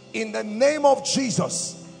 in the name of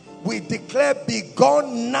Jesus, we declare, be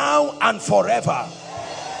gone now and forever.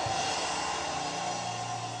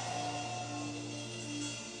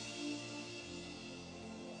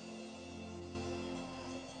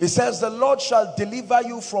 It says, the Lord shall deliver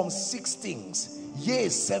you from 6 things, yea,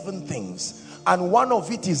 7 things, and one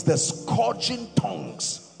of it is the scourging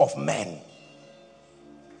tongues of men.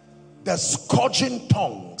 The scourging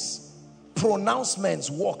tongues. Pronouncements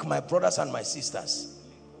work, my brothers and my sisters.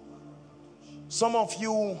 Some of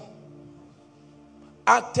you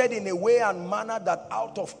acted in a way and manner that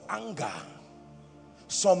out of anger,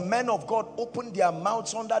 some men of God opened their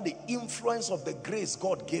mouths under the influence of the grace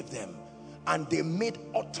God gave them, and they made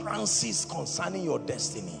utterances concerning your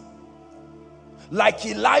destiny. Like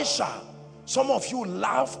Elisha, some of you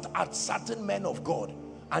laughed at certain men of God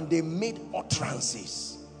and they made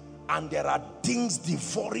utterances. And there are things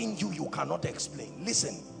devouring you you cannot explain.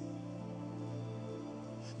 Listen.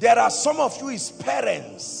 There are some of you as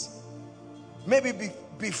parents, maybe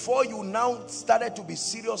before you now started to be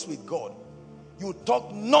serious with God, you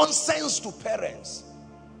talk nonsense to parents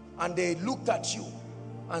and they looked at you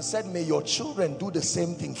and said, may your children do the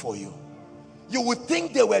same thing for you. You would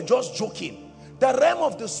think they were just joking. The realm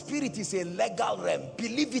of the spirit is a legal realm,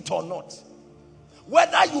 believe it or not.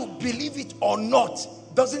 Whether you believe it or not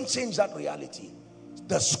doesn't change that reality.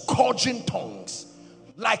 The scourging tongues,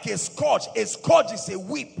 like a scourge is a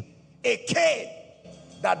whip, a cane,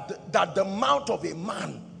 that the mouth of a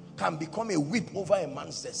man can become a whip over a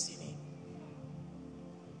man's destiny.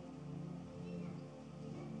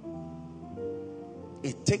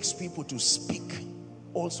 It takes people to speak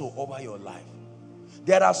also over your life.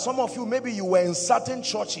 There are some of you, maybe you were in certain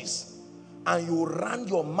churches and you ran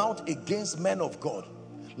your mouth against men of God,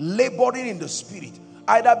 laboring in the spirit,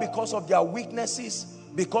 either because of their weaknesses,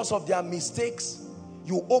 because of their mistakes.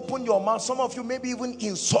 You opened your mouth. Some of you maybe even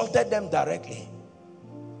insulted them directly.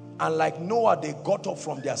 And like Noah, they got up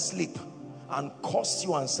from their sleep and cursed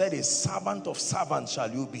you and said, a servant of servants shall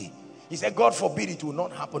you be. He said, God forbid it will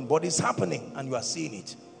not happen, but it's happening and you are seeing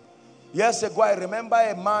it. Years ago, I remember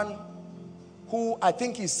a man who, I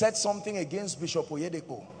think he said something against Bishop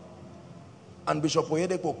Oyedepo. And Bishop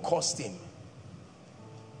Oyedepo cursed him.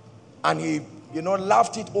 And he,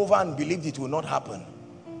 laughed it over and believed it will not happen.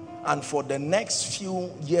 And for the next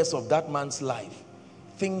few years of that man's life,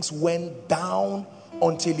 things went down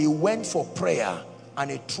until he went for prayer.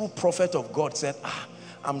 And a true prophet of God said,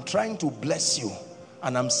 I'm trying to bless you.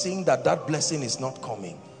 And I'm seeing that blessing is not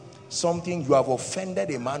coming. Something, you have offended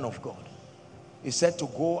a man of God. He said to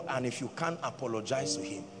go, and if you can't apologize to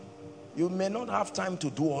him, you may not have time to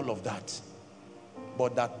do all of that.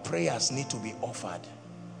 But that prayers need to be offered.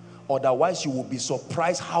 Otherwise, you will be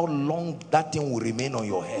surprised how long that thing will remain on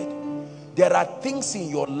your head. There are things in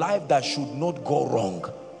your life that should not go wrong.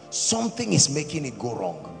 Something is making it go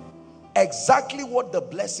wrong. Exactly what the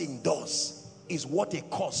blessing does is what a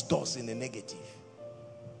curse does in the negative.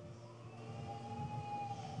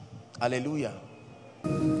 Hallelujah.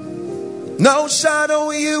 No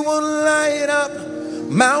shadow you won't light up,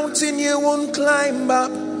 mountain you won't climb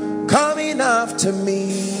up, coming after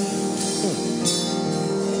me.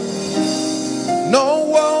 No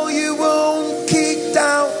wall you won't kick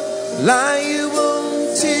down, lie you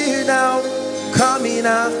won't tear down, coming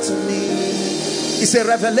after me. It's a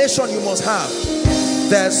revelation you must have.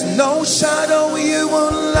 There's no shadow you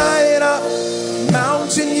won't light up,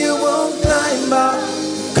 mountain you won't climb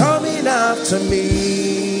up, coming after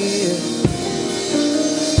me.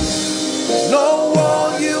 No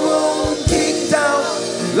wall you won't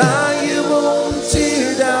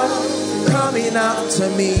coming after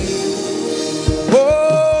me.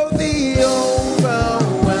 Oh, the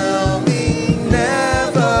overwhelming,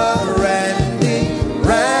 never-ending,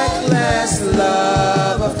 reckless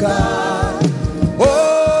love of God.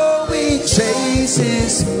 Oh, it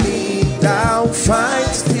chases me down,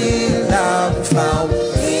 finds till I'm found,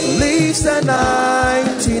 leaves the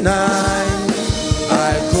 99.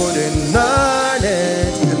 I couldn't earn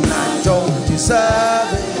it, and I don't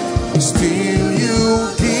deserve it. Still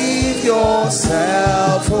you give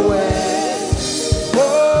yourself away.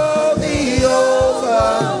 Oh, the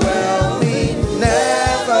overwhelming,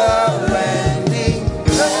 never-ending,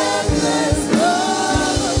 reckless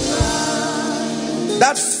love of God.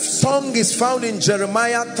 That song is found in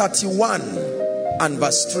Jeremiah 31 and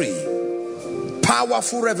verse 3.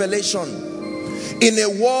 Powerful revelation. In a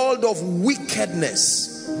world of wickedness,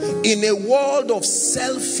 in a world of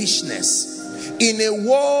selfishness, in a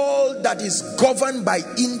world that is governed by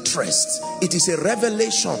interest, it is a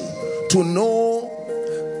revelation to know.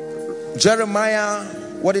 Jeremiah,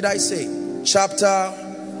 what did I say? Chapter,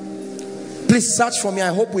 please search for me.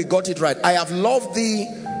 I hope we got it right. I have loved thee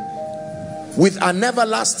with an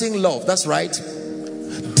everlasting love. That's right.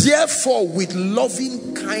 Therefore, with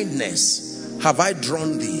loving kindness have I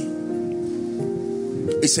drawn thee.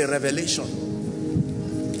 It's a revelation.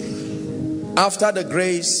 After the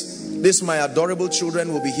grace, this my adorable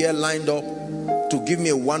children will be here lined up to give me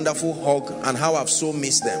a wonderful hug, and how I've so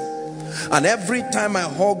missed them. And every time I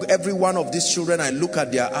hug every one of these children, I look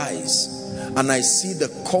at their eyes and I see the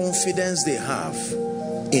confidence they have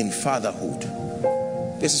in fatherhood.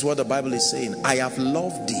 This is what the Bible is saying. I have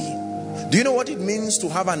loved thee. Do you know what it means to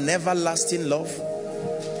have an everlasting love?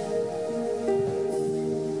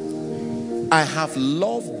 I have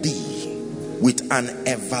loved thee with an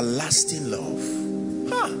everlasting love.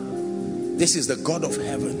 This is the God of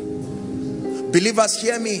heaven. Believers,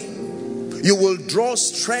 hear me. You will draw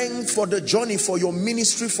strength for the journey, for your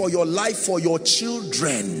ministry, for your life, for your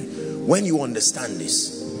children, when you understand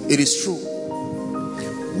this. It is true.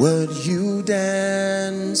 Would you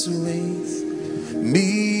dance with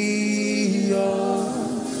me, your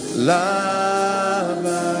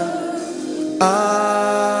lover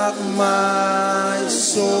of my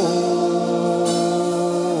soul,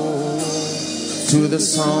 to the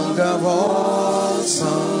song of all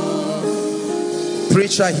songs?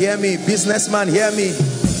 Preacher, hear me. Businessman, hear me.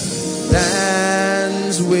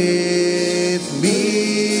 Dance with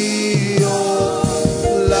me,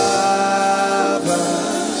 oh lover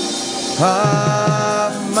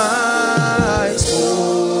of my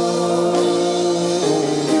soul,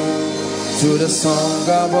 to the song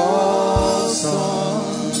of all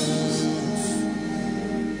songs.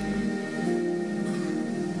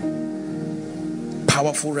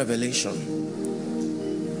 Powerful revelation.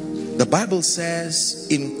 The Bible says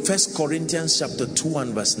in 1 Corinthians chapter 2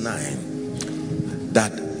 and verse 9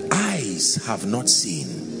 that eyes have not seen.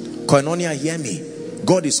 Koinonia, hear me.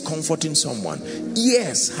 God is comforting someone.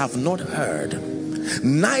 Ears have not heard,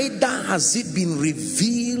 neither has it been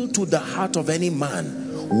revealed to the heart of any man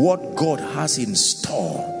what God has in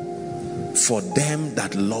store for them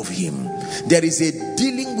that love him. There is a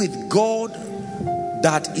dealing with God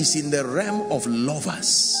that is in the realm of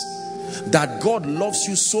lovers. That God loves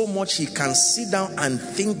you so much he can sit down and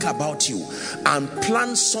think about you and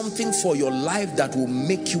plan something for your life that will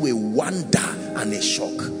make you a wonder and a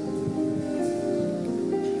shock.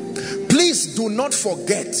 Please do not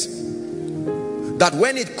forget that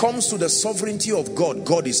when it comes to the sovereignty of God,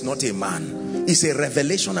 God is not a man. It's a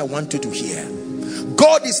revelation I want you to hear.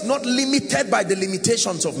 God is not limited by the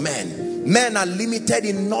limitations of men. Men are limited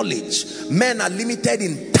in knowledge. Men are limited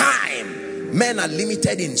in time. Men are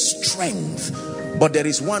limited in strength. But there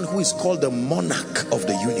is one who is called the monarch of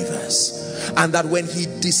the universe. And that when he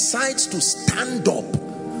decides to stand up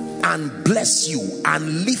and bless you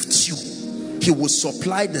and lift you, he will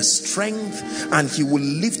supply the strength and he will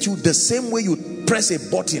lift you the same way you press a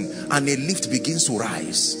button and a lift begins to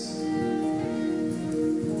rise.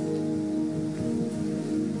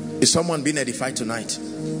 Is someone being edified tonight?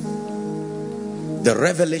 The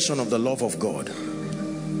revelation of the love of God.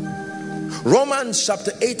 Romans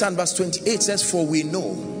chapter 8 and verse 28 says, for we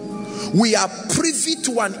know we are privy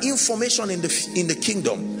to an information in the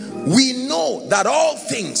kingdom. We know that all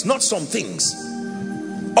things, not some things,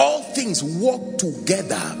 all things work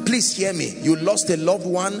together. Please hear me. You lost a loved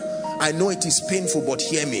one. I know it is painful, but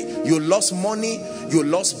hear me. You lost money, you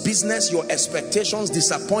lost business, your expectations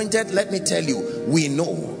disappointed. Let me tell you, we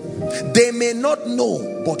know. They may not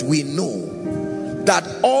know, but we know that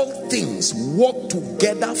all things work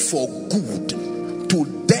together for good to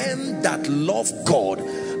them that love God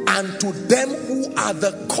and to them who are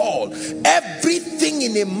the called. Everything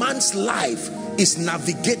in a man's life is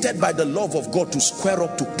navigated by the love of God to square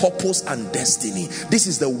up to purpose and destiny. This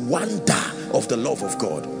is the wonder of the love of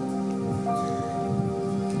God.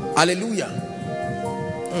 Hallelujah.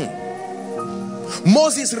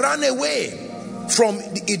 Moses ran away from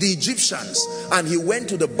the Egyptians and he went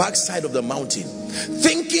to the backside of the mountain,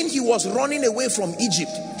 thinking he was running away from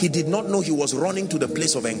Egypt. He did not know he was running to the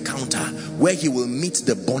place of encounter where he will meet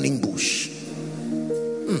the burning bush.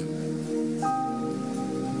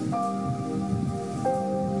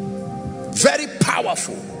 Very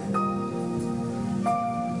powerful.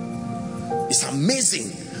 It's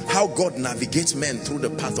amazing how God navigates men through the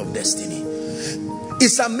path of destiny.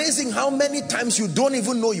 It's amazing how many times you don't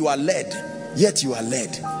even know you are led, yet you are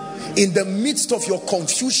led. In the midst of your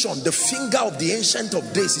confusion, the finger of the Ancient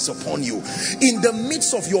of Days is upon you. In the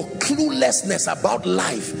midst of your cluelessness about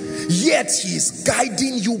life, yet he is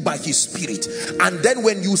guiding you by his Spirit. And then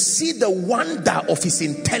when you see the wonder of his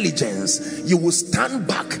intelligence, you will stand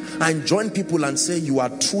back and join people and say, you are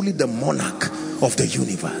truly the monarch of the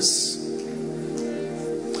universe.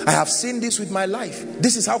 I have seen this with my life.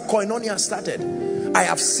 This is how Koinonia started. I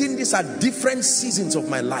have seen this at different seasons of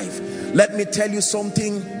my life. Let me tell you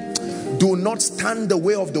something. Do not stand the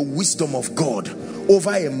way of the wisdom of God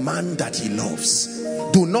over a man that he loves.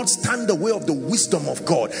 Do not stand the way of the wisdom of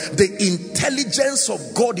God. The intelligence of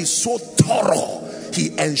God is so thorough.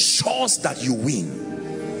 He ensures that you win.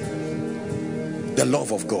 The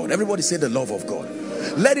love of God. Everybody say the love of God.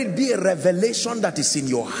 Let it be a revelation that is in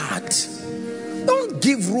your heart. Don't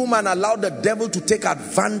give room and allow the devil to take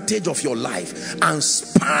advantage of your life and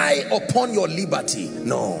spy upon your liberty.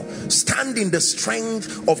 No. Stand in the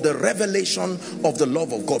strength of the revelation of the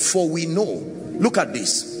love of God. For we know. Look at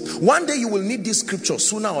this. One day you will need this scripture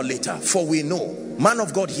sooner or later. For we know. Man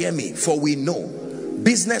of God, hear me. For we know.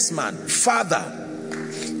 Businessman, father.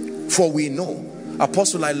 For we know.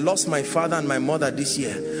 Apostle, I lost my father and my mother this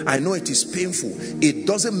year. I know it is painful. It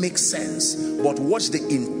doesn't make sense. But watch the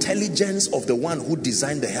intelligence of the one who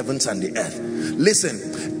designed the heavens and the earth.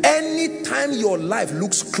 Listen, anytime your life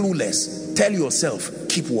looks clueless, tell yourself,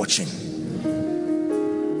 keep watching.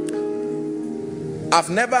 I've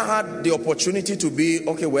never had the opportunity to be,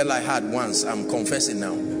 okay, well, I had once, I'm confessing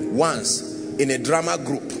now, once in a drama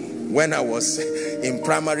group when I was in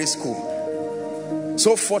primary school.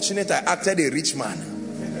 So fortunate I acted a rich man.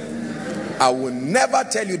 I will never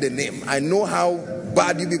tell you the name. I know how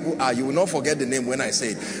bad you people are. You will not forget the name when I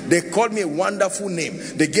say it. They called me a wonderful name.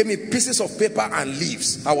 They gave me pieces of paper and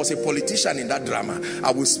leaves. I was a politician in that drama.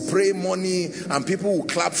 I would spray money and people would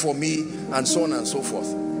clap for me and so on and so forth.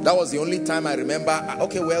 That was the only time I remember.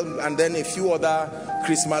 Okay, well, and then a few other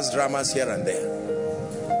Christmas dramas here and there.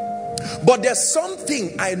 But there's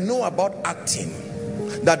something I know about acting,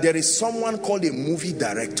 that there is someone called a movie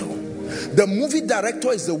director. The movie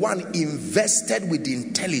director is the one invested with the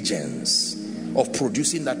intelligence of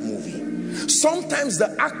producing that movie. Sometimes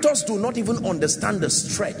the actors do not even understand the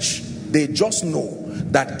stretch. They just know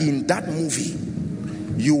that in that movie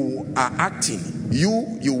you are acting.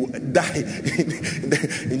 You die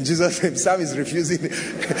in Jesus' name. Sam is refusing.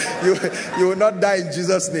 You will not die in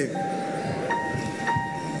Jesus' name.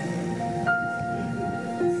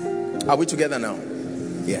 Are we together now?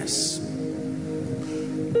 Yes.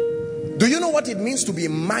 Do you know what it means to be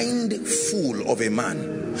mindful of a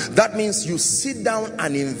man? That means you sit down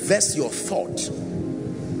and invest your thought.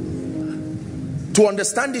 To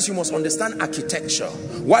understand this, you must understand architecture.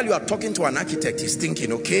 While you are talking to an architect, he's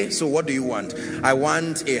thinking, okay, so what do you want? I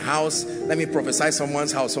want a house. Let me prophesy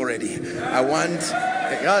someone's house already. I want...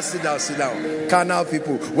 sit down, sit down. Carnal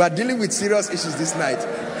people. We are dealing with serious issues this night.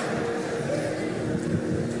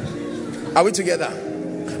 Are we together?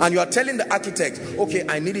 And you are telling the architect, okay,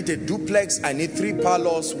 I need it a duplex, I need 3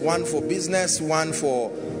 parlors, 1 for business, 1 for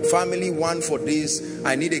family, 1 for this.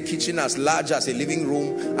 I need a kitchen as large as a living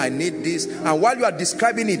room. I need this. And while you are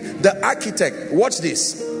describing it, the architect, watch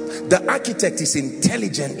this. The architect is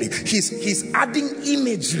intelligently, he's adding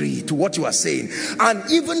imagery to what you are saying. And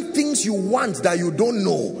even things you want that you don't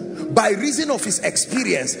know, by reason of his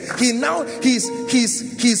experience,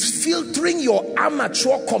 he's filtering your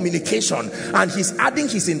amateur communication and he's adding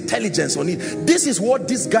his intelligence on it. This is what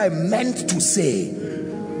this guy meant to say.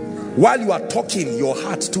 While you are talking, your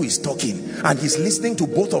heart too is talking, and he's listening to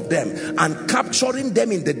both of them and capturing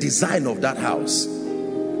them in the design of that house.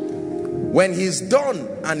 When he's done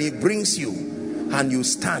and he brings you and you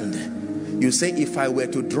stand, you say, if I were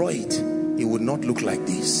to draw it, it would not look like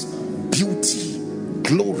this. Beauty,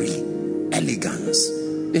 glory, elegance.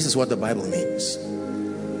 This is what the Bible means.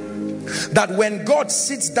 That when God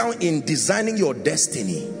sits down in designing your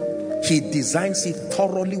destiny, he designs it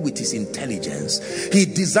thoroughly with his intelligence. He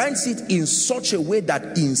designs it in such a way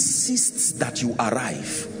that insists that you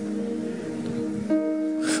arrive.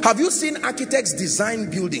 Have you seen architects design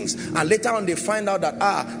buildings and later on they find out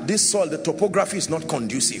that this soil, the topography is not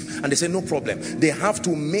conducive, and they say no problem, they have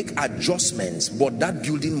to make adjustments, but that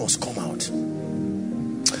building must come out.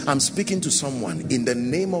 I'm speaking to someone in the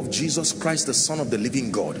name of Jesus Christ, the Son of the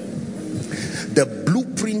living God. The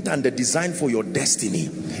blueprint and the design for your destiny,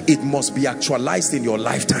 it must be actualized in your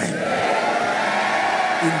lifetime.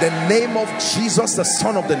 In the name of Jesus, the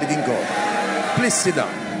Son of the living God. Please sit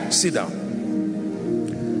down. Sit down.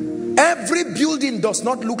 Every building does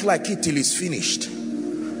not look like it till it's finished.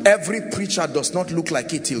 Every preacher does not look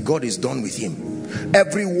like it till God is done with him.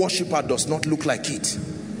 Every worshiper does not look like it.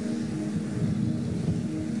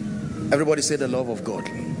 Everybody say the love of God.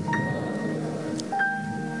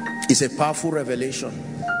 It's a powerful revelation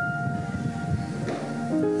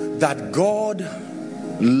that God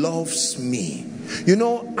loves me. You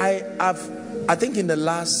know, I think in the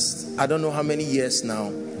last, I don't know how many years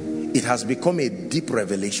now, it has become a deep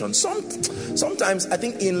revelation. Sometimes I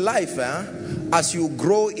think in life, as you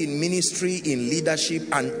grow in ministry, in leadership,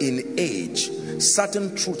 and in age,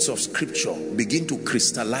 certain truths of scripture begin to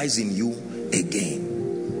crystallize in you again.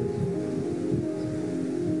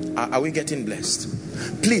 Are we getting blessed?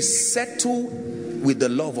 Please settle with the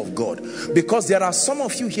love of God, because there are some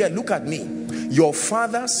of you here, look at me, your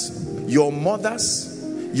fathers, your mothers,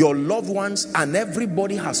 your loved ones, and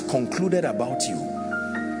everybody has concluded about you.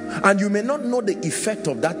 And you may not know the effect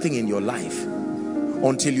of that thing in your life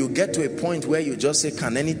until you get to a point where you just say,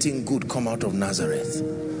 can anything good come out of Nazareth?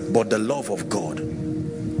 But the love of God.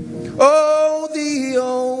 Oh, the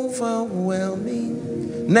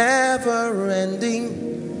overwhelming,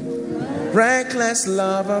 never-ending, reckless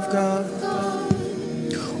love of God.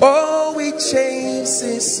 Oh, it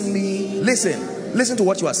chases me. Listen to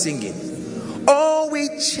what you are singing. Oh,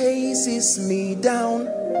 it chases me down,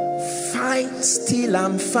 fights till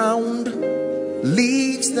I'm found,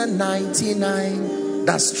 leaves the 99.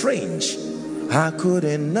 That's strange. I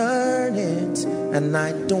couldn't earn it and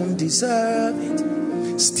I don't deserve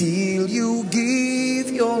it. Still you give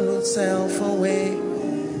yourself away.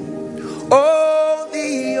 Oh,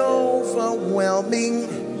 the overwhelming,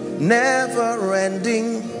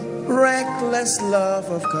 never-ending, reckless love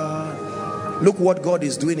of God. Look what God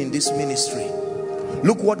is doing in this ministry.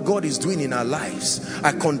 Look what God is doing in our lives.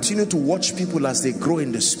 I continue to watch people as they grow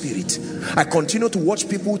in the spirit. I continue to watch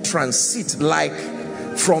people transit like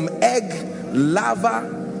from egg,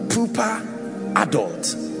 larva, pupa,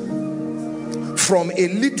 adult. From a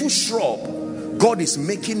little shrub, God is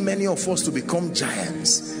making many of us to become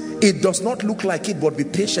giants. It does not look like it, but be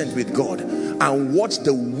patient with God and watch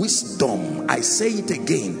the wisdom, I say it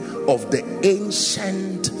again, of the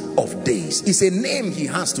Ancient of Days. It's a name he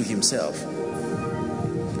has to himself.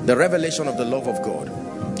 The revelation of the love of God.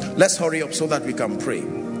 Let's hurry up so that we can pray.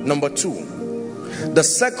 Number 2, the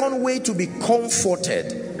second way to be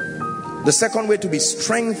comforted, the second way to be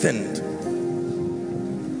strengthened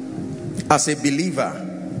as a believer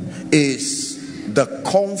is the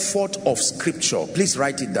comfort of scripture. Please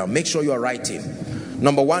write it down. Make sure you are writing.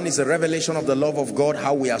 Number 1 is the revelation of the love of God,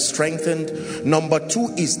 how we are strengthened. Number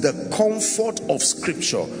 2 is the comfort of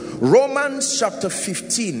scripture. Romans chapter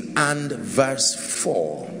 15 and verse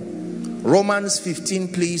 4. Romans 15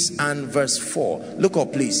 please and verse 4. Look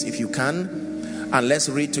up please if you can, and let's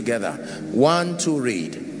read together. 1, 2,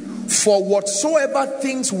 read. For whatsoever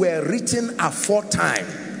things were written aforetime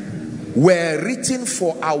were written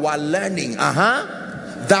for our learning,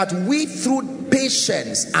 that we through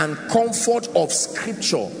patience and comfort of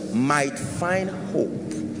scripture might find hope.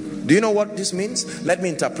 Do you know what this means? Let me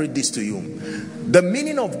interpret this to you. The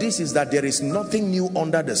meaning of this is that there is nothing new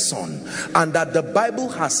under the sun, and that the Bible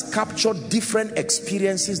has captured different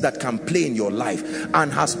experiences that can play in your life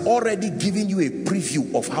and has already given you a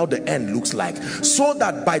preview of how the end looks like, so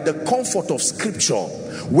that by the comfort of scripture,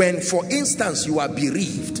 when for instance you are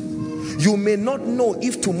bereaved, you may not know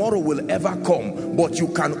if tomorrow will ever come, but you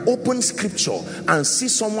can open scripture and see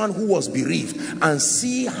someone who was bereaved and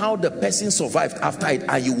see how the person survived after it,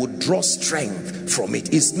 and you would draw strength from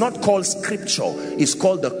it. It's not called scripture, it's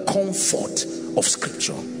called the comfort of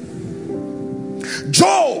scripture.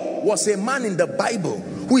 Job was a man in the Bible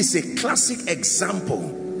who is a classic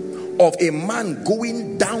example of a man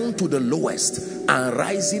going down to the lowest and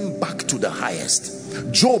rising back to the highest.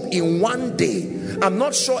 Job in one day, I'm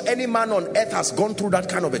not sure any man on earth has gone through that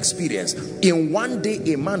kind of experience. In one day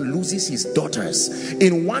a man loses his daughters,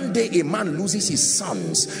 in one day a man loses his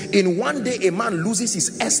sons, in one day a man loses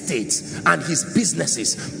his estates and his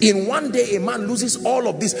businesses, in one day a man loses all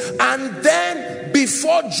of this, and then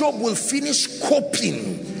before Job will finish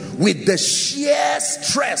coping with the sheer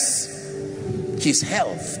stress, his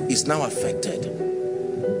health is now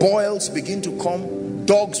affected. Boils begin to come.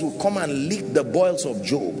 Dogs will come and lick the boils of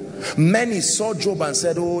Job. Many saw Job and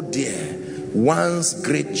said, oh dear, once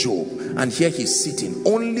great Job. And here he's sitting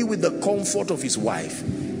only with the comfort of his wife.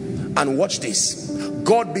 And watch this.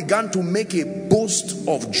 God began to make a boast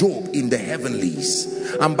of Job in the heavenlies.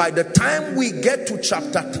 And by the time we get to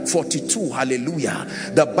chapter 42, hallelujah,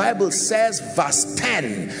 the Bible says, verse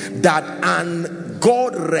 10, that and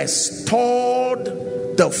God restored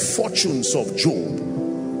the fortunes of Job.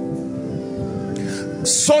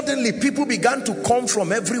 Suddenly people began to come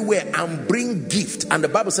from everywhere and bring gifts, and the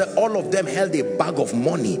Bible said all of them held a bag of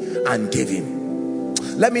money and gave him.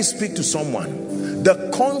 Let me speak to someone. The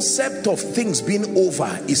concept of things being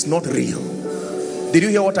over is not real. Did you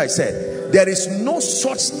hear what I said? There is no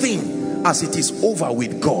such thing as it is over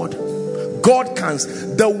with God. God can,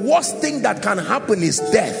 the worst thing that can happen is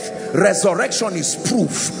death. Resurrection is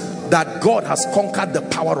proof that God has conquered the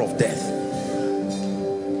power of death.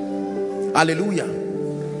 Hallelujah.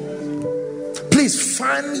 Please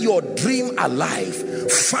fan your dream alive.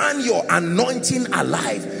 Fan your anointing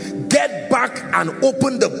alive. Get back and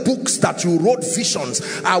open the books that you wrote visions.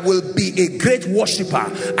 I will be a great worshiper.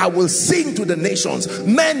 I will sing to the nations.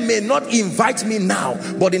 Men may not invite me now,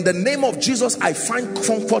 but in the name of Jesus, I find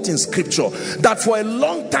comfort in scripture that for a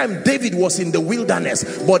long time David was in the wilderness,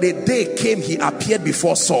 but a day came, he appeared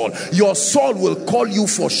before Saul. Your Saul will call you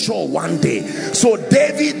for sure one day. So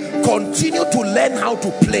David, continue to learn how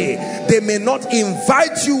to play. They may not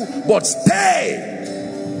invite you, but stay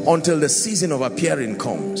until the season of appearing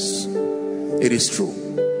comes. It is true.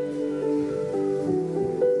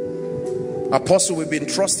 Apostle, we've been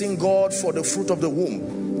trusting God for the fruit of the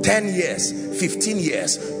womb 10 years, 15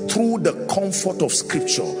 years, through the comfort of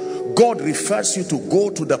scripture. God refers you to go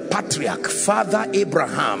to the patriarch, Father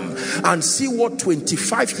Abraham, and see what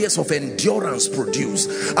 25 years of endurance produced.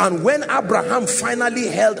 And when Abraham finally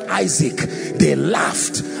held Isaac, they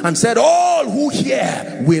laughed and said, all who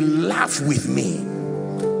hear will laugh with me.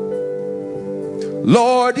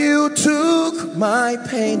 Lord, you took my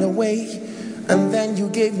pain away, and then you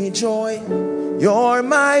gave me joy. You're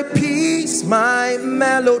my peace, my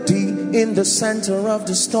melody in the center of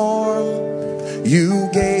the storm. You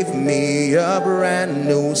gave me a brand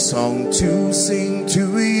new song to sing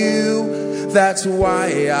to you. That's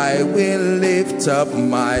why I will lift up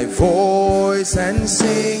my voice and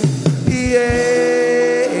sing.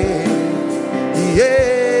 Yeah,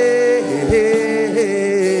 yeah.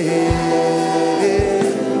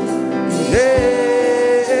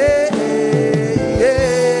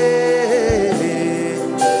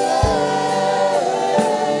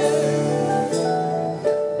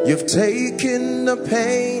 You've taken the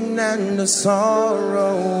pain and the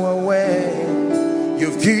sorrow away.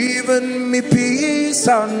 You've given me peace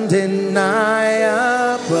undeniable.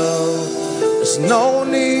 There's no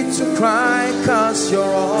need to cry, 'cause you're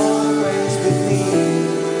always with me.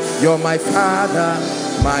 You're my Father,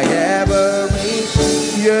 my everything.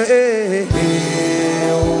 Yeah,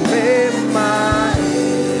 my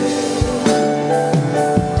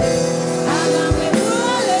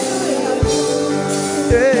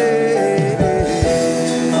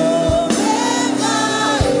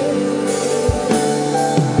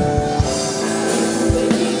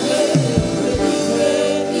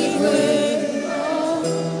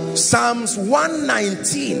Psalms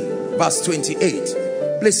 119 verse 28.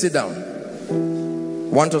 Please sit down.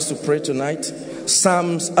 Want us to pray tonight?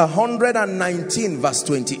 Psalms 119 verse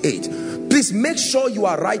 28. Please make sure you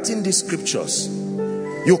are writing these scriptures.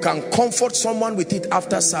 You can comfort someone with it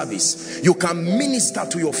after service. You can minister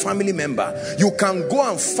to your family member. You can go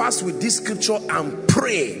and fast with this scripture and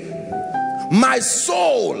pray. My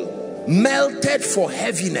soul melted for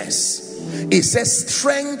heaviness. It says,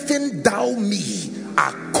 strengthen thou me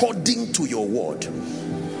according to your word.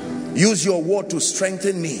 Use your word to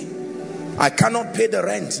strengthen me. I cannot pay the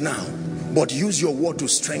rent now, but use your word to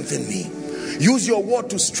strengthen me. Use your word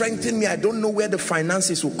to strengthen me. I don't know where the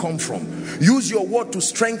finances will come from. Use your word to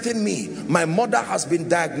strengthen me. My mother has been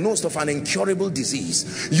diagnosed of an incurable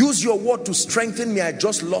disease. Use your word to strengthen me. I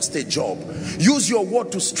just lost a job. Use your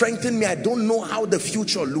word to strengthen me. I don't know how the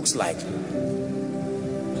future looks like.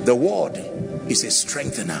 The word is a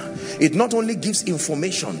strengthener. It not only gives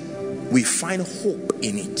information, we find hope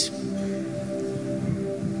in it.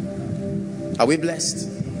 Are we blessed?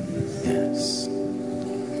 Yes.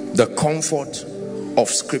 The comfort of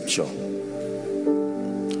scripture.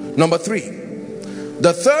 Number 3,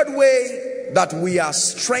 the third way that we are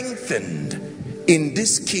strengthened in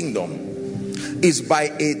this kingdom is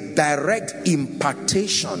by a direct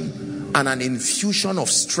impartation and an infusion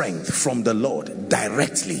of strength from the Lord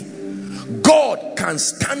directly. God can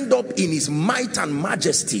stand up in his might and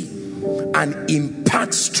majesty and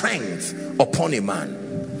impart strength upon a man.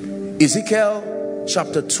 Ezekiel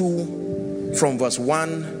chapter 2 from verse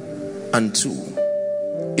 1 and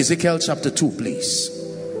 2. Ezekiel chapter 2, please.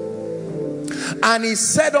 And he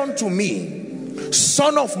said unto me,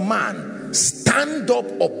 Son of man, stand up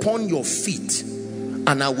upon your feet,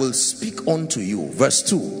 and I will speak unto you. Verse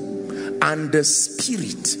 2. And the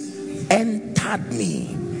Spirit entered me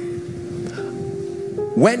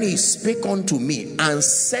when he spake unto me, and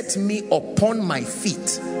set me upon my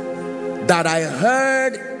feet, that I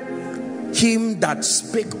heard him that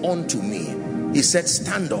spake unto me. He said,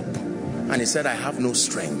 stand up. And he said, I have no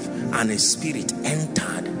strength. And his Spirit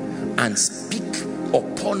entered and speak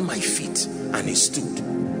upon my feet, and he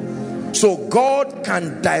stood. So God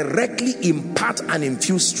can directly impart and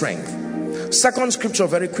infuse strength. Second scripture,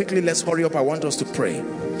 very quickly, let's hurry up, I want us to pray.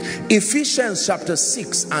 Ephesians chapter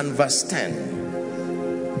 6 and verse 10.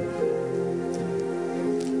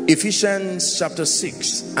 Ephesians chapter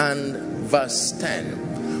 6 and verse 10.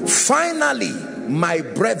 Finally, my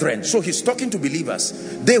brethren, so he's talking to believers,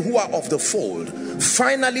 they who are of the fold.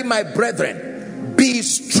 Finally, my brethren, be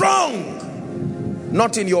strong,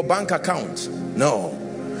 not in your bank account, no.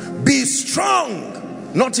 Be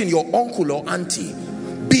strong, not in your uncle or auntie.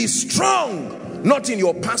 Be strong, not in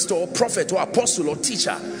your pastor or prophet or apostle or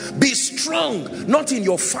teacher. Be strong, not in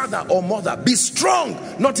your father or mother. Be strong,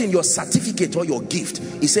 not in your certificate or your gift.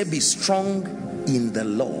 He said, be strong in the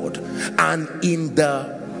Lord and in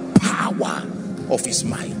the power of his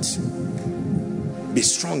might. Be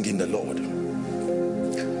strong in the Lord.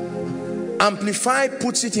 Amplified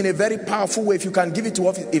puts it in a very powerful way. If you can give it to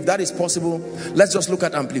us, if that is possible, let's just look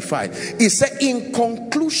at Amplified. It said, in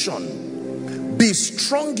conclusion, be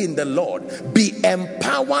strong in the Lord, be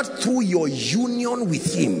empowered through your union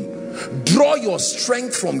with him. Draw your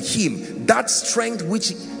strength from him, that strength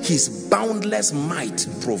which his boundless might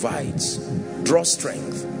provides. Draw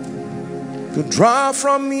strength. To draw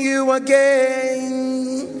from you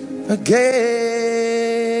again.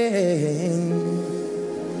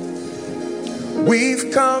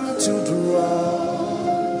 We've come to draw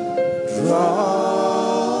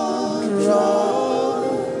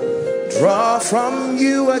from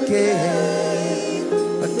you again.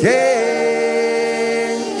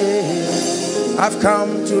 I've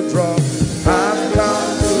come to draw. I've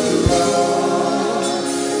come to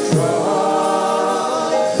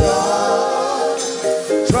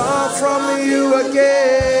draw from you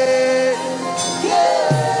again.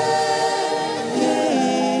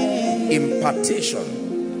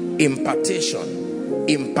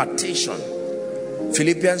 Impartation.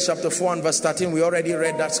 Philippians chapter 4 and verse 13, we already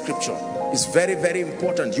read that scripture. It's very, very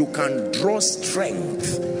important. You can draw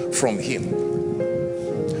strength from him.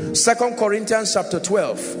 2 Corinthians chapter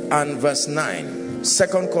 12 and verse 9. 2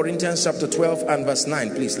 Corinthians chapter 12 and verse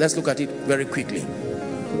 9, please. Let's look at it very quickly.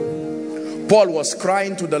 Paul was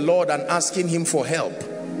crying to the Lord and asking him for help.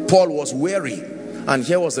 Paul was weary, and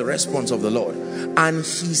here was the response of the Lord. And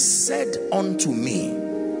he said unto me,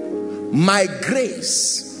 my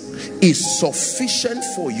grace is sufficient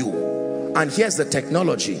for you. And here's the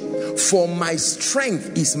technology. For my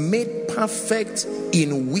strength is made perfect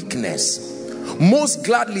in weakness. Most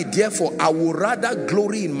gladly, therefore, I will rather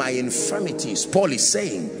glory in my infirmities. Paul is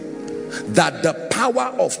saying that the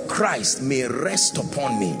power of Christ may rest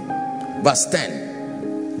upon me. Verse 10.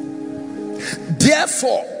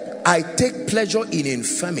 Therefore, I take pleasure in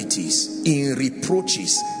infirmities, in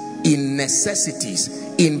reproaches, in necessities,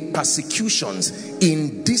 in persecutions,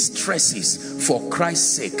 in distresses for Christ's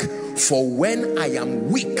sake. For when I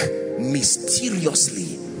am weak,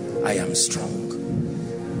 mysteriously I am strong.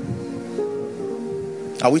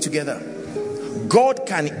 Are we together? God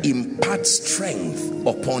can impart strength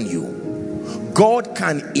upon you. God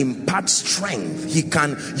can impart strength. You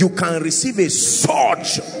can receive a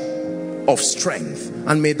surge of strength.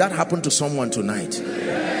 And may that happen to someone tonight.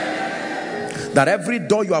 That every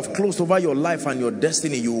door you have closed over your life and your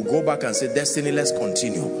destiny, you will go back and say, destiny, let's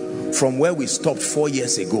continue from where we stopped 4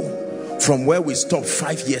 years ago, from where we stopped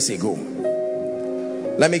 5 years ago.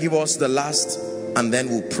 Let me give us the last, and then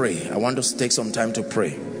we'll pray. I want us to take some time to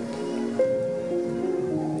pray.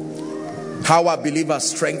 How are believers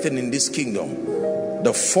strengthened in this kingdom?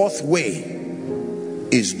 The fourth way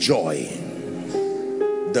is joy.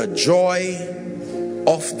 The joy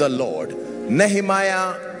of the Lord.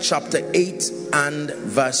 Nehemiah chapter 8 and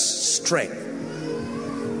verse 3.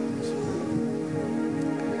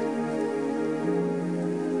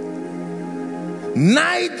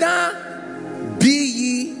 Neither be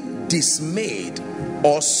ye dismayed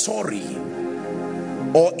or sorry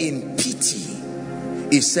or in pity.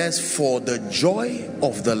 It says, for the joy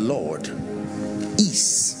of the Lord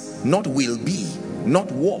is, not will be,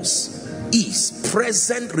 not was, is,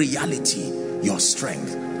 present reality, your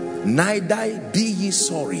strength. Neither be ye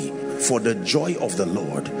sorry, for the joy of the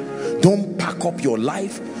Lord. Don't pack up your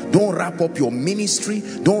life. Don't wrap up your ministry.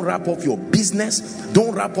 Don't wrap up your business.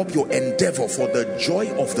 Don't wrap up your endeavor, for the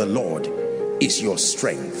joy of the Lord is your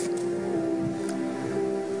strength.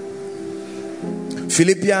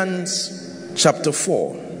 Philippians chapter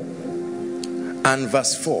 4 and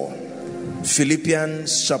verse 4.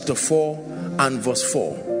 Philippians chapter 4 and verse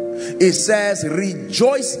 4. It says,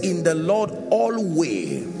 rejoice in the Lord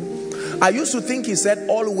always. I used to think he said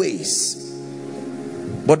always,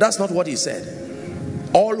 but that's not what he said.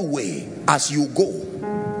 Always, as you go,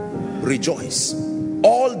 rejoice.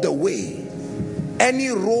 All the way, any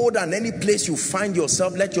road and any place you find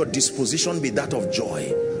yourself, let your disposition be that of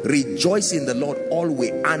joy. Rejoice in the Lord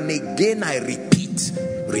always. And again I repeat,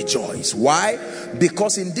 rejoice. Why?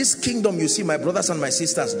 Because in this kingdom, you see, my brothers and my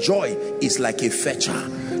sisters, joy is like a fetcher.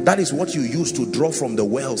 That is what you use to draw from the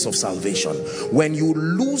wells of salvation. When you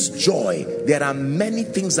lose joy, there are many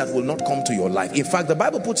things that will not come to your life. In fact, the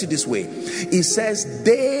Bible puts it this way. It says,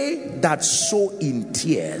 they that sow in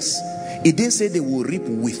tears. It didn't say they will reap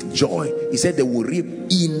with joy. It said they will reap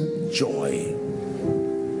in joy.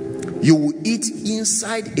 You will eat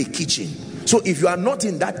inside a kitchen. So if you are not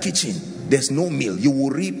in that kitchen, there's no meal. You will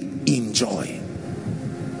reap in joy.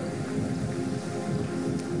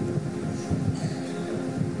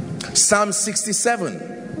 Psalm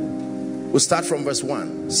 67. We'll start from verse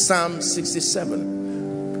 1. Psalm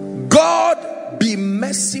 67. God be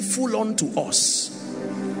merciful unto us,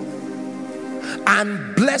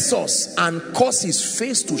 and bless us, and cause his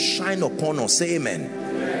face to shine upon us. Say amen.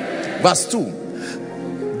 Verse 2.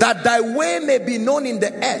 That thy way may be known in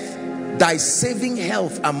the earth, thy saving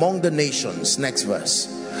health among the nations. Next verse.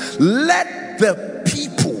 Let the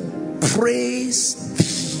people praise thee.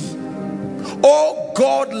 Oh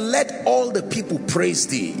God, let all the people praise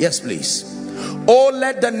thee. Yes, please. Oh,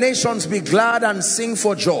 let the nations be glad and sing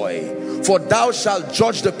for joy, for thou shalt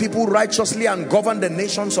judge the people righteously and govern the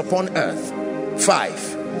nations upon earth.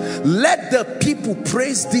 5. Let the people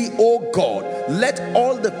praise thee, O God. Let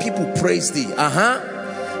all the people praise thee.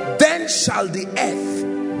 Then shall the earth,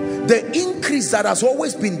 the increase that has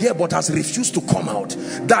always been there but has refused to come out,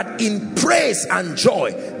 that in praise and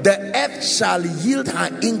joy the earth shall yield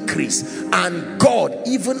her increase, and God,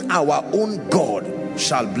 even our own God,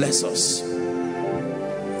 shall bless us.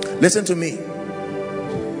 Listen to me.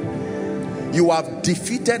 You have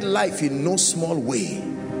defeated life in no small way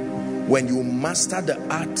when you master the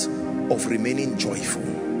art of remaining joyful.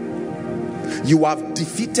 You have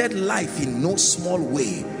defeated life in no small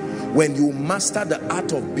way when you master the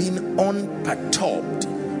art of being unperturbed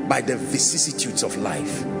by the vicissitudes of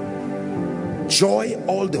life. Joy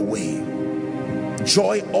all the way.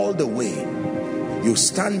 Joy all the way. You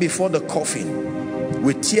stand before the coffin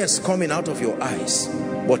with tears coming out of your eyes,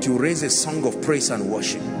 but you raise a song of praise and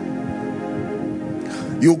worship.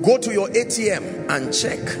 You go to your ATM and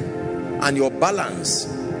check, and your balance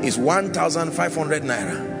is 1,500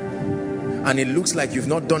 naira, and it looks like you've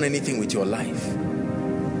not done anything with your life.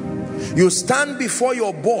 You stand before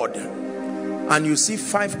your board and you see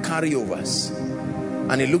 5 carryovers,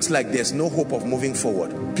 and it looks like there's no hope of moving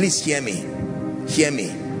forward. Please hear me, hear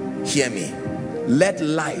me, hear me. Let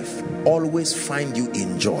life always find you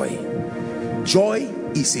in joy. Joy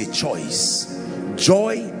is a choice.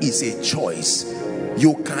 Joy is a choice.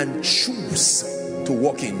 You can choose to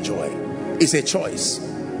walk in joy. It's a choice.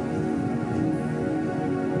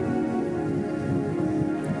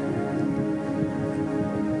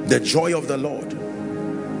 The joy of the Lord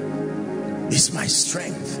is my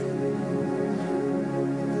strength.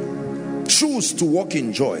 Choose to walk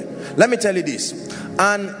in joy. Let me tell you this,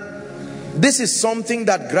 and this is something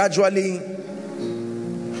that gradually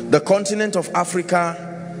the continent of Africa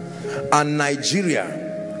and Nigeria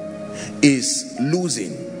is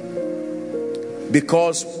losing,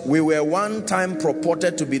 because we were one time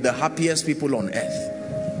purported to be the happiest people on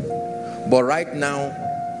earth, but right now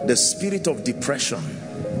the spirit of depression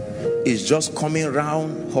is just coming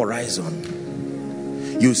round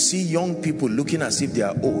horizon. You see young people looking as if they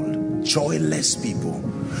are old, joyless people,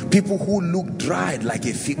 people who look dried like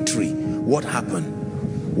a fig tree. What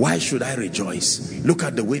happened? Why should I rejoice? Look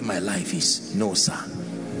at the way my life is. No, sir.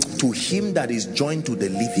 to him that is joined to the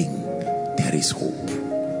living, there is hope.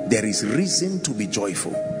 There is reason to be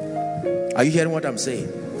joyful. Are you hearing what I'm saying?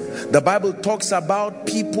 The Bible talks about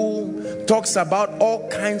people, talks about all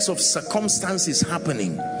kinds of circumstances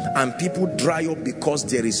happening, and people dry up because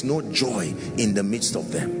there is no joy in the midst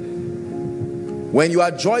of them. When you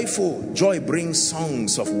are joyful, joy brings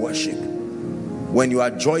songs of worship. When you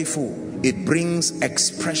are joyful, it brings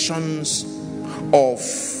expressions of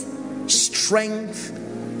strength,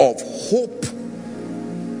 of hope,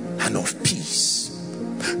 and of peace.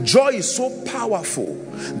 Joy is so powerful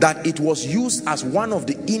that it was used as one of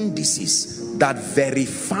the indices that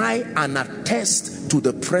verify and attest to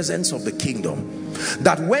the presence of the kingdom.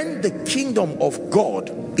 That when the kingdom of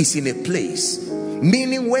God is in a place,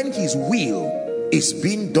 meaning when his will is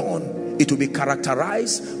being done, it will be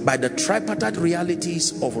characterized by the tripartite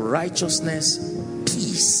realities of righteousness,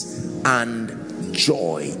 peace, and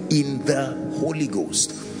joy in the Holy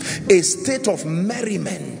Ghost. A state of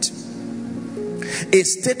merriment, a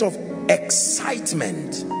state of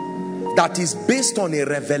excitement that is based on a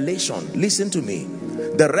revelation. Listen to me.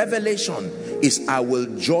 The revelation is, I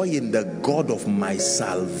will joy in the God of my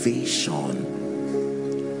salvation.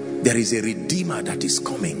 There is a redeemer that is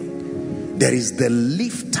coming. There is the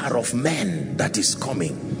lifter of men that is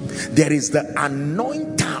coming. There is the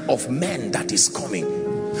anointer of men that is coming.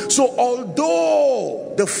 So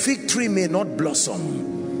although the fig tree may not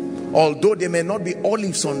blossom, although there may not be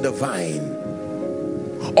olives on the vine,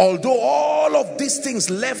 although all of these things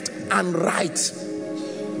left and right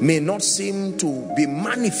may not seem to be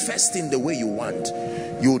manifesting the way you want,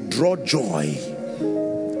 you draw joy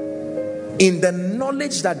in the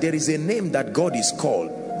knowledge that there is a name that God is called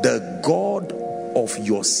the God of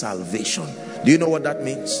your salvation. Do you know what that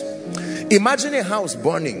means? Imagine a house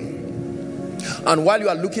burning, and while you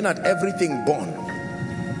are looking at everything burn,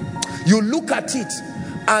 you look at it,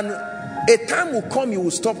 and a time will come you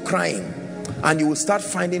will stop crying and you will start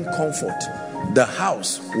finding comfort. The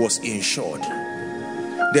house was insured.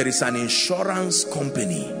 There is an insurance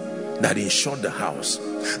company that insured the house.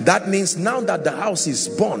 That means now that the house is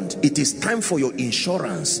burned, it is time for your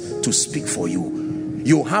insurance to speak for you.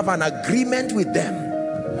 You have an agreement with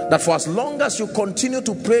them that for as long as you continue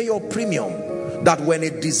to pay your premium, that when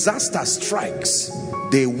a disaster strikes,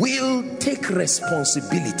 they will take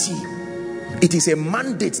responsibility. It is a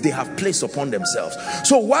mandate they have placed upon themselves.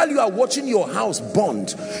 So while you are watching your house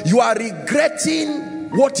burned, you are regretting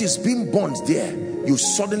what is being burned there, you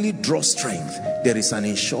suddenly draw strength. There is an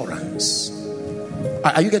insurance.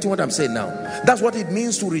 Are you getting what I'm saying now? That's what it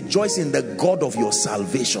means to rejoice in the God of your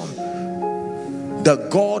salvation. The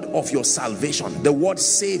God of your salvation. The word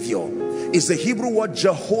Savior is the Hebrew word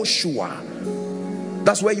Jehoshua.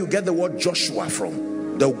 That's where you get the word Joshua from.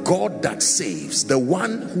 The God that saves, the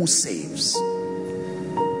one who saves.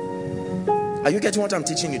 Are you getting what I'm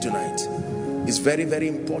teaching you tonight? It's very, very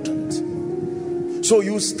important. So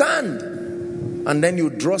you stand and then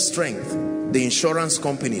you draw strength. The insurance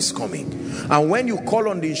company is coming. And when you call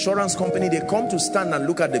on the insurance company, they come to stand and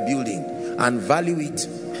look at the building and value it.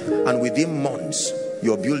 And within months,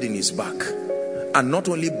 your building is back. And not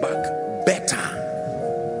only back, better.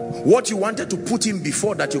 What you wanted to put in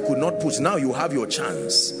before that you could not put, now you have your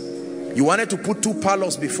chance. You wanted to put 2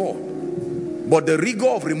 parlors before, but the rigor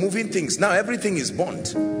of removing things, now everything is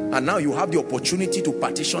burnt, and now you have the opportunity to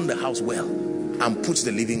partition the house well and put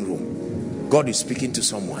the living room. God is speaking to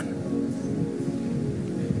someone.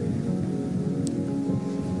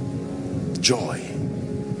 Joy.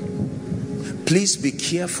 Please be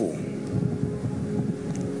careful.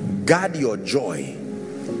 Guard your joy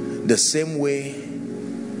the same way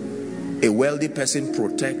a wealthy person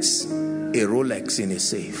protects a Rolex in a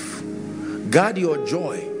safe. Guard your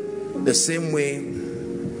joy the same way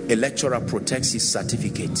a lecturer protects his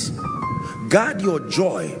certificate. Guard your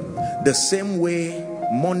joy the same way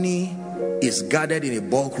money is guarded in a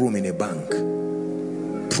bulk room in a bank.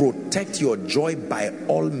 Protect your joy by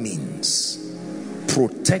all means.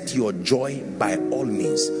 Protect your joy by all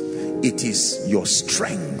means. It is your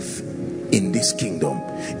strength in this kingdom.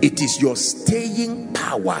 It is your staying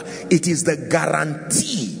power. It is the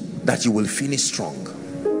guarantee that you will finish strong.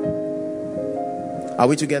 Are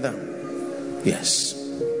we together? Yes.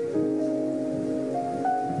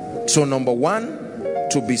 So number one,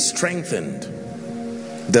 to be strengthened,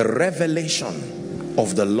 the revelation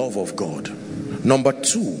of the love of God. Number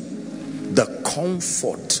two, the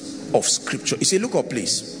comfort of scripture. You see, look up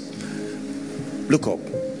please. Look up.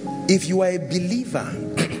 If you are a believer,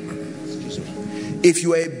 if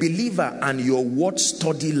you are a believer and your word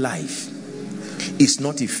study life is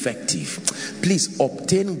not effective, please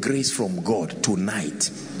obtain grace from God tonight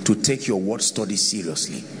to take your word study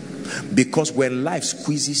seriously. Because when life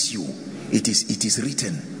squeezes you, it is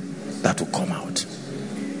written that will come out.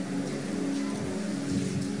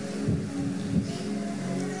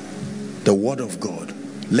 The word of God,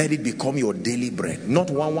 let it become your daily bread.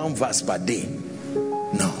 Not one verse per day.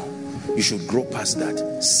 No, you should grow past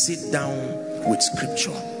that. Sit down with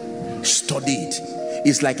scripture, study it.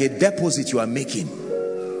 It's like a deposit you are making.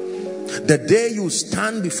 The day you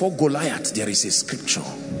stand before Goliath, there is a scripture.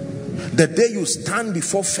 The day you stand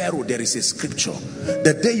before Pharaoh, there is a scripture.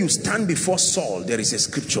 The day you stand before Saul, there is a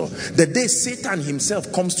scripture. The day Satan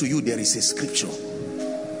himself comes to you, there is a scripture.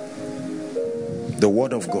 The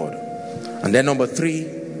word of God. And then number 3,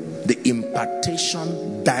 the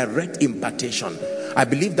impartation, direct impartation. I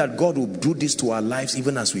believe that God will do this to our lives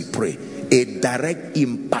even as we pray. A direct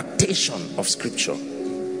impartation of scripture.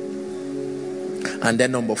 And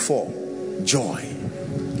then number 4, joy.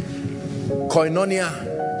 Koinonia,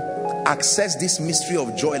 access this mystery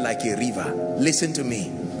of joy like a river. Listen to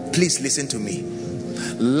me. Please listen to me.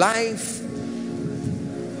 Life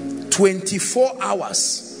 24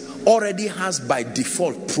 hours already has by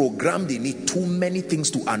default programmed in it too many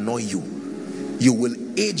things to annoy you. You will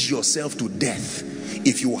age yourself to death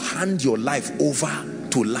if you hand your life over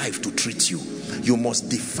to life to treat you. You must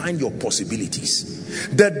define your possibilities.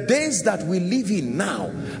 The days that we live in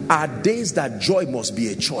now are days that joy must be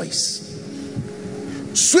a choice.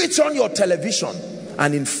 Switch on your television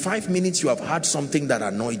and in 5 minutes you have had something that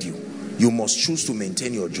annoyed you. You must choose to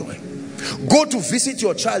maintain your joy. Go to visit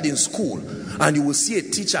your child in school and you will see a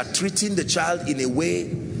teacher treating the child in a way.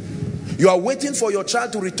 You are waiting for your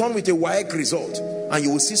child to return with a WAEC result and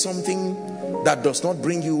you will see something that does not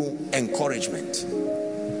bring you encouragement.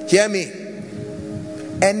 Hear me.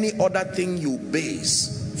 Any other thing you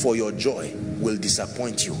base for your joy will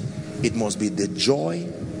disappoint you. It must be the joy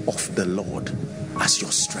of the Lord as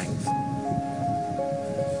your strength.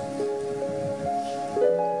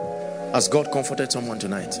 Has God comforted someone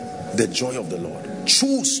tonight? The joy of the Lord.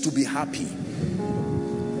 Choose to be happy.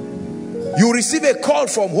 You receive a call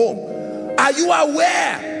from home. Are you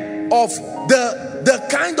aware of the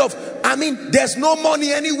kind of, there's no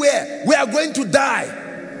money anywhere. We are going to die.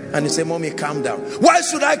 And you say, Mommy, calm down. Why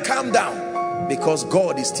should I calm down? Because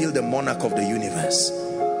God is still the monarch of the universe.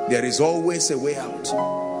 There is always a way out.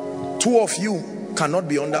 2 of you cannot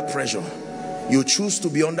be under pressure. You choose to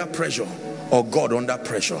be under pressure or God under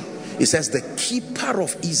pressure. It says the keeper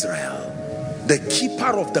of Israel, the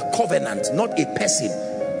keeper of the covenant, not a person.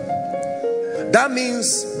 That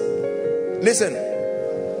means, listen,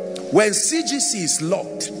 when CGC is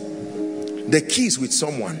locked, the key is with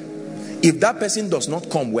someone. If that person does not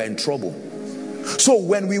come, we're in trouble. So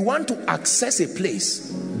when we want to access a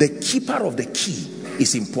place, the keeper of the key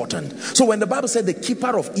is important. So when the Bible said the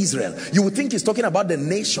keeper of Israel, you would think it's talking about the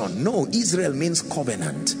nation. No, Israel means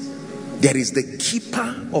covenant. There is the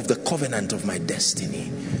keeper of the covenant of my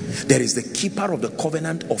destiny. There is the keeper of the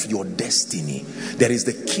covenant of your destiny. There is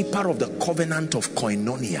the keeper of the covenant of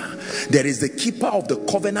koinonia. There is the keeper of the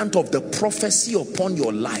covenant of the prophecy upon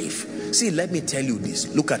your life. See, let me tell you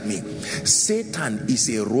this. Look at me. Satan is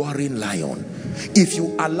a roaring lion. If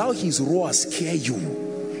you allow his roar scare you,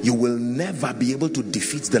 you will never be able to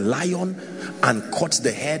defeat the lion and cut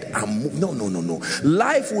the head and move. No.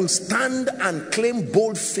 Life will stand and claim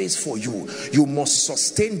bold face for you. You must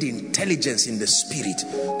sustain the intelligence in the spirit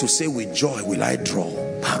to say, with joy will I draw.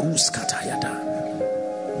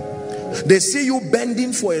 They see you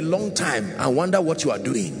bending for a long time and wonder what you are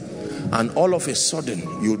doing. And all of a sudden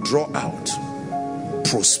you draw out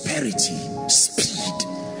prosperity, speed,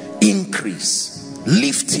 increase,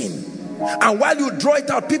 lifting. And while you draw it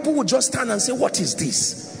out, people will just stand and say, what is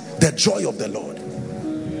this? The joy of the Lord.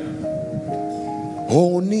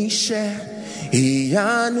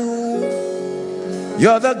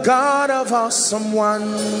 You're the God of awesome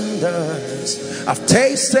wonders. I've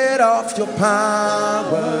tasted of your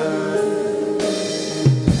power.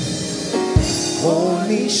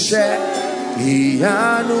 Holy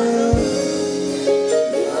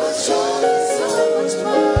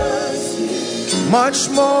much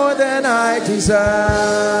more than I deserve.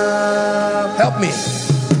 Help me.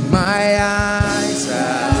 My eyes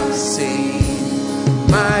have seen,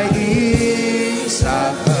 my ears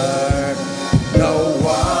have heard the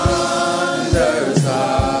wonders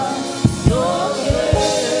of your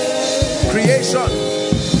grace.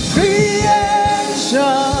 Creation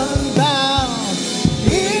bound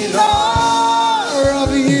in awe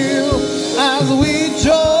of you as we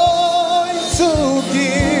join to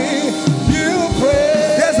give you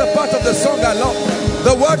praise. There's a part of the song I love.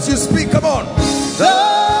 The words you speak, come on.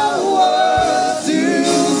 The words you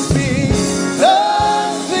speak, the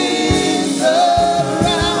things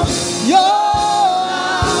around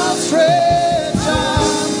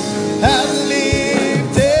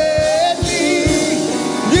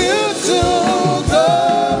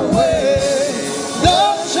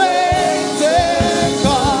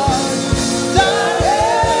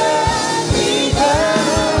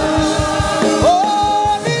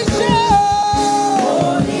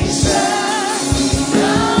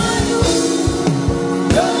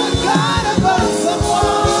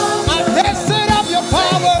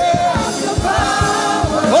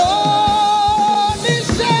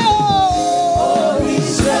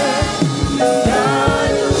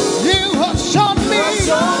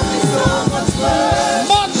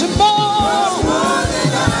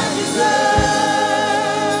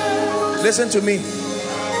Listen to me.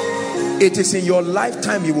 It is in your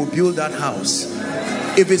lifetime you will build that house.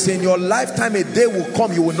 If it's in your lifetime, a day will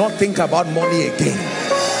come you will not think about money again.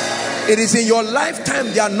 It is in your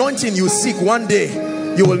lifetime the anointing you seek, one day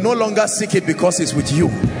you will no longer seek it because it's with you.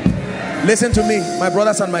 Listen to me, my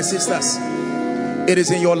brothers and my sisters. It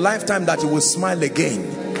is in your lifetime that you will smile again.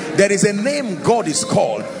 There is a name God is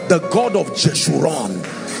called, the God of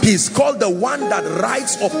Jeshurun. He is called the one that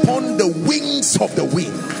rides upon the wings of the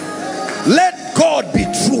wind. Let God be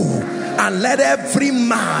true, and let every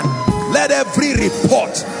man, let every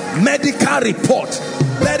report, medical report,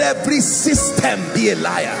 let every system be a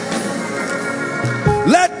liar.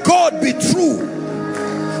 Let God be true,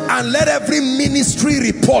 and let every ministry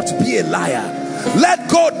report be a liar.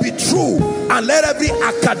 Let God be true, and let every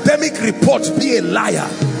academic report be a liar.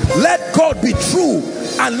 Let God be true,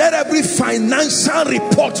 and let every financial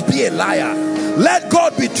report be a liar. Let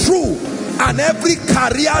God be true, and every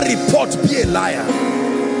career report be a liar.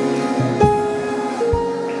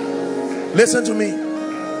 Listen to me.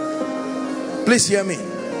 Please hear me.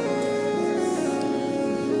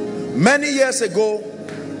 Many years ago,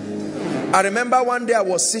 I remember one day I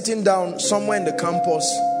was sitting down somewhere in the campus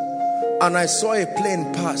and I saw a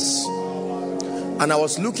plane pass, and I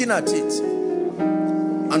was looking at it,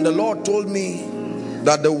 and the Lord told me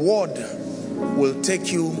that the word will take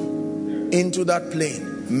you into that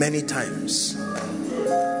plane many times.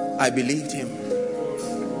 I believed him.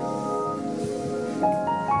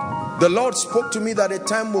 The Lord spoke to me that a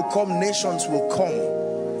time will come, nations will come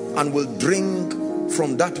and will drink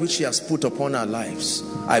from that which he has put upon our lives.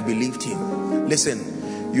 I believed him. Listen,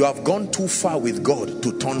 you have gone too far with God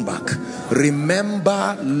to turn back.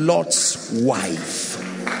 Remember Lot's wife.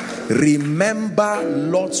 Remember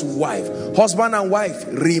Lot's wife. Husband and wife,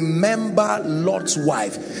 remember Lot's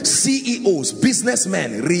wife. CEOs,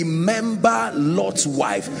 businessmen, remember Lot's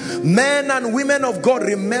wife. Men and women of God,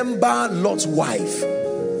 remember Lot's wife.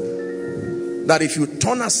 That if you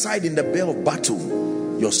turn aside in the day of battle,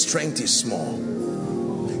 your strength is small.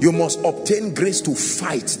 You must obtain grace to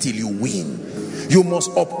fight till you win. You must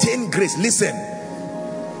obtain grace. Listen,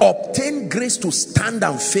 obtain grace to stand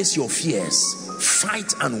and face your fears.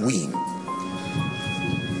 Fight and win.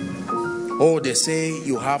 Oh, they say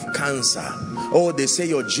you have cancer. Oh, they say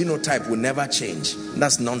your genotype will never change.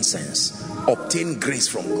 That's nonsense. Obtain grace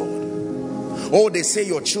from God. Oh, they say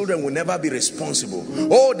your children will never be responsible.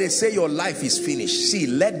 Oh, they say your life is finished. See,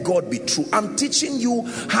 let God be true. I'm teaching you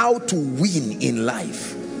how to win in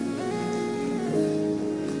life.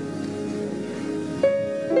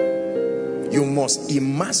 You must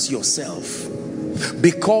immerse yourself,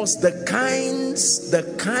 because the kinds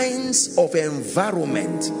of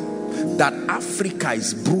environment that Africa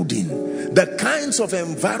is brooding, the kinds of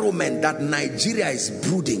environment that Nigeria is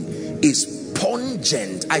brooding is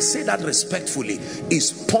pungent. I say that respectfully,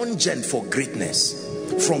 is pungent for greatness.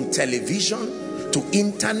 From television to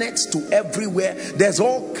internet to everywhere, there's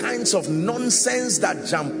all kinds of nonsense that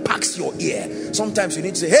jam-packs your ear. Sometimes you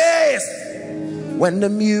need to say, hey, when the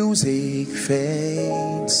music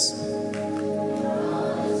fades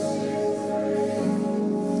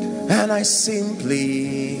and I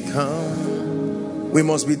simply come. We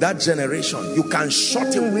must be that generation. You can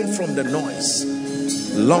shut away from the noise,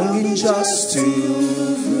 longing just to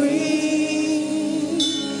bring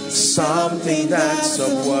something that's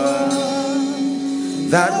of worth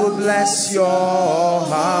that will bless your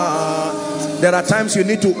heart. There are times you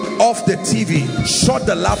need to off the TV, shut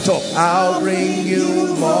the laptop. I'll bring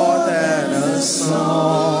you more than a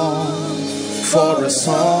song, for a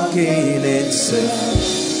song in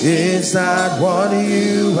itself is not what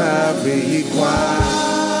you have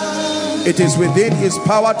required. It is within his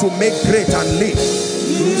power to make great and live.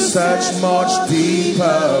 You search much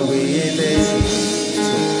deeper within.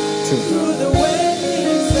 Through the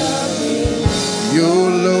ways of you're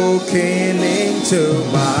looking into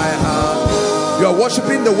my heart. You are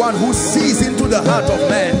worshiping the one who sees into the heart of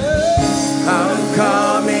man. I'm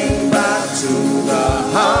coming back to the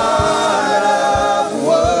heart of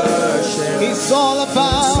worship. It's all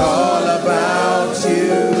about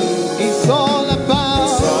you. It's all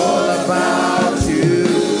about you,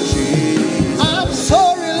 Jesus. I'm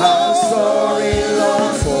sorry,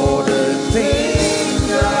 Lord, for the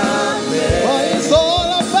things I've made. But it's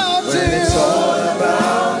all about you. It's all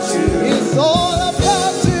about you. It's all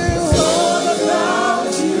about you. It's all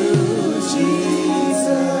about you,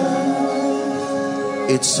 Jesus.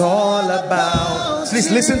 It's all about. Please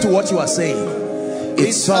listen to what you are saying.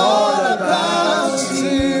 It's all about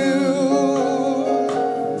you.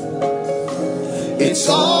 It's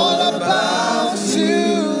all about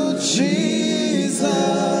you, Jesus.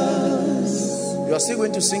 You are still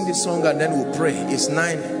going to sing this song and then we'll pray. It's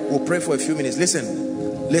 9. We'll pray for a few minutes. Listen.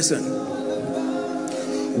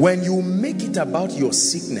 When you make it about your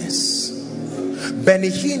sickness, Benny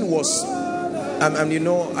Hinn was, you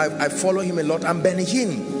know, I follow him a lot, and Benny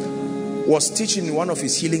Hinn was teaching in one of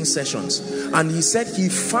his healing sessions, and he said he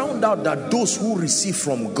found out that those who receive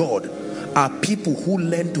from God are people who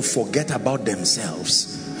learn to forget about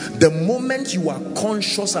themselves. The moment you are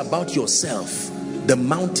conscious about yourself, the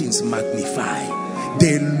mountains magnify.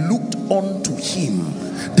 They looked unto him.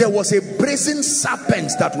 There was a brazen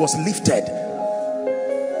serpent that was lifted,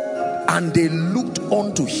 and they looked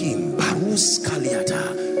unto him.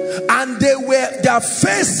 And their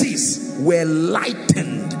faces were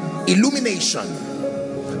lightened, illumination,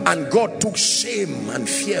 and God took shame and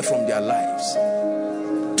fear from their lives.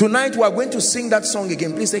 Tonight we are going to sing that song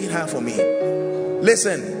again. Please take it higher for me.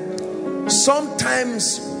 Listen,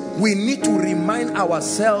 sometimes we need to remind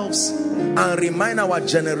ourselves and remind our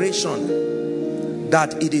generation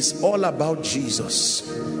that it is all about Jesus.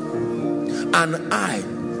 And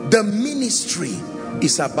the ministry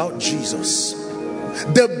is about Jesus.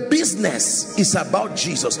 The business is about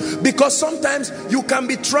Jesus. Because sometimes you can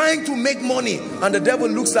be trying to make money and the devil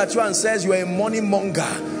looks at you and says you are a money monger.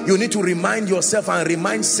 You need to remind yourself and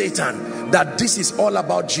remind Satan that this is all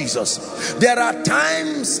about Jesus. There are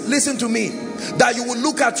times, listen to me, that you will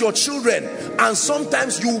look at your children and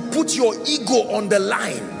sometimes you will put your ego on the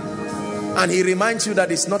line, and he reminds you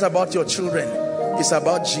that it's not about your children, it's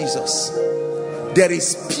about Jesus. There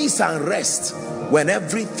is peace and rest when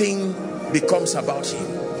everything becomes about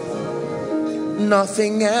him.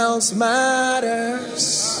 Nothing else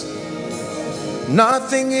matters.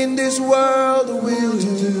 Nothing in this world will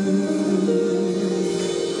do.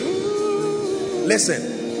 Listen,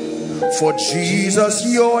 for Jesus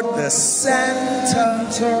you're the center,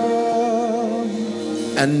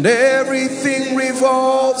 and everything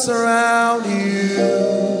revolves around you.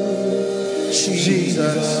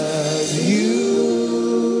 Jesus,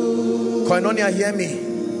 you. Koinonia, hear me.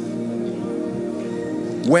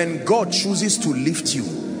 When God chooses to lift you,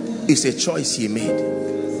 it's a choice he made.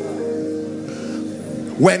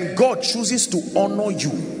 When God chooses to honor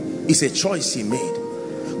you, it's a choice he made.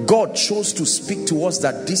 God chose to speak to us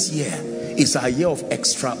that this year is a year of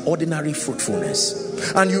extraordinary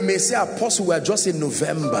fruitfulness. And you may say, Apostle, we're just in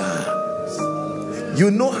November.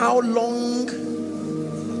 You know how long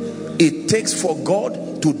it takes for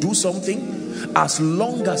God to do something? As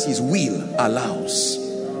long as his will allows.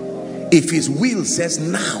 If his will says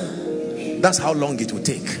now, that's how long it will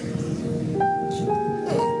take.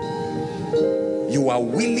 You are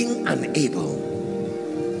willing and able.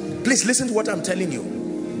 Please listen to what I'm telling you.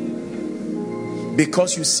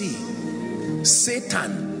 Because you see,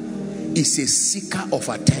 Satan is a seeker of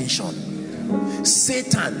attention.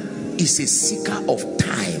 Satan is a seeker of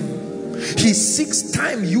time. He seeks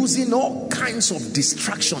time using all kinds of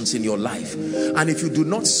distractions in your life. And if you do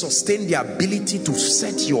not sustain the ability to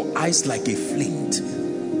set your eyes like a flint,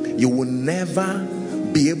 you will never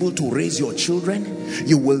be able to raise your children.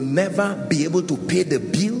 You will never be able to pay the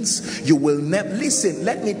bills. You will never, listen,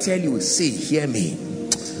 let me tell you, see, hear me.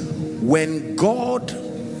 When God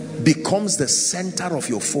becomes the center of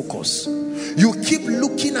your focus, you keep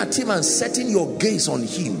looking at him and setting your gaze on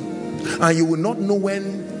him, and you will not know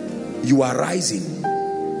when you are rising.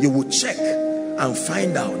 You will check and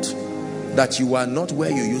find out that you are not where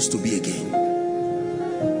you used to be again.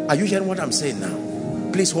 Are you hearing what I'm saying now?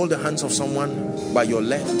 Please hold the hands of someone by your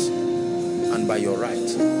left and by your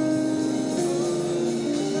right.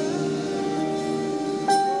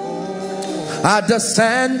 At the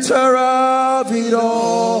center of it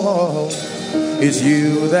all is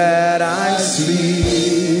you that I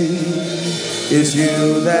see. Is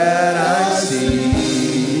you that I see.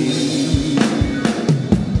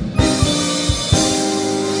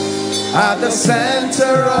 At the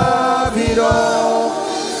center of it all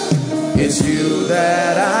is you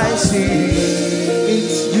that I see.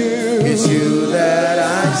 It's you that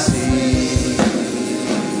I see.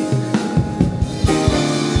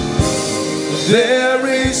 There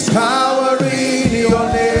is power in your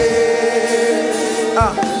name.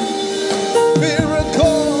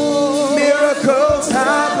 Miracles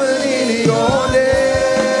happen in your name.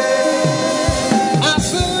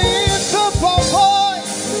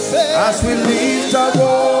 As we lift our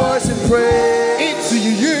voice and pray, it's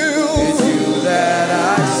you that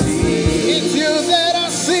I see. It's you that I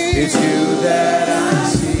see. It's you that I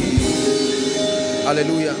see.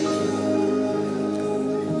 Hallelujah.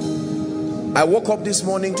 I woke up this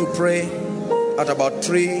morning to pray at about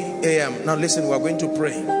 3 a.m. Now listen, we are going to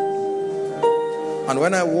pray. And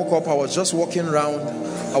when I woke up, I was just walking around.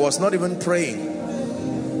 I was not even praying.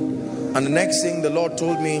 And the next thing the Lord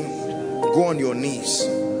told me, go on your knees.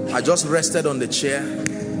 I just rested on the chair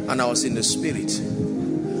and I was in the spirit.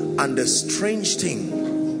 And the strange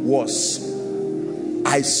thing was,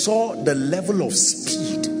 I saw the level of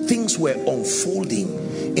speed. Things were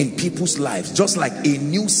unfolding in people's lives, just like a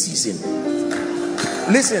new season.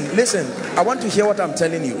 Listen, I want to hear what I'm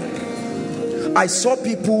telling you. I saw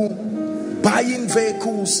people buying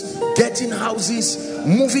vehicles, getting houses,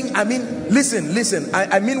 moving. I mean, listen,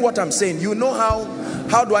 I mean what I'm saying. You know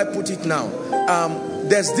how do I put it now?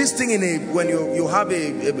 There's this thing when you have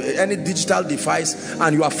any digital device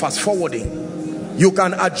and you are fast forwarding, you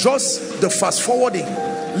can adjust the fast forwarding.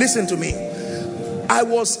 Listen to me. I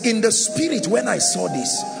was in the spirit when I saw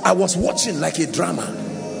this. I was watching like a drama.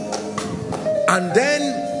 And then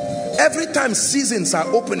every time seasons are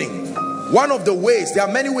opening, one of the ways, there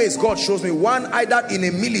are many ways God shows me. One, either in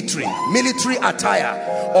a military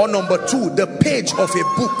attire, or number two, the page of a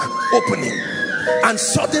book opening. And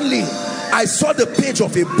suddenly I saw the page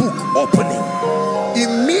of a book opening.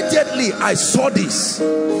 Immediately I saw this,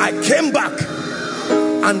 I came back,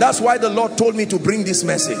 and that's why the Lord told me to bring this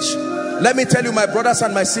message. Let me tell you, my brothers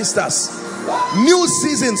and my sisters, new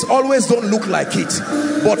seasons always don't look like it,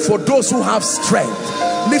 but for those who have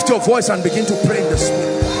strength, lift your voice and begin to pray in the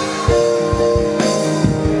spirit.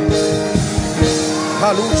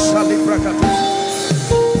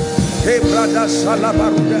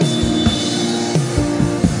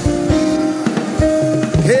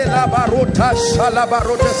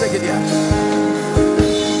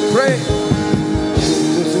 Pray.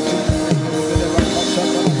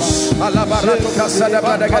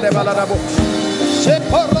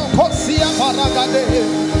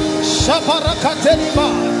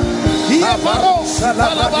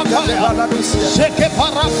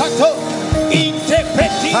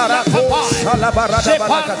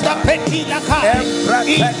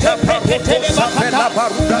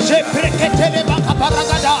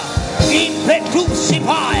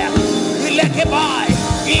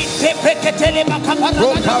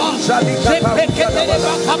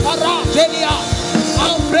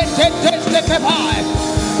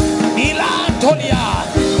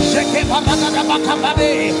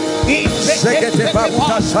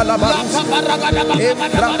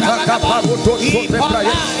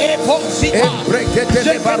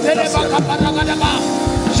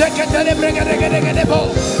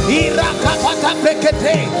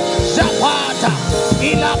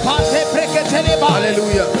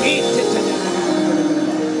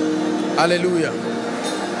 Hallelujah.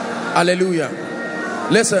 Hallelujah.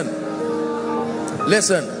 Listen.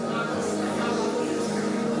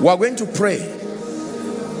 We're going to pray,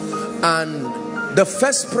 and the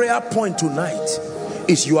first prayer point tonight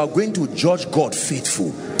is you are going to judge God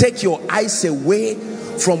faithful. Take your eyes away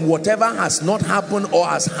from whatever has not happened or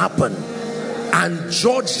has happened and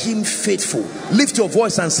judge him faithful. Lift your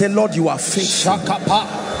voice and say, Lord, you are faithful.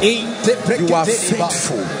 You are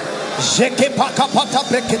faithful.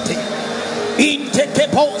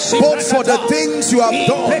 Both for the things you have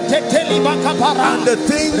done and the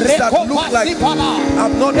things that look like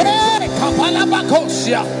have not been.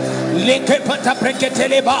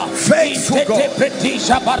 Faithful God.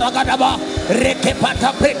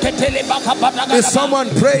 Is someone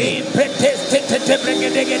praying?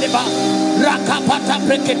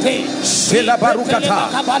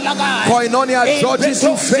 Koinonia judges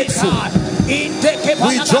you faithful.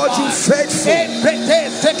 We judge you faithful.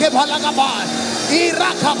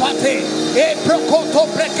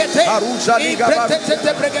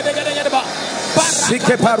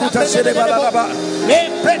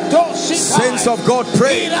 Saints of God,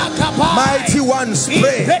 pray. Mighty ones,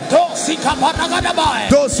 pray.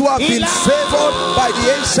 Those who have been favored by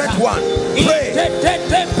the ancient one, pray.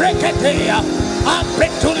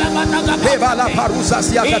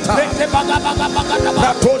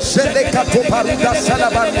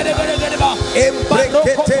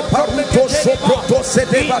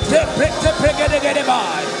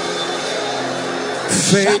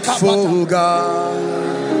 Faithful God.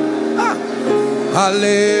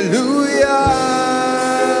 Hallelujah.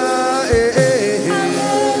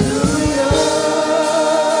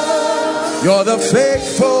 You're the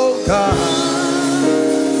faithful God.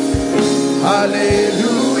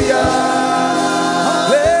 Hallelujah.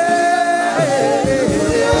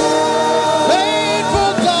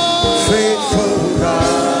 Faithful God. Faithful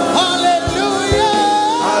God. Hallelujah.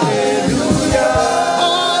 Hallelujah.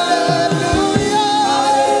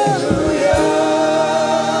 Hallelujah.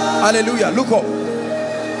 Hallelujah. Look up.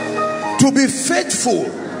 To be faithful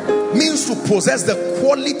means to possess the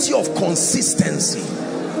quality of consistency.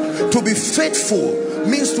 To be faithful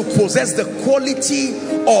means to possess the quality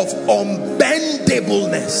of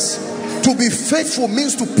unbendableness. To be faithful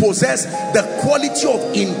means to possess the quality of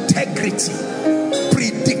integrity,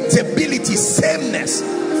 predictability, sameness.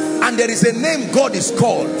 And there is a name God is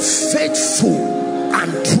called faithful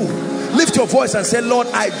and true. Lift your voice and say, Lord,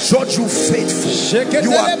 I judge you faithful.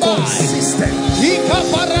 You are consistent.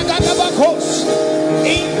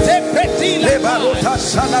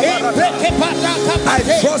 I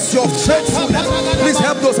trust your faithfulness. Please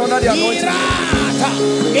help those under the anointing.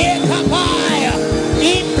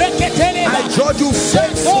 I judge you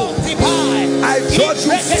faithful. I judge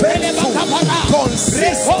you faithful,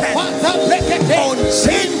 consistent,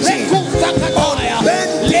 unchanging,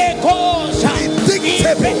 unbending,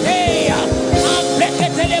 predictable.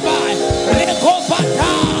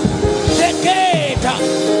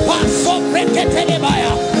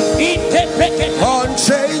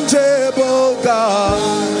 Unchangeable God,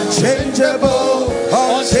 unchangeable,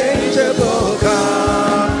 unchangeable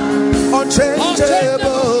God,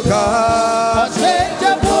 unchangeable God,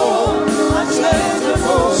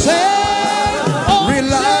 unchangeable,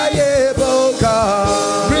 reliable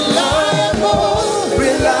God,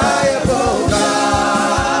 reliable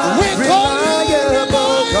God,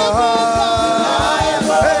 reliable God,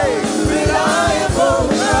 hey, reliable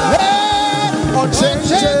God,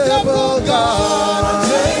 unchangeable God.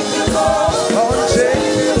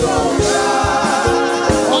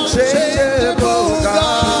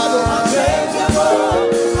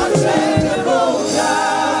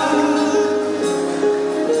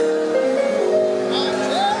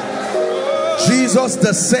 Jesus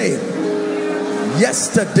the same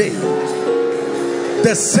yesterday,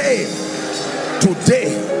 the same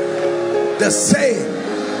today, the same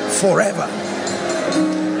forever.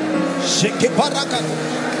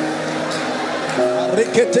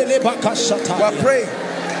 We're praying.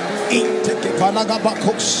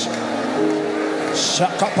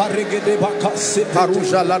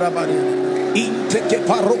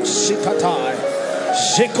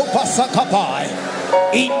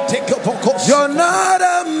 You're not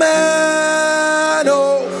a man,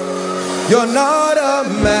 oh, you're not a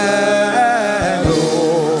man,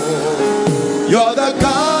 oh, you're the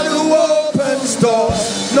God who opens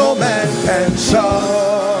doors no man can shut.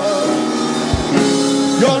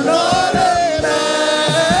 You're not a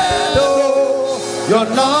man, oh, you're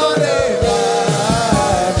not a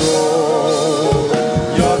man, oh,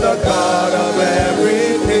 you're the God of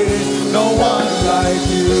everything, no one like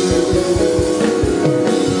you.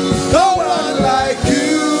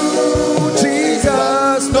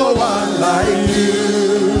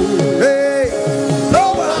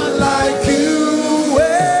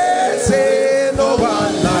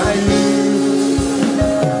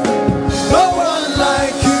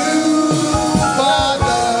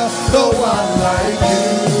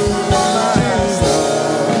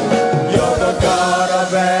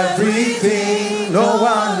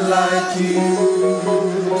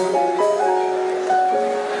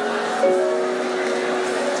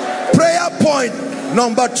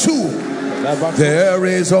 Number 2, there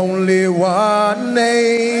is only one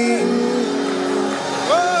name.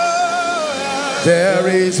 There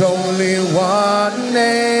is only one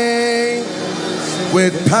name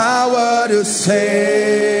with power to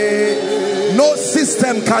save. No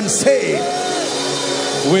system can save.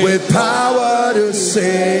 With power to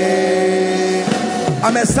save.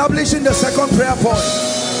 I'm establishing the second prayer point.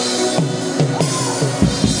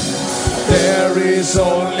 There is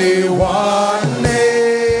only one name.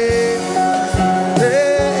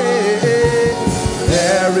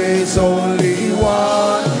 There is only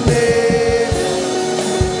one name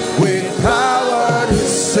with power to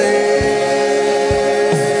save.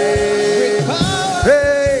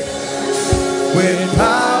 With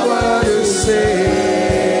power to save.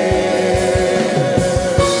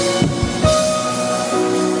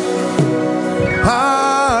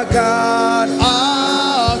 Our God,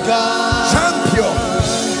 champion.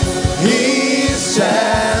 He's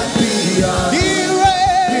champion. He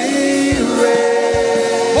reigns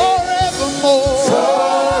forevermore.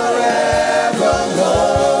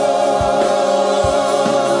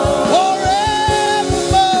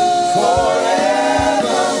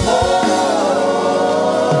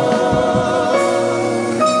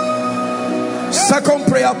 Second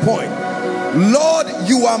prayer point. Lord,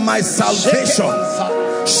 you are my salvation.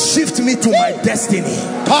 Shift me to my destiny.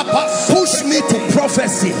 Push me to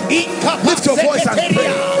prophecy. Lift your voice and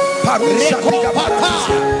pray.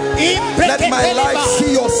 Let my life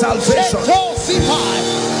see your salvation.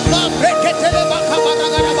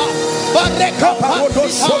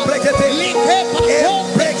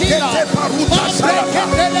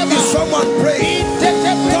 Is someone praying?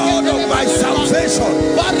 God of my salvation,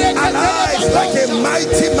 arise like a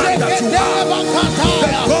mighty man that you are.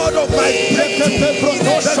 The God of my breakthrough,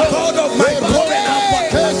 the God of my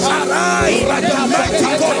covenant, arise like the mighty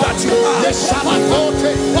God that you are.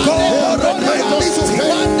 God of my lifting,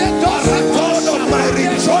 God of my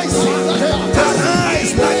rejoicing,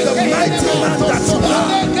 arise like the mighty man that you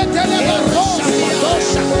are.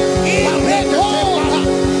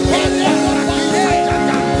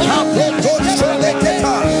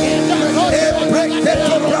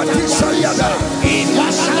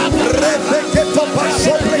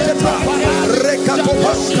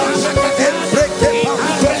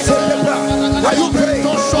 Are you praying?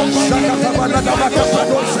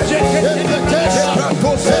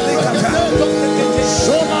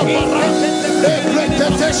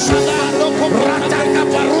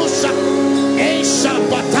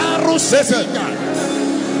 Listen.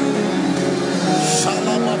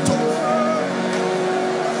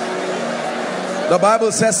 The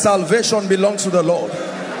Bible says salvation belongs to the Lord.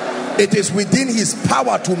 It is within his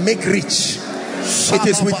power to make rich. It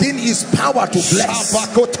is within his power to bless.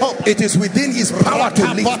 It is within his power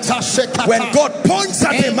to lift. When God points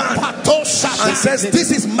at a man and says,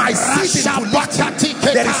 this is my season to lift,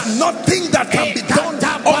 there is nothing that can be done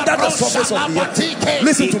under the surface of the earth.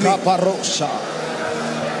 Listen to me.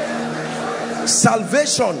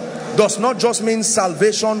 Salvation does not just mean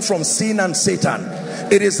salvation from sin and Satan.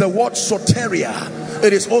 It is the word soteria.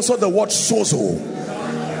 It is also the word sozo.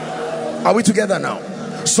 Are we together now?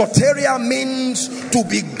 Soteria means to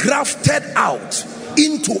be grafted out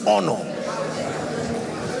into honor.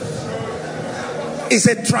 It's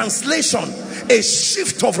a translation, a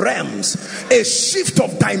shift of realms, a shift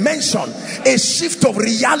of dimension, a shift of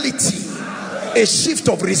reality, a shift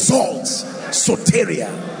of results. Soteria.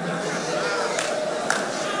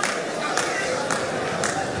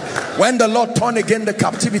 When the Lord turned again the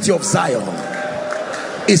captivity of Zion,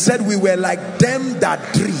 he said we were like them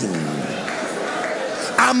that dream.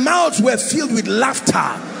 Our mouths were filled with laughter,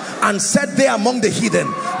 and said they among the heathen,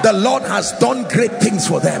 the Lord has done great things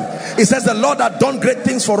for them. It says the Lord had done great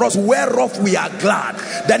things for us, whereof we are glad.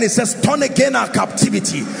 Then it says, turn again our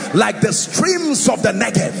captivity like the streams of the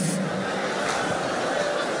Negev.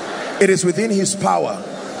 It is within his power.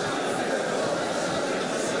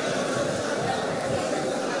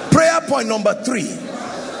 Prayer point number 3.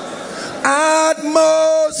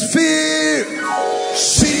 Atmosphere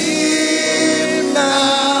shift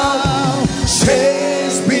now,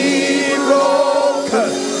 chains be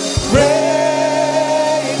broken.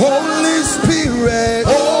 Pray, Holy Spirit,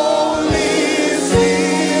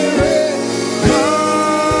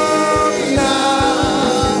 come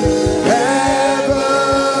now.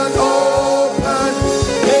 Heaven open,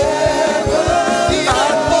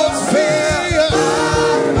 atmosphere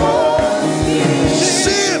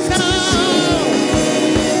shift.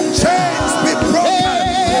 Chains be broken.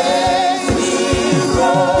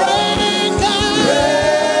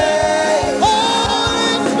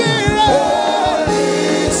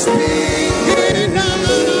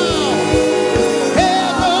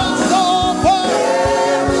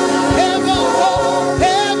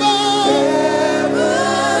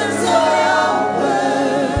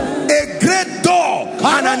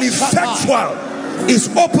 Effectual is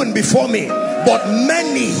open before me, but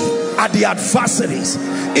many are the adversaries.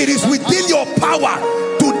 It is within your power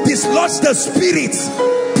to dislodge the spirits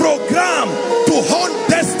programmed to haunt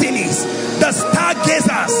destinies, the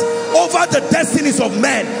stargazers over the destinies of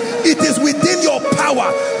men. It is within your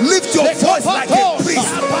power. Lift your voice like a priest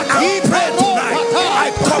and pray tonight. I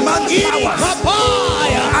command powers,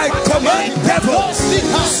 I command devils,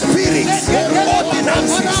 spirits,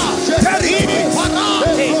 ordinances, territories,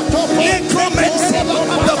 necromancy,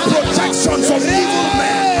 the projections of evil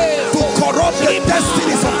men to corrupt the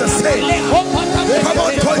destinies of the saints. Come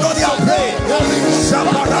on, Koinonia, pray.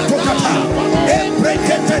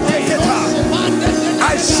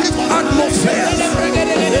 I shift atmospheres.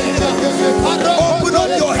 Open up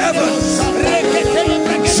your heavens.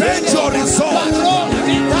 Change your result.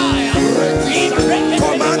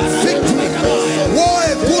 Command victory. War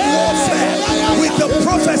a good warfare with the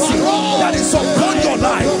prophecy that is upon your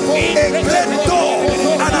life. A great door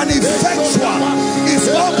and an effectual is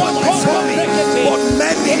open before me, but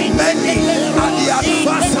many are the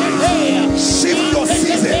adversaries. Shift your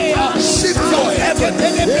season, shift your heaven.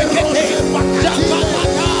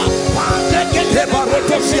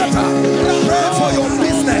 Pray for your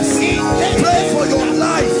business, pray for your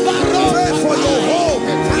life, pray for your home,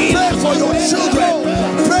 pray for your children,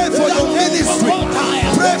 pray for your ministry,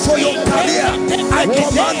 pray for your career. I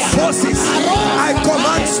command forces, I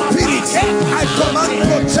command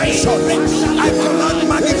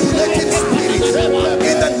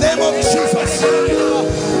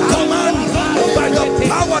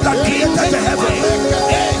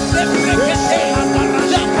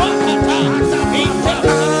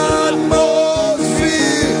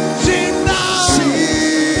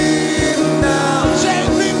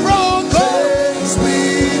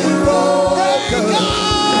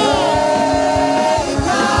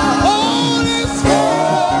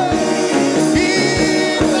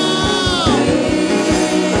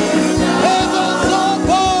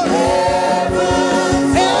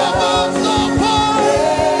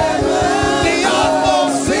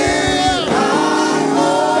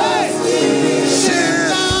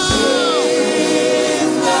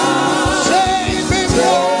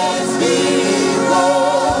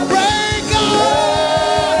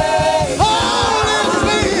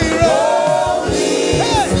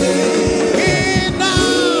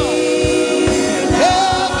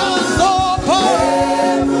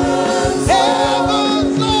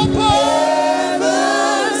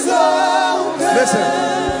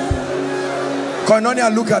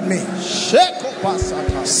Koinonia, look at me.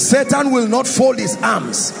 Satan will not fold his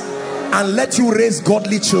arms and let you raise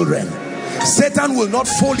godly children. Satan will not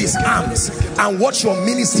fold his arms and watch your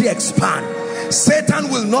ministry expand. Satan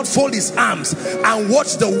will not fold his arms and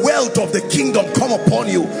watch the wealth of the kingdom come upon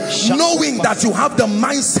you, knowing that you have the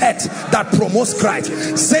mindset that promotes Christ.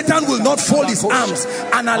 Satan will not fold his arms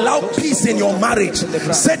and allow peace in your marriage.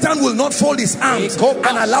 Satan will not fold his arms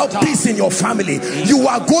and allow peace in your family. You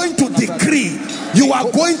are going to decree, you are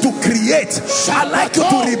going to create. I'd like you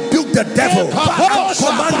to rebuke the devil and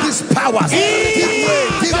command his powers. Give way,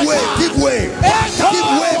 give way, give way, give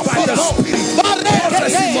way by the Spirit.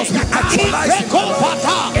 Prophecy must be actualized.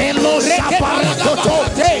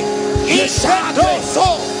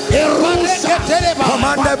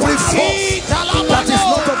 Command every force that is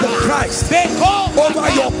not of the Christ over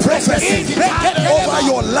your prophecy, over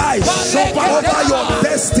your life, over your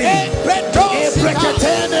destiny.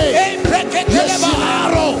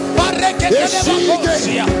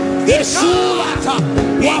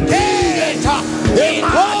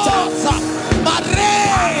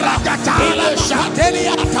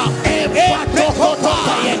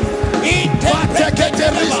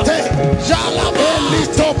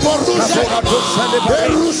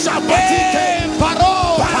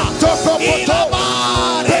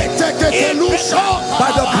 By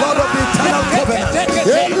the blood of the eternal covenant,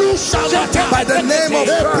 by the name of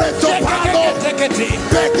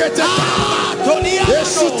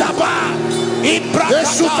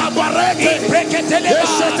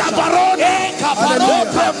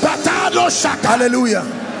Christ, hallelujah.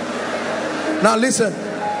 Now listen,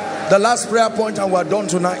 the last prayer point and we're done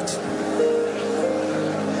tonight.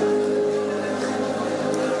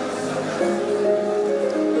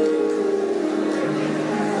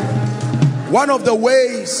 One of the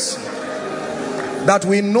ways that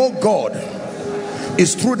we know God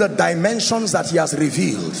is through the dimensions that he has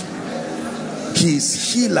revealed. He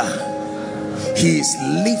is healer, he is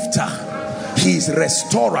lifter, he is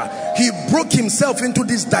restorer. He broke himself into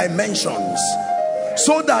these dimensions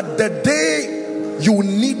so that the day you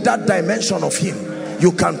need that dimension of him,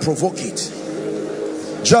 you can provoke it.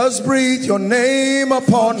 Just breathe your name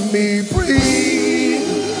upon me, breathe.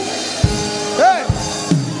 Hey.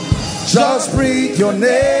 Just breathe your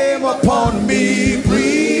name upon me,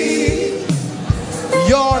 breathe.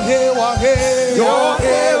 Your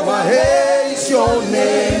is your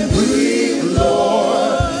name, breathe,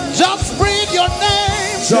 Lord. Just breathe your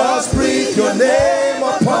name. Just breathe your name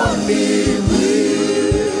upon me,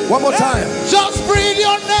 breathe. One more time. Just breathe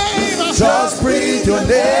your name. Just breathe your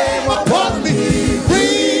name upon me,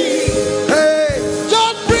 breathe. Hey.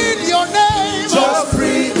 Just breathe your name. Just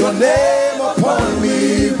breathe your name upon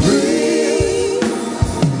me, breathe.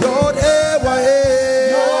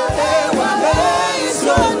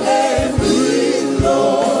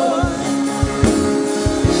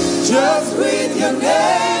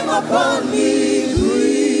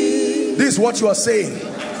 This is what you are saying.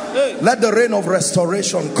 Let the rain of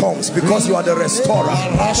restoration comes because you are the restorer.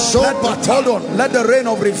 Let the rain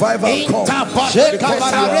of revival come because you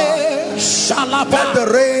are. Let the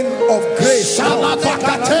rain of grace come.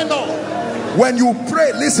 When you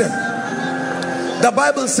pray, listen, the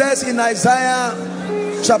Bible says in Isaiah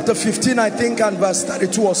chapter 15, I think, and verse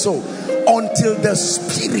 32 or so, until the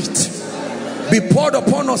Spirit be poured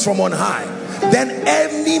upon us from on high, then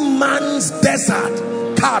any man's desert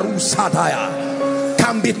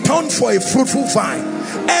can be turned for a fruitful vine.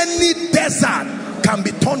 Any desert can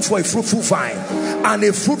be turned for a fruitful vine, and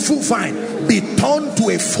a fruitful vine be turned to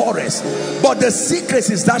a forest. But the secret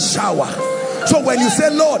is that shower. So when you say,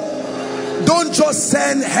 Lord, don't just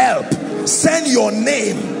send help, send your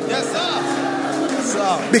name. Yes, sir. Yes,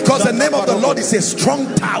 sir. Because the name of the Lord is a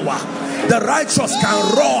strong tower. The righteous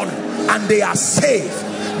can run and they are safe.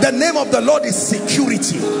 The name of the Lord is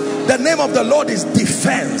security. The name of the Lord is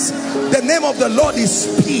defense. The name of the Lord is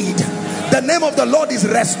speed. The name of the Lord is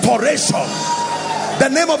restoration. The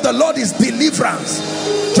name of the Lord is deliverance.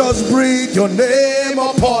 Just breathe your name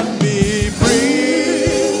upon me,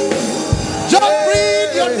 breathe. Just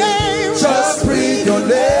breathe your name. Just breathe your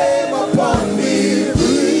name upon me,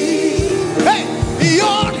 breathe. Hey,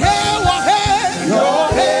 your hair, your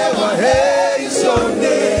hair is your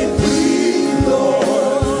name.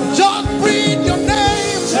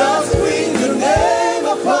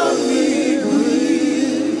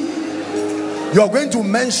 You are going to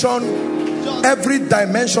mention every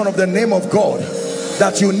dimension of the name of God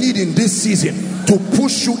that you need in this season to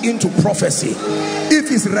push you into prophecy. If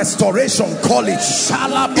it's restoration, call it.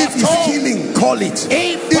 If it's healing, call it.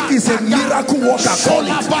 If it's a miracle worker, call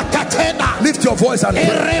it. Lift your voice and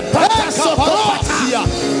pray.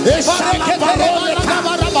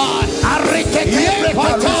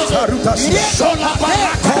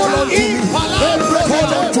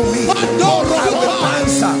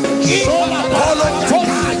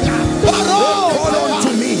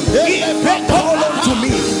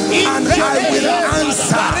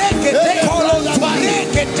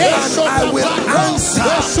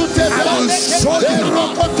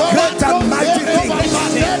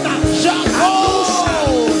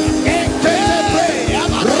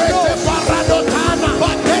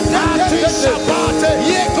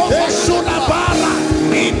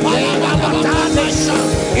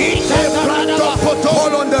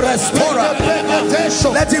 Restorer.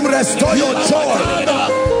 Let him restore your joy.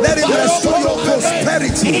 Let him restore your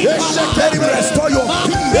prosperity. Let him restore your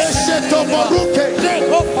peace.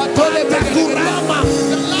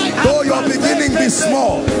 Though your beginning be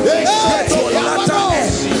small, yet your latter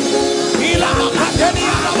end.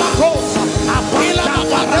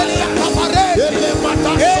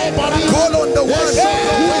 Call on the one who is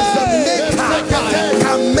the maker,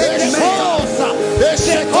 can make men.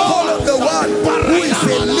 Call on the one who is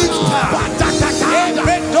a lifter.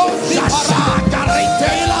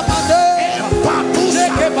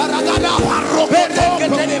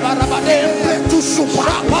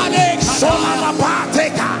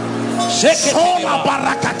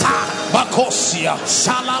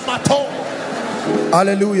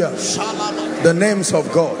 Hallelujah. The names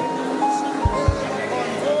of God.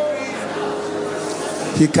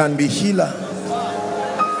 He can be healer.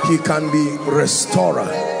 He can be restorer.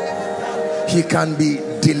 He can be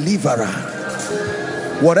deliverer.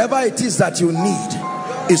 Whatever it is that you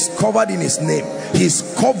need is covered in his name. His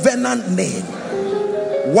covenant name,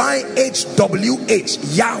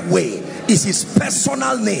 YHWH, Yahweh, is his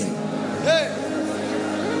personal name.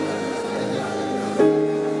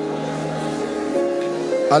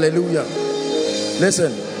 Hallelujah.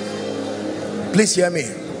 Listen, please hear me.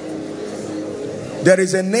 There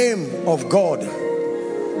is a name of God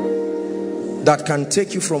that can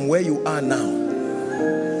take you from where you are now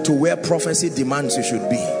to where prophecy demands you should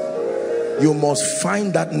be. You must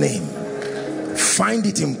find that name. Find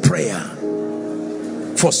it in prayer.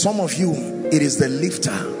 For some of you, it is the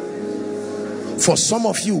lifter. For some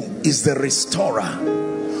of you, is the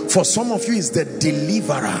restorer. For some of you, is the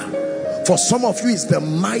deliverer. For some of you, is the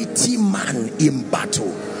mighty man in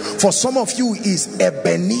battle. For some of you, is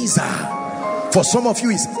Ebenezer. For some of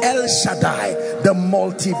you, is El Shaddai, the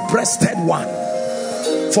multi-breasted one.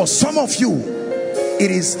 For some of you,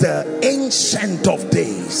 it is the Ancient of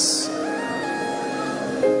Days.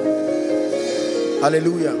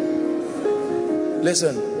 Hallelujah.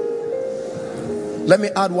 Listen, let me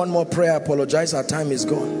add one more prayer. I apologize, our time is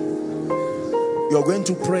gone. You're going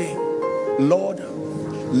to pray, Lord,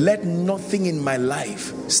 let nothing in my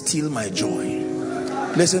life steal my joy.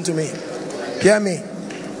 Listen to me, hear me.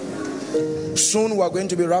 Soon we're going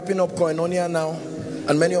to be wrapping up Koinonia now,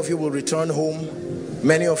 and many of you will return home.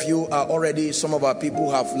 Many of you are already, some of our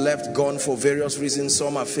people have left, gone for various reasons.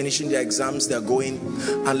 Some are finishing their exams, they're going.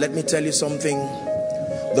 And let me tell you something,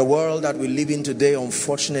 the world that we live in today,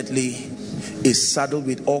 unfortunately, is saddled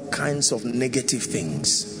with all kinds of negative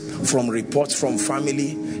things. From reports from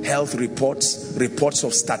family, health reports, reports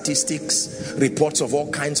of statistics, reports of all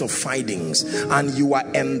kinds of findings. And you are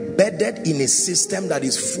embedded in a system that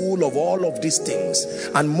is full of all of these things.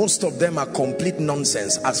 And most of them are complete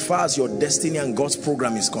nonsense as far as your destiny and God's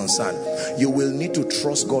program is concerned. You will need to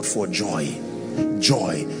trust God for joy.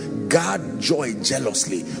 Joy. Guard joy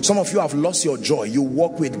jealously. Some of you have lost your joy. You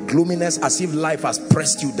walk with gloominess as if life has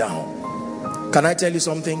pressed you down. Can I tell you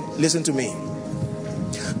something? Listen to me.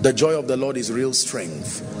 The joy of the Lord is real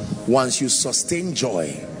strength. Once you sustain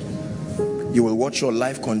joy, you will watch your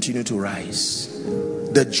life continue to rise.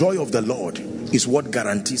 The joy of the Lord is what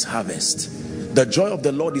guarantees harvest. The joy of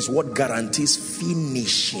the Lord is what guarantees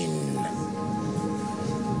finishing.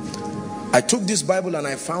 I took this Bible and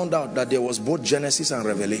I found out that there was both Genesis and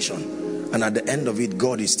Revelation, and at the end of it,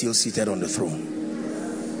 God is still seated on the throne.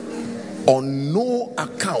 On no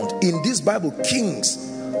account in this Bible, kings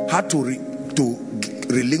had to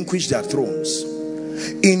relinquish their thrones.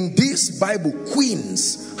 In this Bible,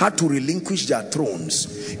 queens had to relinquish their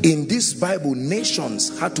thrones. In this Bible,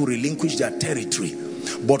 nations had to relinquish their territory.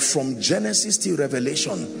 But from Genesis to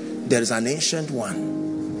Revelation, there is an ancient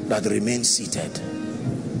one that remains seated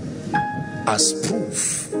as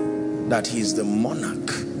proof that he is the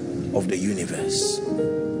monarch of the universe.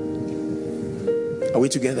 Are we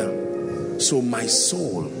together? So my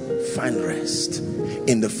soul find rest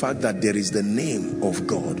in the fact that there is the name of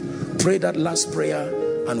God. Pray that last prayer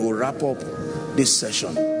and we'll wrap up this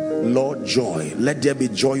session. Lord, joy. Let there be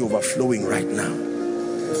joy overflowing right now.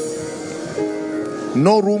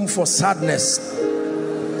 No room for sadness.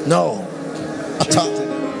 No.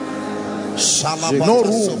 No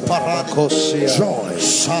room. Joy.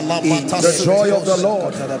 The joy of the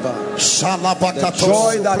Lord. The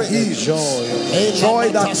joy that heals. Joy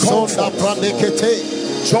that comforts.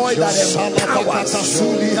 Joy that empowers.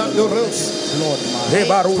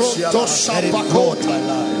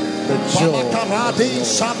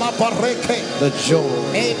 The joy.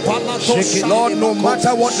 Lord, no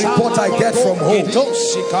matter what report I get from home,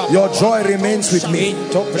 your joy remains with me.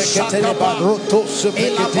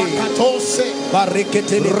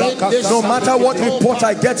 No matter what report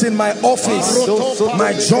I get in my office,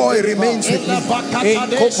 my joy remains with me.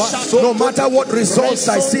 No matter what results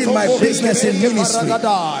I see in my business in ministry,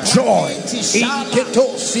 joy.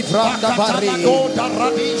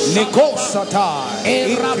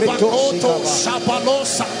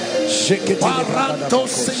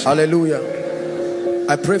 Hallelujah.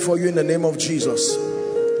 I pray for you in the name of Jesus.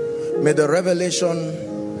 May the revelation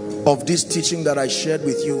of this teaching that I shared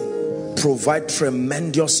with you provide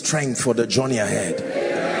tremendous strength for the journey ahead.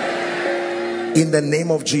 In the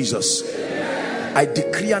name of Jesus, I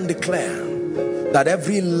decree and declare that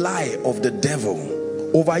every lie of the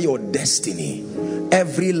devil over your destiny,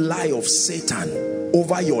 every lie of Satan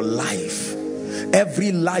over your life,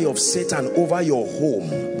 every lie of Satan over your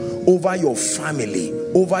home, over your family,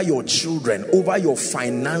 over your children, over your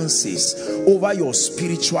finances, over your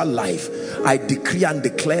spiritual life, I decree and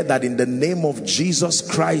declare that in the name of Jesus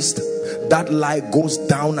Christ, that lie goes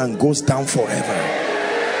down and goes down forever.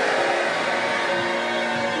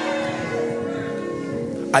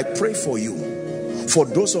 I pray for you. For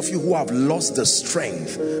those of you who have lost the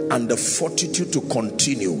strength and the fortitude to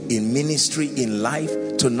continue in ministry, in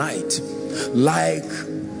life tonight, like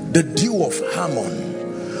the dew of Hermon,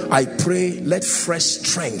 I pray let fresh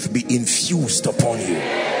strength be infused upon you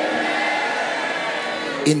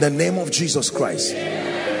in the name of Jesus Christ.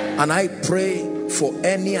 And I pray for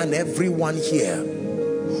any and everyone here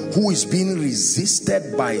who is being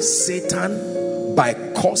resisted by Satan, by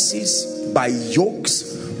curses, by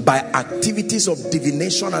yokes, by activities of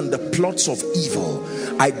divination and the plots of evil.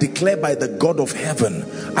 I declare by the God of heaven,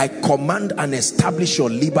 I command and establish your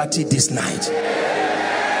liberty this night.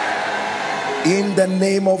 In the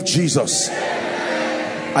name of Jesus,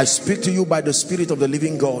 I speak to you by the Spirit of the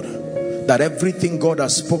living God, that everything God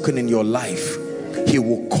has spoken in your life, He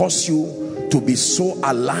will cause you to be so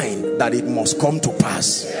aligned that it must come to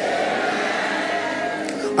pass.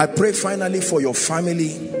 I pray finally for your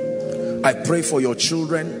family. I pray for your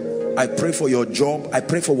children. I pray for your job. I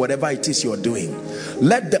pray for whatever it is you're doing.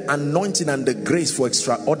 Let the anointing and the grace for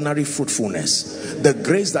extraordinary fruitfulness, the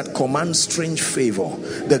grace that commands strange favor,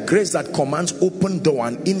 the grace that commands open door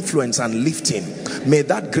and influence and lifting, may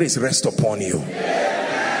that grace rest upon you.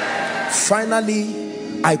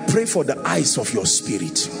 Finally, I pray for the eyes of your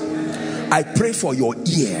spirit. I pray for your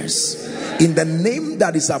ears. In the name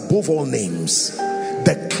that is above all names,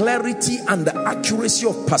 the clarity and the accuracy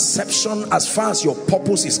of perception as far as your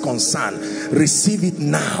purpose is concerned, receive it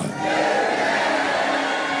now.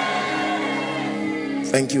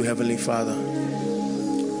 Thank you, Heavenly Father.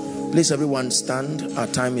 Please everyone stand. Our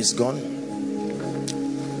time is gone.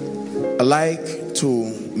 I'd like to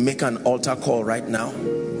make an altar call right now.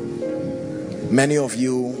 Many of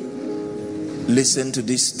you listened to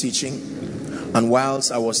this teaching, and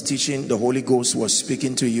whilst I was teaching, the Holy Ghost was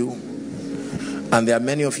speaking to you. And there are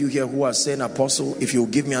many of you here who are saying, Apostle, if you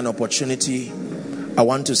give me an opportunity, I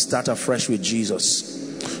want to start afresh with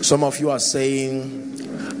Jesus. Some of you are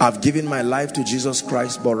saying, I've given my life to Jesus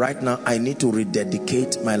Christ, but right now I need to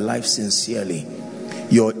rededicate my life sincerely.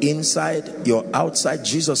 You're inside, you're outside.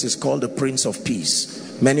 Jesus is called the Prince of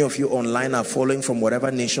Peace. Many of you online are following from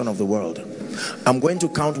whatever nation of the world. I'm going to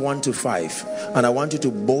count 1 to 5, and I want you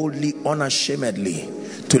to boldly, unashamedly,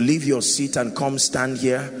 to leave your seat and come stand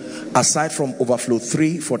here. Aside from overflow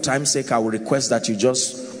 3, for time's sake, I will request that you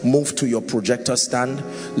just move to your projector stand.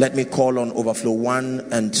 Let me call on overflow 1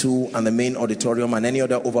 and 2 and the main auditorium, and any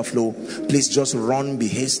other overflow. Please just run, be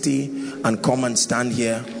hasty, and come and stand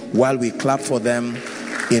here while we clap for them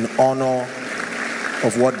in honor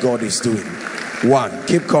of what God is doing. 1,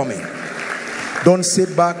 keep coming. Don't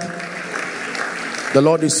sit back. The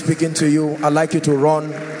Lord is speaking to you. I'd like you to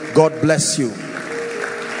run. God bless you.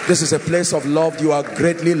 This is a place of love. You are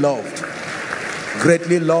greatly loved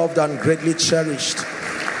and greatly cherished.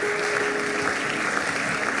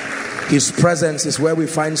 His presence is where we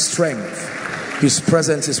find strength. His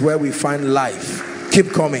presence is where we find life.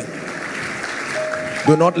 Keep coming.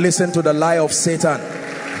 Do not listen to the lie of Satan.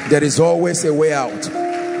 There is always a way out.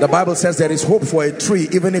 The Bible says there is hope for a tree,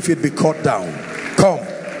 even if it be cut down. Come.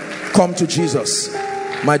 Come to Jesus.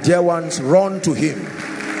 My dear ones, run to him.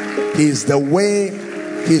 He is the way,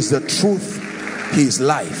 he is the truth, he is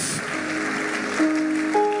life.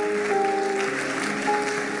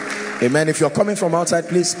 Amen. If you're coming from outside,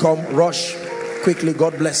 please come, rush quickly.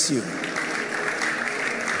 God bless you.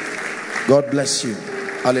 God bless you.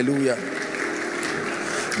 Hallelujah.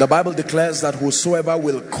 The Bible declares that whosoever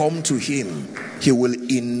will come to him, he will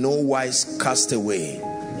in no wise cast away.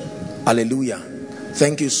 Hallelujah.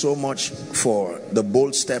 Thank you so much for the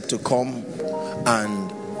bold step to come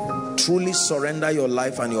and truly surrender your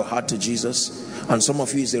life and your heart to Jesus. And some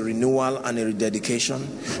of you is a renewal and a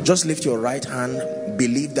rededication. Just lift your right hand.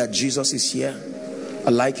 Believe that Jesus is here.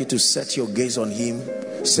 I'd like you to set your gaze on him.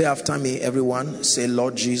 Say after me, everyone. Say,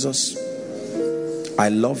 Lord Jesus, I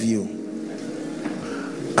love you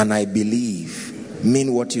and I believe.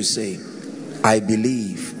 Mean what you say. I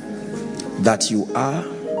believe that you are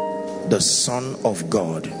the Son of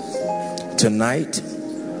God. Tonight,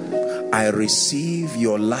 I receive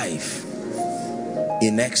your life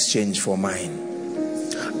in exchange for mine.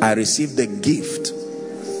 I receive the gift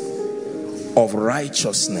of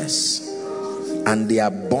righteousness and the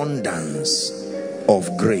abundance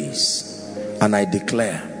of grace, and I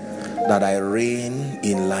declare that I reign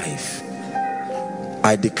in life.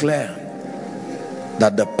 I declare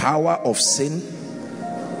that the power of sin,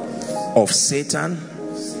 of Satan,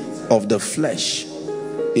 of the flesh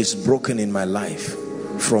is broken in my life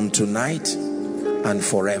from tonight and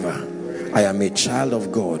forever. I am a child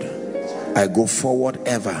of God. I go forward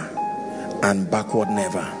ever and backward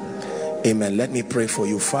never. Amen. Let me pray for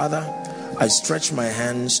you. Father, I stretch my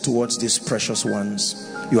hands towards these precious ones.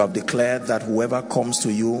 You have declared that whoever comes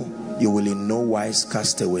to you, you will in no wise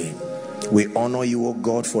cast away. We honor you, O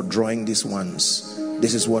God, for drawing these ones.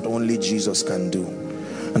 This is what only Jesus can do.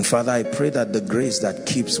 And Father, I pray that the grace that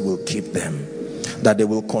keeps will keep them, that they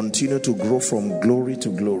will continue to grow from glory to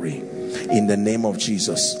glory. In the name of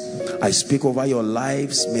Jesus, I speak over your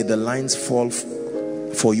lives. May the lines fall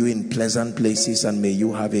for you in pleasant places, and may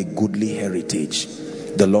you have a goodly heritage.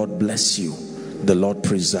 The Lord bless you. The Lord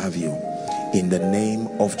preserve you. In the name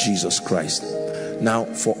of Jesus Christ. Now,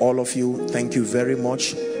 for all of you, thank you very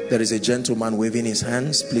much. There is a gentleman waving his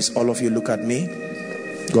hands. Please, all of you, look at me.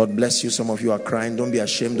 God bless you. Some of you are crying. Don't be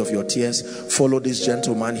ashamed of your tears. Follow this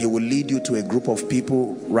gentleman. He will lead you to a group of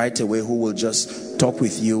people right away who will just talk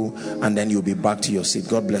with you, and then you'll be back to your seat.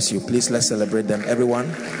 God bless you. Please, let's celebrate them. Everyone,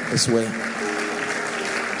 this way.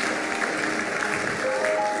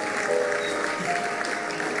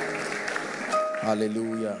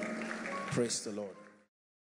 Hallelujah. Praise the Lord.